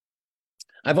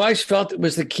 I've always felt it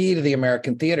was the key to the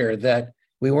American theater, that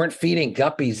we weren't feeding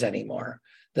guppies anymore,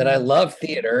 that I love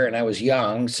theater and I was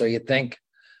young. So you think,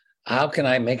 how can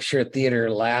I make sure theater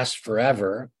lasts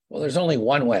forever? Well, there's only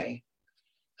one way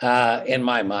in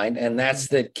my mind, and that's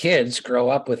that kids grow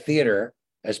up with theater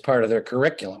as part of their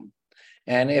curriculum.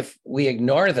 And if we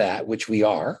ignore that, which we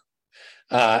are,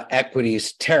 equity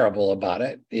is terrible about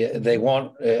it. They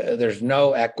won't, there's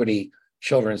no equity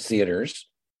children's theaters.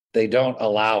 They don't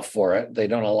allow for it. They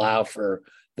don't allow for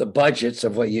the budgets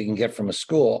of what you can get from a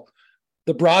school.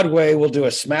 The Broadway will do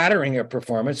a smattering of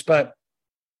performance, but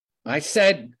I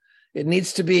said it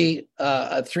needs to be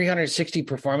 360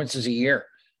 performances a year,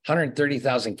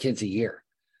 130,000 kids a year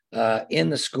in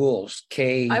the schools.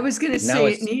 I was going to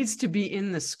say it needs to be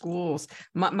in the schools.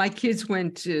 My kids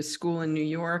went to school in New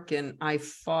York, and I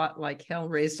fought like hell,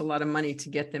 raised a lot of money to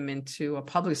get them into a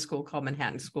public school called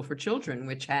Manhattan School for Children,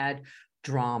 which had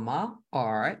drama,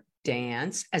 art,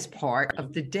 dance as part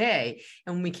of the day.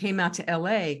 And when we came out to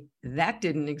LA, that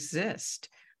didn't exist.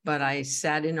 But I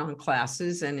sat in on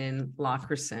classes, and in La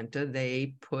Crescenta,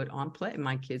 they put on play.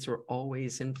 My kids were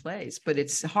always in plays, but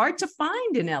it's hard to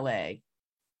find in LA.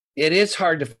 It is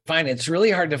hard to find. It's really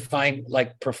hard to find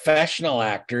like professional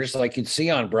actors like you'd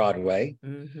see on Broadway.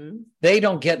 They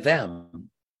don't get them.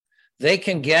 They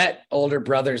can get older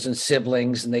brothers and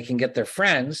siblings, and they can get their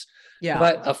friends. Yeah.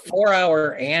 But a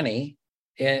 4-hour Annie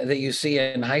that you see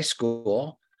in high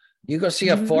school, you go see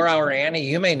a 4-hour Annie,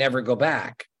 you may never go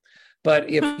back.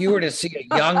 But if you were to see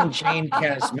a young Jane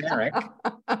Kaczmarek,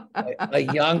 a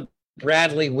young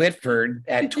Bradley Whitford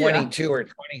at 22 or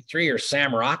 23, or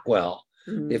Sam Rockwell,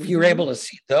 if you were able to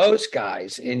see those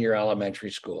guys in your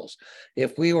elementary schools,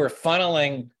 if we were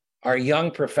funneling our young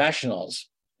professionals,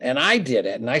 and I did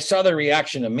it, and I saw the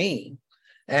reaction of me,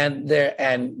 and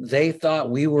they thought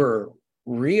we were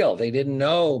real. They didn't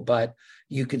know, but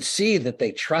you could see that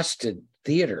they trusted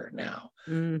theater now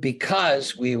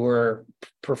because we were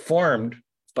performed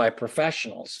by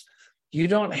professionals. You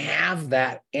don't have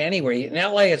that anywhere. In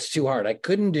LA, it's too hard. I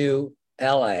couldn't do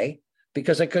LA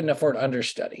because I couldn't afford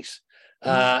understudies.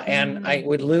 And I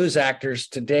would lose actors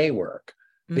to day work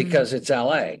because it's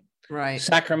LA. Right.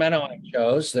 Sacramento, I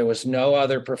chose. There was no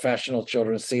other professional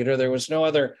children's theater. There was no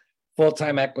other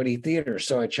full-time equity theater.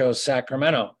 So I chose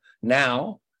Sacramento.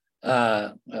 Now,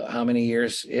 how many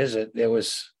years is it?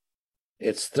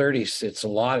 It's 30. It's a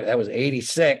lot. That was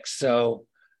 86. So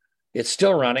it's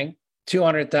still running.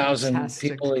 200,000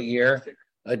 people a year,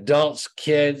 adults,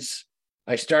 kids.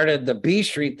 I started the B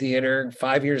Street Theater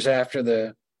 5 years after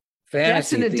the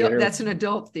Fantasy Theater. That's an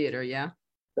adult theater, yeah.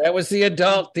 That was the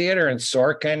adult theater, and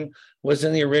Sorkin was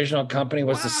in the original company,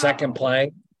 was the second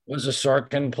play, was a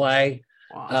Sorkin play.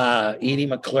 Wow. Edie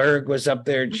McClurg was up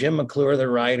there, Jim McClure, the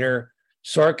writer.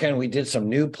 Sorkin, we did some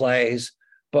new plays,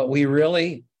 but we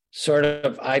really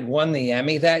I'd won the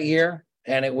Emmy that year,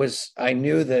 and I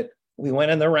knew that we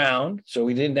went in the round, so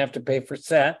we didn't have to pay for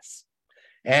sets.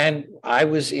 And I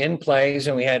was in plays,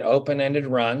 and we had open-ended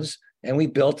runs, and we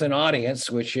built an audience,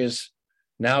 which is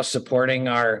now supporting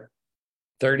our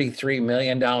 $33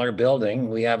 million building.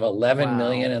 We have 11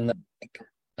 million in the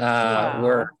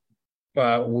Wow.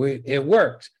 it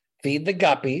worked. Feed the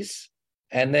guppies,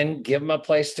 and then give them a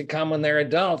place to come when they're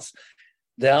adults.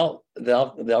 They'll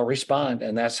respond,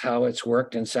 and that's how it's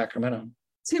worked in Sacramento.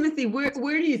 Timothy, where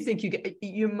do you think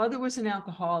your mother was an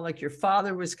alcoholic, your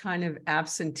father was kind of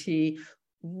absentee.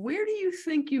 Where do you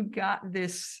think you got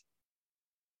this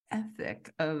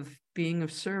ethic of being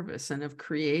of service and of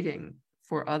creating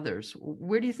for others?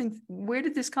 Where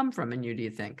did this come from in you, do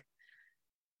you think?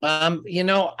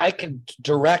 I could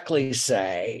directly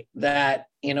say that,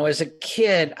 as a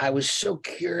kid, I was so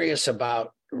curious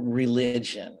about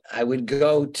religion. I would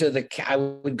go to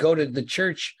the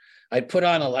church. I'd put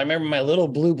on I remember my little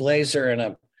blue blazer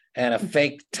and a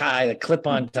fake tie, a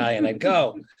clip-on tie, and I'd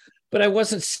go, but I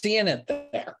wasn't seeing it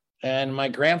there. And my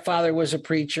grandfather was a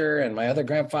preacher, and my other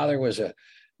grandfather was a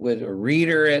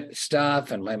reader at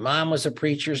stuff, and my mom was a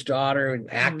preacher's daughter,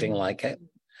 acting like it.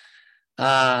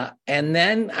 And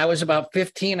then I was about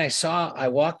 15. I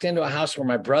walked into a house where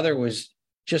my brother was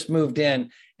just moved in,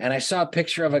 and I saw a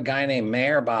picture of a guy named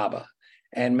Mayor Baba.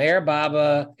 And Mayor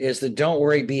Baba is the "Don't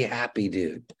worry, be happy"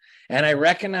 dude. And I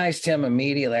recognized him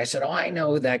immediately. I said, "Oh, I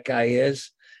know who that guy is."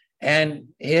 And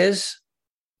his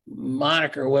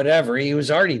moniker, whatever, he was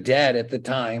already dead at the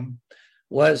time,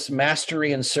 was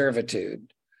Mastery and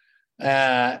Servitude.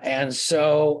 And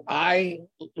so I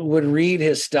would read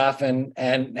his stuff and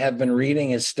have been reading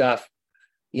his stuff,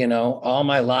 all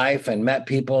my life, and met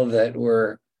people that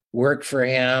worked for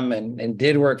him and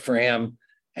did work for him.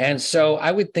 And so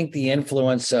I would think the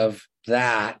influence of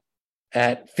that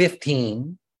at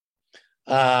 15,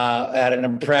 at an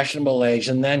impressionable age,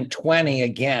 and then 20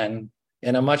 again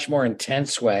in a much more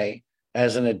intense way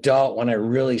as an adult, when I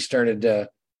really started to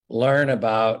learn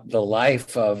about the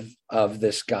life of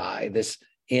this guy, this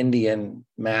Indian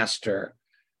master.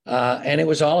 And it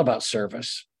was all about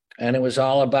service, and it was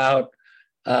all about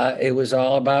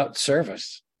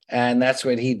service. And that's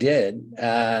what he did.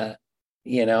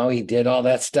 He did all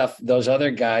that stuff those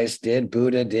other guys did,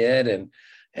 Buddha did,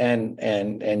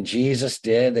 and Jesus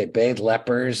did. They bathed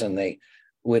lepers, and they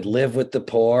would live with the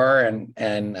poor,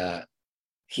 and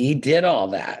he did all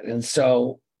that. And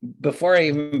so before I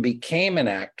even became an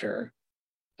actor,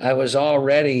 I was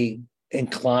already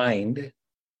inclined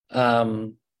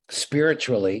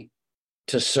spiritually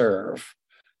to serve.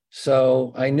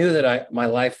 So I knew that my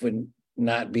life would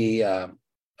not be a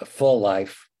full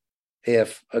life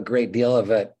if a great deal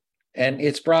of it, and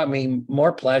it's brought me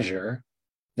more pleasure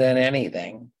than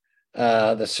anything,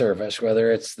 the service,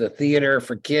 whether it's the theater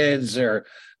for kids or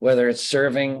whether it's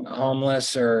serving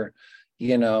homeless or,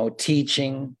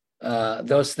 teaching,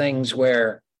 those things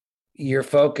where your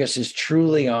focus is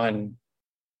truly on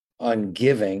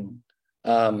giving.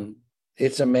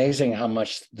 It's amazing how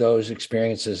much those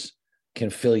experiences can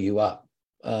fill you up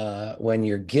when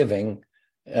you're giving.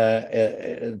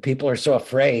 People are so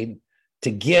afraid to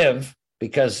give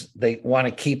because they want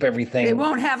to keep everything. They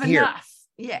won't have enough.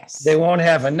 Yes. They won't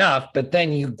have enough, but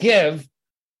then you give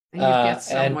and you get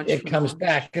so and much it comes more.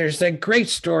 back. There's a great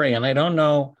story, and I don't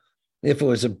know if it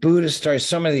was a Buddhist story.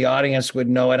 Some of the audience would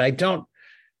know it.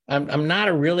 I'm not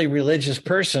a really religious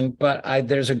person, but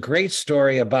there's a great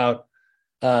story about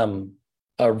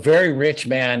a very rich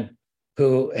man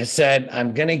who has said,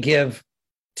 "I'm going to give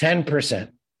 10%.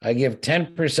 I give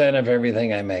 10% of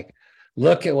everything I make.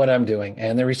 Look at what I'm doing."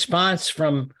 And the response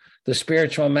from the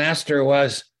spiritual master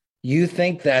was, "You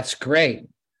think that's great,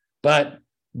 but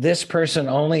this person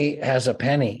only has a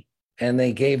penny, and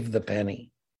they gave the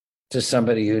penny to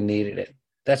somebody who needed it.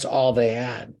 That's all they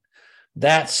had."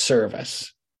 That's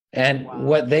service. And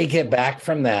what they get back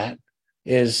from that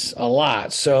is a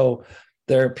lot. So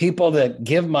there are people that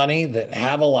give money that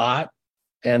have a lot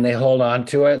and they hold on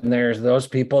to it. And there's those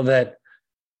people that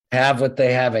have what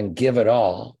they have and give it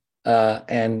all.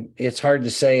 And it's hard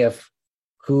to say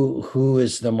who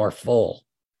is the more full,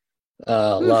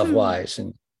 love-wise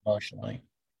and emotionally.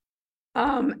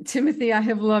 Timothy, I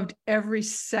have loved every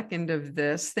second of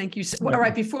this. Thank you. All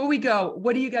right, before we go,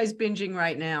 what are you guys binging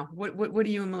right now? What are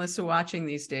you and Melissa watching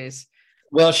these days?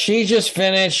 Well, she just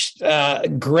finished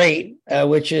Great,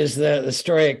 which is the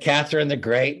story of Catherine the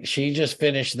Great. She just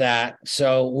finished that.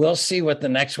 So we'll see what the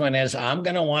next one is. I'm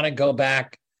going to want to go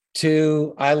back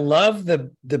to, I love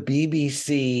the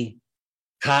BBC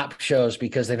cop shows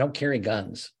because they don't carry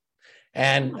guns.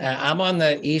 And I'm on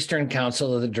the Eastern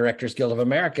Council of the Directors Guild of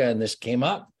America, and this came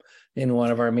up in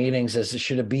one of our meetings as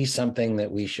should it be something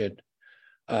that we should,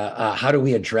 how do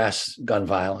we address gun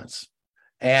violence?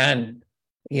 And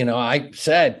I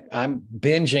said I'm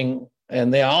binging,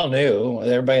 and they all knew.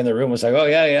 Everybody in the room was like, "Oh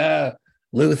yeah,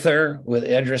 Luther with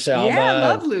Idris Elba." Yeah, I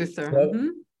love Luther.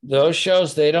 So, those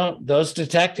shows, those Is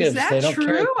detectives, that they don't true?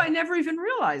 carry. I never even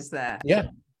realized that. Yeah,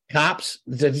 cops,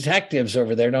 the detectives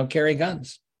over there don't carry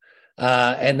guns,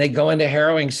 and they go into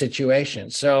harrowing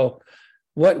situations. So,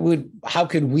 how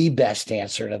could we best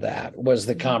answer to that? Was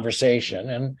the conversation,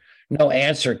 and no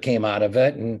answer came out of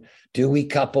it. And do we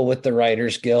couple with the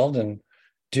Writers Guild, and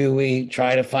do we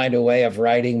try to find a way of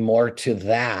writing more to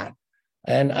that?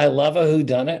 And I love a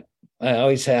whodunit. I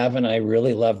always have, and I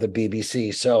really love the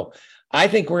BBC. So I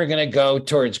think we're going to go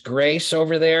towards Grace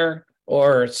over there,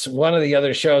 or it's one of the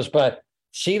other shows. But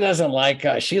she doesn't like.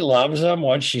 She loves them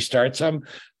once she starts them,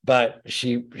 but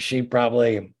she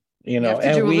probably, You have to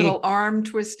and do a little arm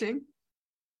twisting.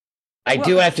 I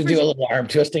do have to do a little arm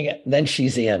twisting. Then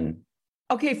she's in.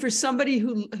 Okay, for somebody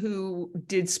who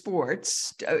did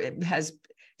sports,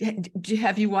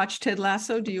 have you watched Ted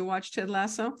Lasso? Do you watch Ted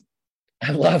Lasso?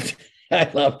 I love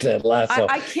Ted Lasso.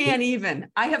 I can't even.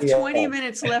 I have 20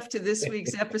 minutes left to this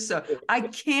week's episode. I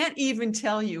can't even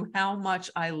tell you how much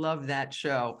I love that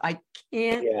show. I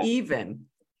can't even.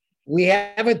 We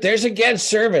have it. There's again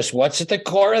service. What's at the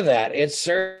core of that? It's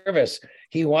service.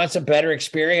 He wants a better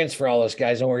experience for all those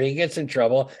guys. And where he gets in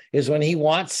trouble is when he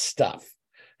wants stuff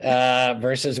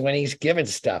versus when he's given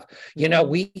stuff.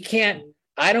 We can't,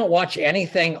 I don't watch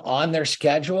anything on their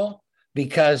schedule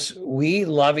because we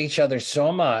love each other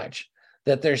so much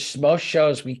that there's most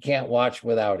shows we can't watch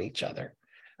without each other.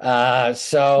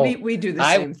 So we do the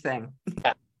same thing.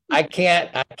 I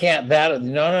can't that.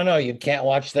 No, you can't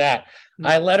watch that.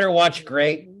 I let her watch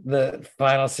the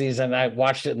final season. I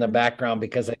watched it in the background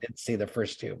because I didn't see the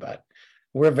first two, but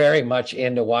we're very much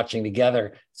into watching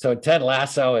together. So Ted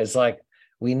Lasso is like,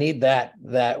 we need that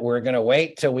we're going to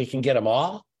wait till we can get them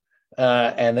all.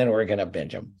 And then we're going to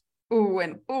binge them.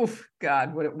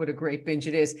 God, what a great binge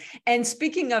it is. And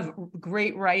speaking of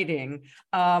great writing,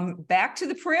 back to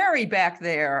the prairie back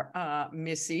there,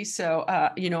 Missy. So,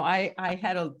 I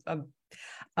had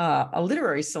a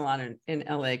literary salon in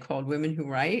LA called Women Who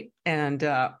Write. And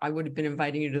I would have been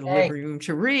inviting you to the living room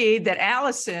to read that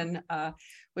Abelson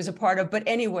was a part of. But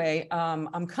anyway,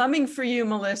 I'm coming for you,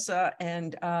 Melissa.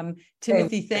 And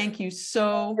Timothy, thank you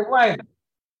so much.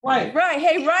 Right.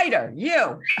 Hey, writer,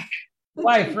 you.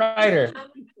 Wife, writer.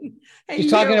 Hey,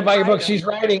 she's talking about your book. She's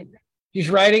writing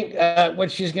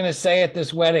what she's going to say at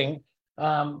this wedding.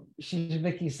 She's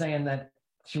Vicki saying that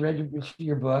she read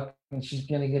your book and she's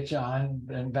going to get you on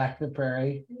and back to the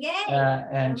prairie. Yay!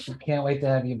 And she can't wait to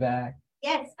have you back.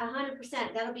 Yes,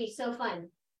 100%. That'll be so fun.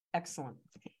 Excellent.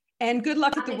 And good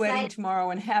luck at the wedding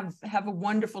tomorrow, and have a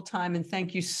wonderful time. And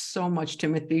thank you so much,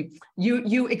 Timothy.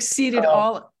 You exceeded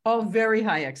all very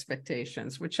high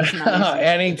expectations, which is nice.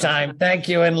 Anytime. Thank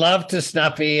you, and love to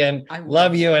Snuffy, and I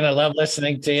love you, and I love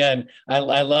listening to you, and I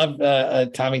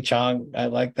love Tommy Chong. I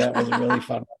like that. It was really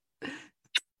fun.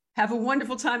 Have a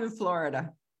wonderful time in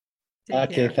Florida.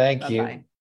 Take care. Thank you. Bye-bye.